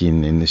white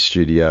skin in this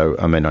studio.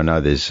 I mean, I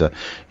know there's,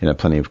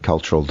 plenty of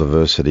cultural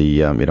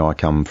diversity. I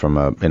come from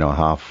a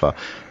half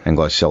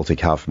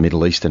Anglo-Celtic, half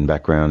Middle Eastern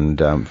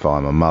background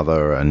via my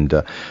mother, and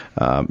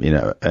I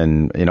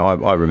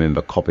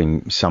remember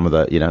copying some of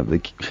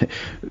the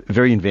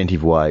very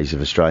inventive ways of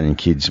Australian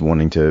kids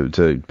wanting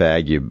to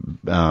bag you,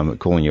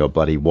 calling you a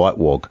bloody white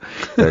wog.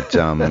 But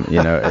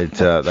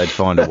they'd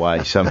find a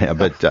way somehow.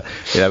 But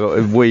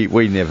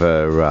we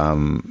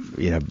never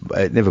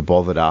it never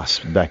bothered us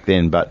back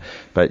then. But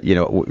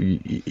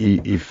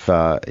if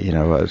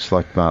it's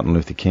like Martin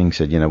Luther King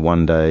said,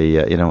 one day,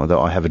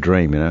 I have a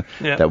dream,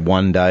 that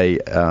one day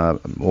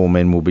all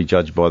men will be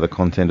judged by the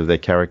content of their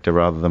character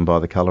rather than by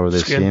the colour of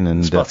their skin,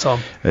 and spot on.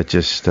 It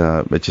just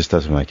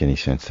doesn't make any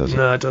sense, does it?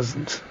 No, it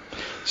doesn't.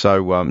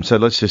 So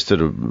let's just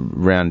sort of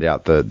round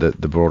out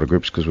the broader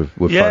groups, because we've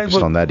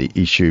focused on that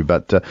issue.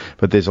 But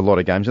there's a lot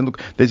of games, and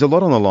look, there's a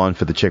lot on the line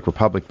for the Czech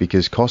Republic,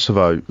 because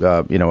Kosovo,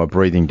 are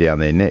breathing down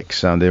their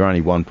necks. They're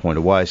only 1 point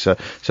away, so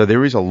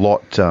there is a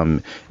lot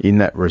in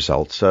that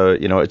result. So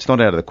it's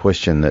not out of the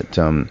question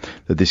that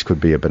this could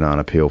be a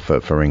banana peel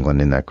for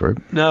England in that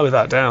group. No,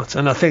 without doubt.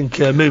 And I think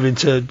moving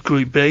to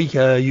Group B,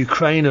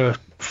 Ukraine are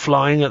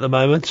flying at the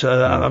moment.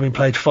 Having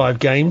played 5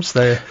 games,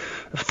 they're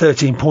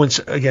 13 points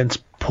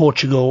against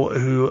Portugal,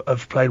 who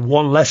have played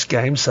 1 less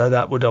game, so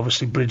that would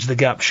obviously bridge the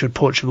gap should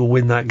Portugal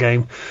win that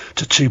game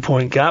to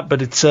 2-point gap.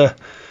 But it's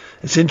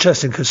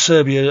interesting because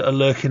Serbia are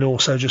lurking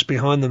also just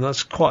behind them.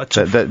 That's quite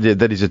a tough.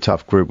 That is a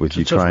tough group with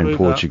Ukraine, group,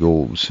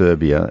 Portugal,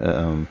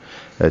 Serbia.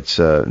 It's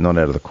not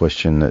out of the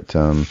question that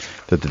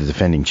the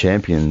defending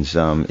champions,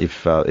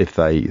 if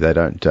they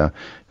don't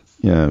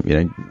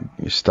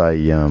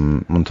stay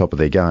on top of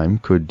their game,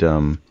 could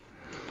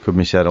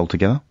miss out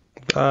altogether.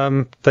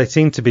 They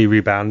seem to be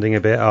rebounding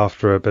a bit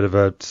after a bit of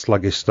a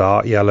sluggish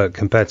start. Yeah, look,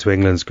 compared to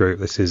England's group,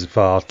 this is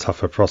far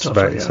tougher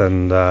prospects,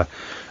 and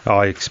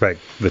I expect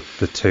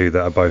the two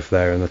that are both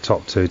there in the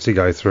top 2 to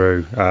go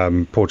through.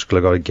 Portugal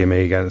have got a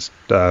gimme against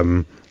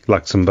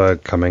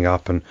Luxembourg coming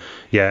up, and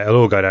it'll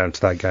all go down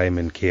to that game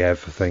in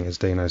Kiev, I think, as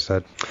Dino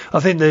said.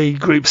 I think the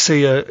Group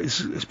C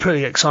is a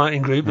pretty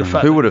exciting group. The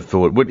fact who would have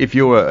thought? If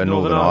you were a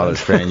Northern Ireland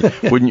fan,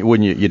 wouldn't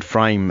you? You'd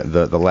frame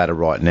the ladder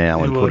right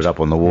now and put it up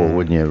on the wall,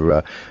 wouldn't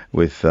you?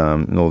 With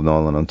Northern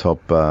Ireland on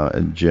top,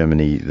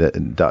 Germany, the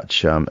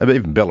Dutch, but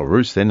even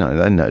Belarus, they know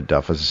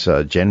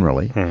duffers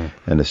generally, and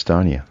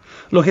Estonia.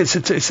 Look, it's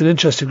an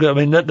interesting group.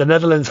 I mean, the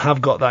Netherlands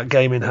have got that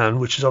game in hand,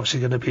 which is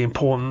obviously going to be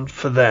important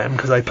for them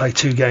because they play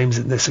 2 games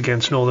in this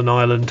against Northern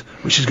Ireland,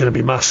 which is going to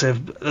be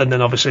massive, and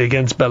then obviously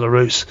against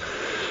Belarus.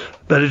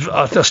 But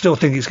I still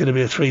think it's going to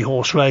be a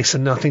 3-horse race,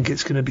 and I think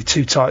it's going to be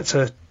too tight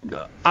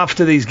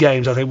after these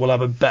games, I think we'll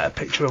have a better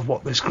picture of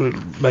what this group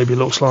maybe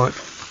looks like.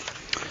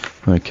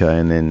 Okay,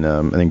 and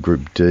then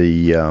Group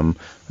D,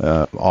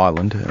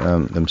 Ireland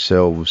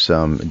themselves,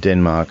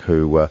 Denmark,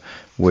 who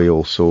we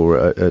all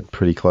saw at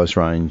pretty close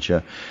range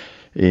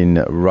in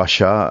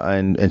Russia,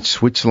 and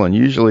Switzerland.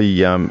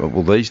 Usually,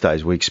 these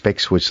days we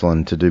expect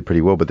Switzerland to do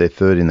pretty well, but they're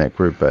third in that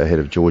group ahead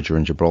of Georgia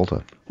and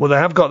Gibraltar. Well, they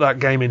have got that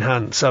game in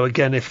hand. So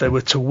again, if they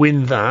were to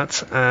win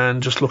that,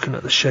 and just looking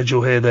at the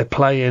schedule here, they're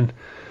playing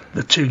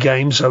the two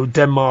games, so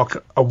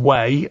Denmark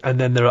away, and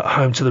then they're at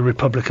home to the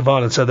Republic of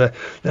Ireland. So they're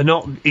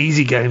not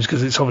easy games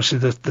because it's obviously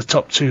the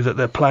top two that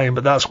they're playing.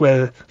 But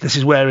this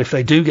is where if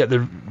they do get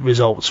the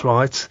results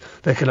right,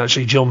 they can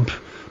actually jump.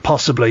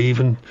 Possibly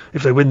even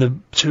if they win the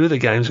two of the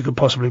games, it could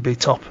possibly be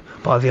top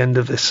by the end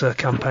of this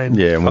campaign.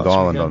 Yeah, and with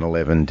Ireland on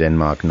 11,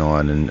 Denmark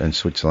 9, and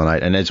Switzerland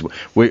 8. And as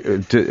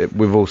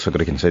we've also got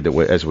to concede that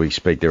as we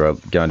speak, there are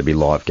going to be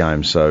live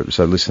games. So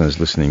listeners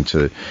listening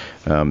to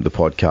the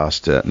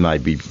podcast may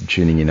be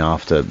tuning in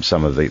after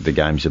some of the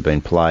games have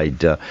been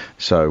played. We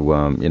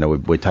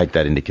take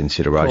that into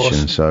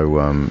consideration.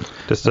 So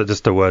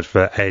just a word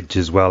for Edge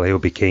as well. He'll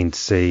be keen to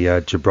see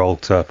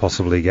Gibraltar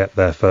possibly get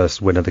their first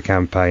win of the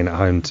campaign at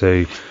home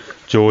to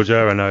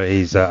Georgia. I know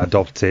he's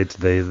adopted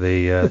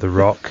the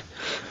Rock,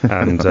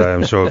 and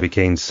I'm sure he'll be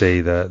keen to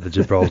see the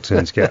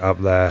Gibraltarians get up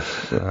there.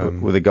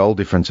 With a goal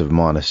difference of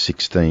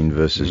 -16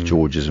 versus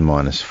Georgia's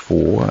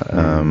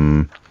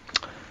 -4.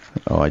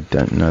 I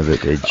don't know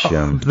that Edge...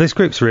 This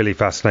group's really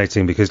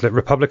fascinating because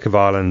Republic of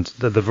Ireland,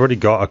 they've already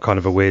got a kind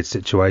of a weird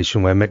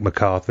situation where Mick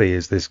McCarthy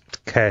is this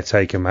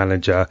caretaker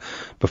manager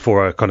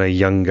before a kind of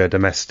younger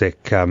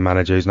domestic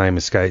manager whose name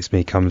escapes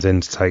me comes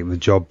in to take the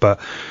job.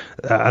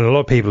 And a lot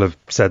of people have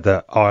said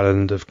that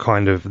Ireland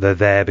they're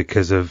there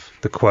because of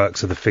the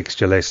quirks of the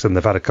fixture list, and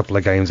they've had a couple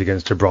of games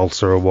against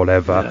Gibraltar or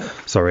whatever. Yeah.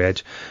 Sorry,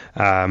 Edge.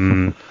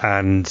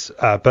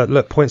 But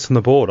look, points on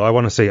the board.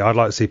 I'd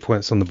like to see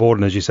points on the board.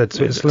 And as you said,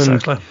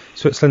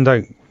 Switzerland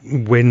don't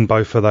win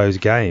both of those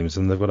games,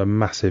 and they've got a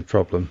massive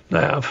problem.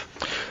 They have.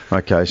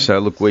 Okay, so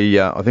look,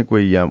 I think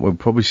we'll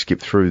probably skip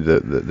through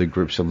the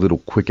groups a little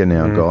quicker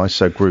now, guys.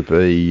 So Group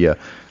E.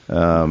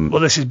 Well,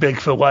 this is big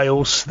for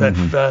Wales.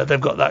 They've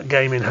got that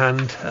game in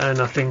hand, and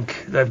I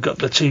think they've got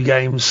the two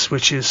games,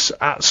 which is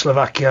at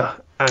Slovakia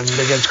and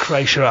against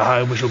Croatia at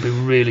home, which will be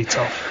really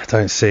tough. I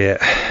don't see it.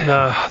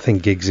 No, I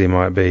think Giggsy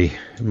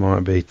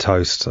might be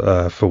toast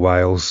for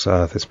Wales.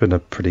 It's been a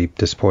pretty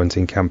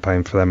disappointing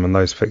campaign for them, and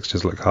those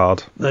fixtures look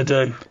hard. They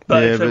do.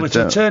 But if they were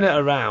to turn it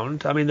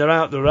around, I mean, they're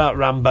out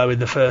Rambo in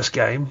the first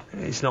game.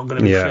 He's not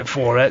going to be fit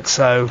for it,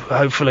 so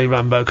hopefully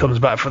Rambo comes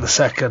back for the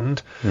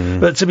second.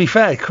 But to be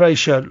fair,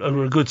 Croatia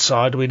are a good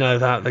side. We know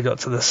that. They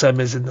got to the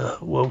semis in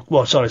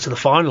the to the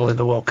final in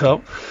the World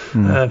Cup.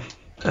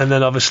 And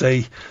then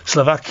obviously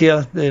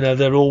Slovakia,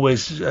 they're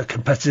always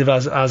competitive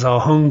as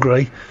are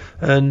Hungary,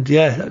 and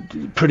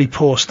pretty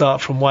poor start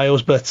from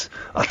Wales. But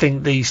I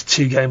think these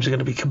two games are going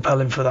to be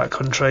compelling for that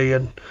country,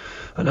 and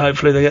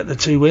hopefully they get the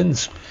two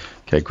wins.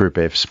 Okay, Group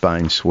F: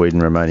 Spain, Sweden,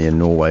 Romania,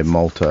 Norway,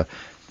 Malta,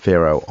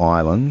 Faroe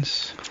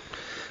Islands.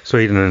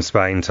 Sweden and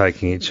Spain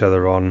taking each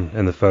other on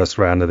in the first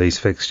round of these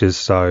fixtures,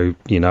 so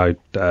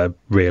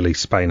really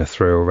Spain are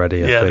through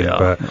already, I think.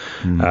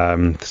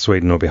 But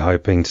Sweden will be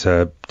hoping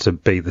to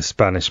beat the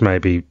Spanish,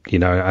 maybe,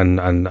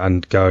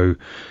 and go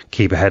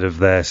keep ahead of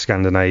their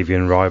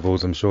Scandinavian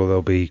rivals. I'm sure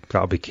that'll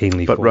be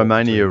keenly. But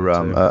Romania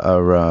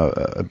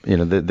are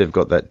they've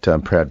got that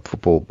proud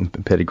football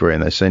pedigree,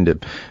 and they seem to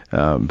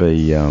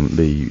be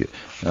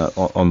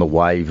on the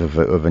wave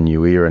of a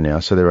new era now.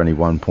 So they're only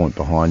 1 point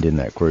behind in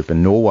that group,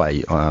 and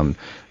Norway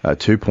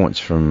 2 points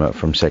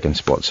from second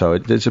spot. So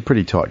it's a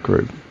pretty tight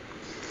group.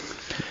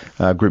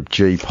 Group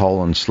G: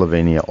 Poland,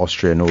 Slovenia,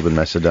 Austria, Northern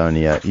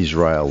Macedonia,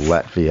 Israel,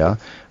 Latvia.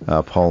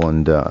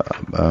 Poland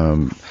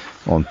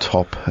on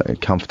top,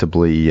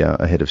 comfortably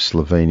ahead of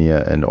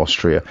Slovenia and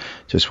Austria,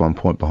 just 1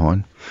 point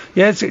behind.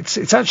 Yeah,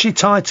 it's actually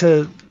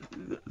tighter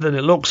than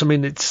it looks. I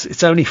mean,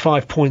 it's only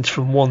 5 points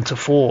from 1 to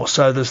 4,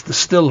 so there's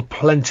still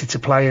plenty to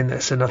play in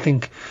this. And I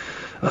think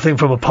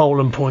from a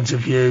Poland point of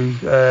view,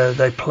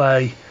 they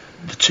play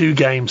the two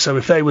games, so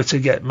if they were to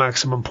get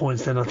maximum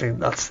points, then I think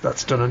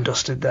that's done and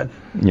dusted then.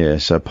 Yeah,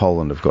 so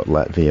Poland have got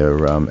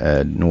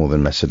Latvia,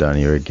 Northern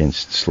Macedonia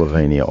against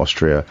Slovenia,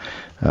 Austria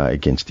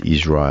against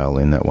Israel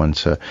in that one.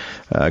 So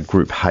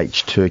Group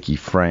H: Turkey,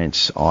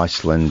 France,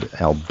 Iceland,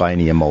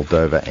 Albania,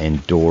 Moldova,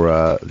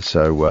 Andorra.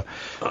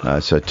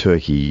 So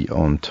Turkey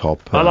on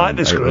top. I like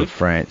this group.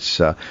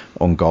 France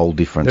on goal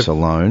difference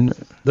alone.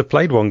 They've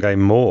played one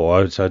game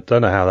more, so I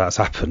don't know how that's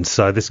happened.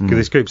 So this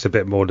group's a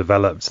bit more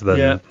developed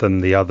than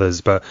the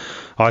others. But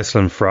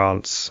Iceland,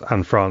 France,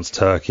 and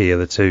France-Turkey are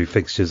the two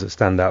fixtures that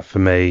stand out for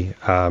me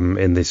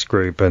in this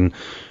group. And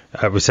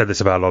we've said this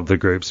about a lot of the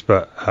groups,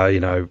 but by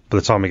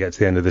the time we get to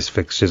the end of this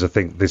fixtures, I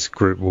think this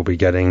group will be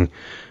getting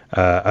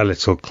a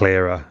little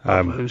clearer.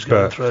 Who's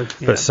going through?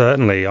 Yeah. But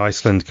certainly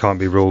Iceland can't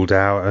be ruled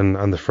out,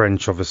 and the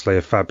French obviously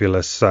are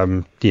fabulous.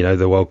 The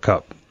World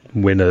Cup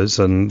winners,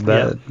 and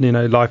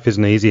life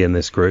isn't easy in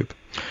this group.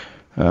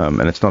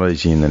 And it's not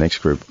easy in the next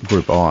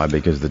Group I,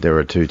 because there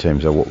are two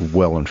teams that are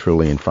well and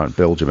truly in front,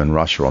 Belgium and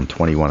Russia on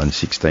 21 and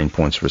 16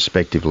 points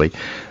respectively.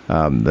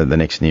 The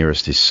next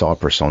nearest is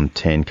Cyprus on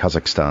 10,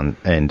 Kazakhstan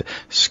and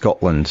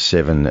Scotland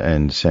 7,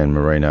 and San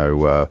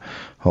Marino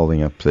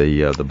holding up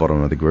the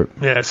bottom of the group.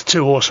 Yeah, it's a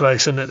two-horse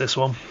race, isn't it, this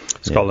one?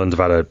 Scotland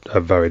have had a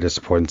very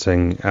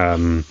disappointing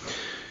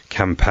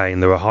campaign.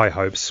 There were high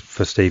hopes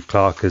for Steve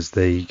Clarke as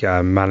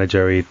the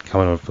manager. He'd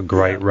come off a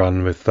great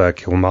run with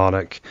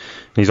Kilmarnock.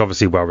 He's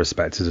obviously well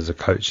respected as a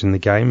coach in the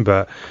game,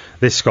 but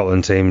this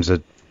Scotland team's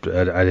had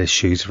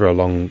issues for a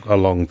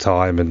long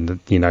time, and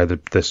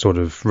the sort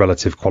of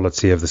relative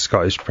quality of the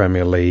Scottish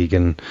Premier League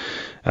and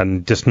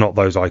just not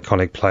those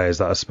iconic players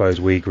that I suppose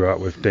we grew up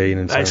with, Dean.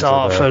 And Ace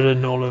Arthur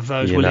and all of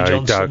those, Willie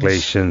Johnsons,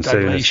 Dalglish and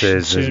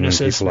Souness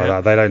and people like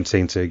that. They don't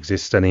seem to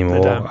exist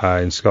anymore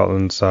in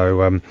Scotland.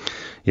 So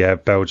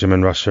Belgium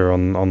and Russia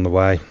on the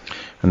way.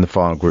 And the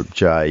final Group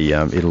J,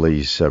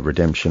 Italy's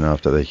redemption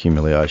after the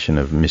humiliation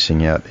of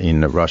missing out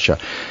in Russia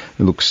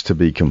looks to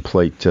be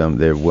complete.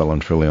 They're well and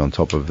truly on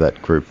top of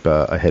that group,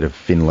 ahead of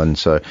Finland.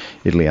 So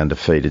Italy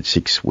undefeated,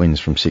 6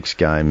 wins from 6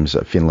 games.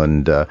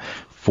 Finland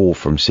 4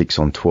 from 6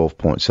 on 12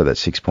 points, so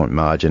that's 6-point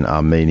margin.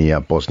 Armenia,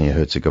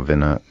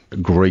 Bosnia-Herzegovina,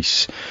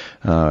 Greece,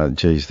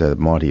 the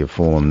mighty have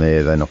fallen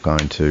there. They're not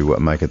going to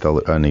make it.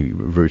 The only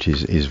route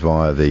is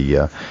via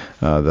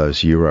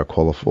those Euro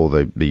or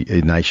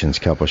the Nations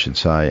Cup, I should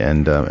say,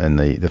 and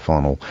the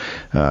final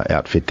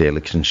outfit there,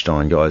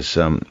 Liechtenstein. Guys,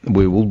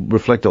 we will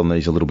reflect on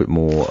these a little bit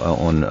more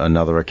on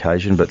another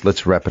occasion, but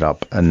let's wrap it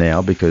up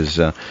now,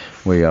 because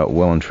we are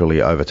well and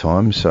truly over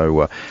time.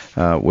 So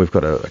we've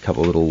got a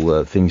couple of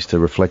little things to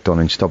reflect on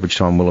in stoppage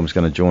time. Willem's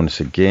going to join us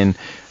again,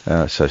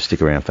 so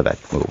stick around for that.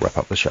 We'll wrap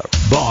up the show.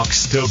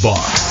 Box to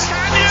Box.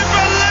 Can you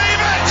believe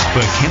it?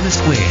 For Chemist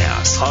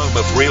Warehouse Home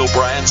of real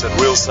brands and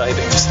real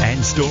savings.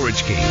 and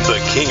Storage King. The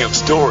king of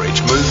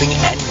storage, moving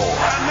and more.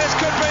 And this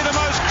could be the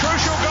most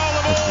crucial goal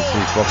of all. This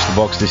is Box to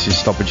Box. This is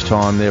stoppage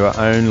time. There are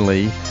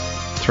only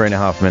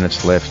 3.5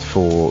 minutes left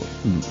for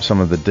some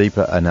of the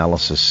deeper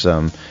analysis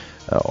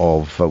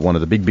of one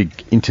of the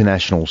big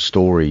international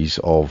stories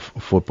of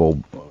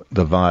football,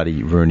 the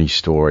Vardy-Rooney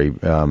story.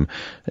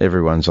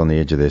 Everyone's on the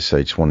edge of their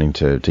seats wanting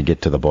to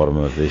get to the bottom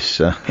of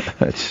this.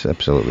 It's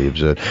absolutely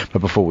absurd. But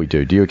before we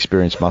do you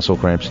experience muscle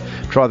cramps?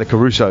 Try the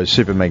Caruso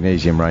Super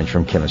Magnesium range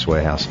from Chemist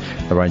Warehouse.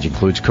 The range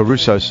includes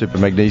Caruso Super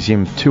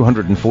Magnesium,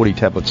 240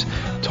 tablets,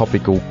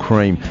 topical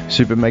cream,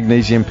 Super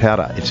Magnesium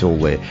powder. It's all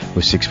there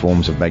with 6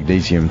 forms of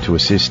magnesium to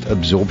assist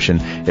absorption.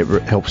 It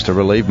helps to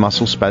relieve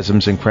muscle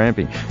spasms and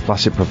cramping.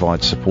 Plus, it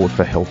provides support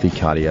for healthy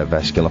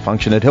cardiovascular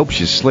function. It helps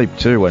you sleep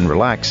too and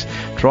relax.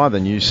 Try the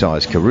new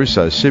size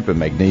Caruso Super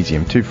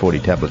Magnesium 240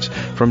 tablets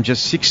from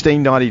just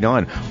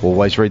 $16.99.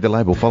 Always read the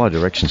label. Follow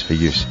directions for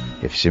use.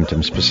 If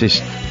symptoms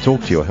persist,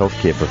 talk to your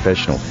healthcare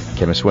professional.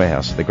 Chemist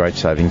Warehouse. The great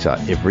savings are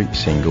every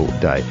single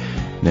day.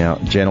 Now,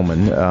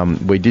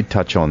 gentlemen, we did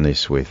touch on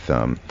this with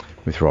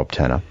Rob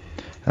Tanner.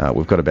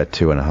 We've got about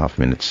 2.5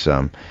 minutes.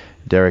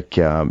 Derek,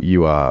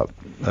 you are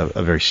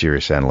a very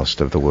serious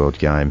analyst of the world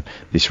game.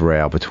 This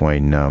row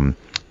between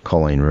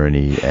Colleen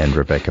Rooney and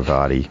Rebecca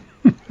Vardy.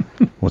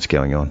 What's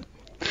going on?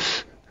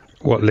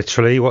 What,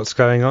 literally, what's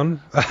going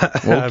on?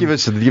 Well, give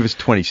us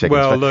 20 seconds.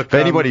 Well, look, for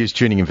anybody who's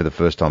tuning in for the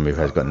first time who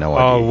has got no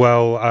idea. Oh,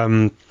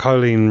 well,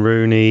 Colleen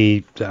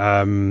Rooney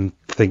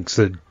thinks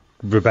that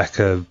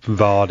Rebecca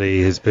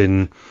Vardy has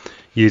been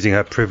using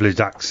her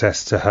privileged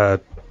access to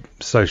her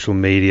social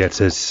media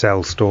to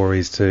sell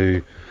stories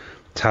to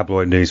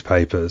tabloid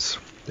newspapers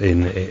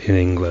in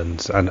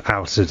England, and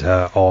outed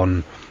her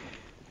on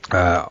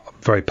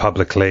very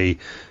publicly.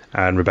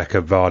 And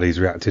Rebecca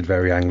Vardy's reacted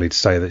very angrily to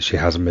say that she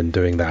hasn't been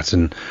doing that,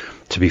 and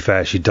to be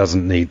fair, she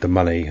doesn't need the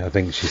money, I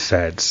think she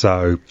said.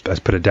 So let's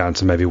put it down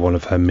to maybe one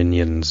of her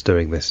minions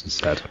doing this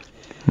instead.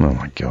 Oh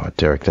my God,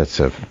 Derek, that's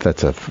a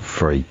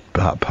free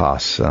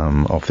pass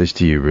off this.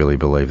 Do you really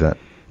believe that?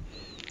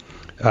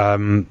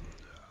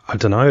 I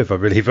don't know if I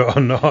believe it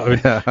or not. We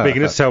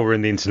can just tell we're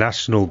in the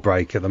international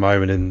break at the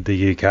moment in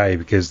the UK,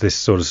 because this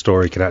sort of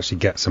story could actually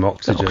get some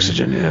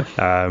oxygen.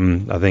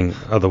 I think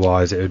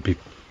otherwise it would be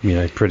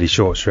pretty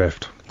short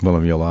shrift.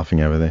 Willem, you're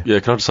laughing over there. Yeah,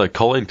 can I just say,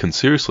 Colleen can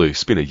seriously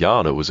spin a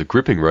yarn. It was a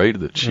gripping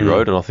read that she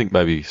wrote, and I think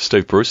maybe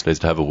Steve Bruce needs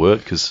to have a word,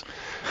 because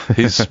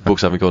his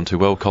books haven't gone too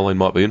well. Colleen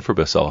might be in for a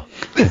bestseller.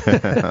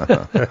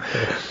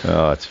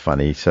 Oh, it's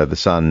funny. So the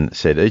Sun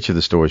said each of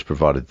the stories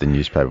provided the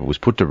newspaper was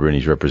put to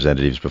Rooney's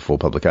representatives before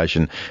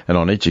publication, and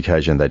on each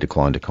occasion they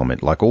declined to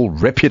comment. Like all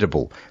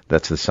reputable,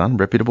 that's the Sun,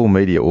 reputable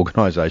media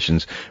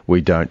organisations, we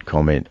don't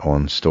comment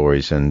on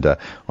stories. And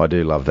I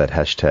do love that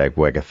hashtag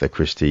Wagatha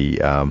Christie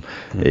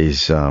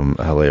is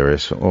hilarious.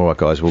 All right,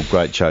 guys, well,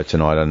 great show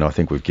tonight, and I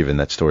think we've given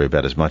that story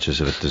about as much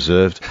as it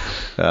deserved.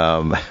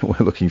 We're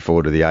looking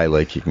forward to the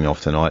A-League kicking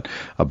off tonight.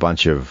 A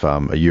bunch of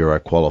Euro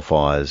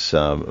qualifiers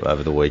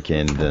over the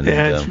weekend. And,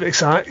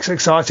 it's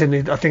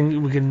exciting. I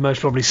think we can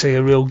most probably see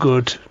a real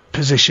good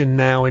position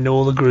now in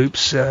all the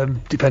groups,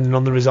 depending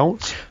on the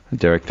results.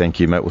 Derek, thank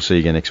you, mate. We'll see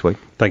you again next week.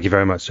 Thank you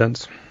very much,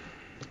 gents.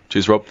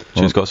 Cheers, Rob.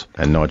 Cheers, guys.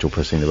 And Nigel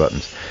pressing the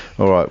buttons.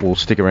 All right, we'll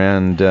stick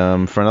around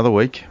for another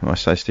week. I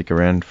say stick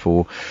around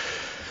for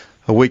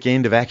a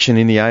weekend of action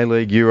in the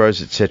A-League,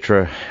 Euros,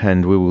 etc.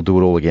 And we will do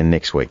it all again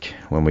next week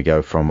when we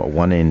go from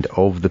one end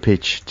of the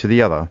pitch to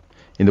the other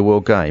in the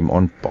World Game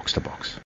on Box to Box.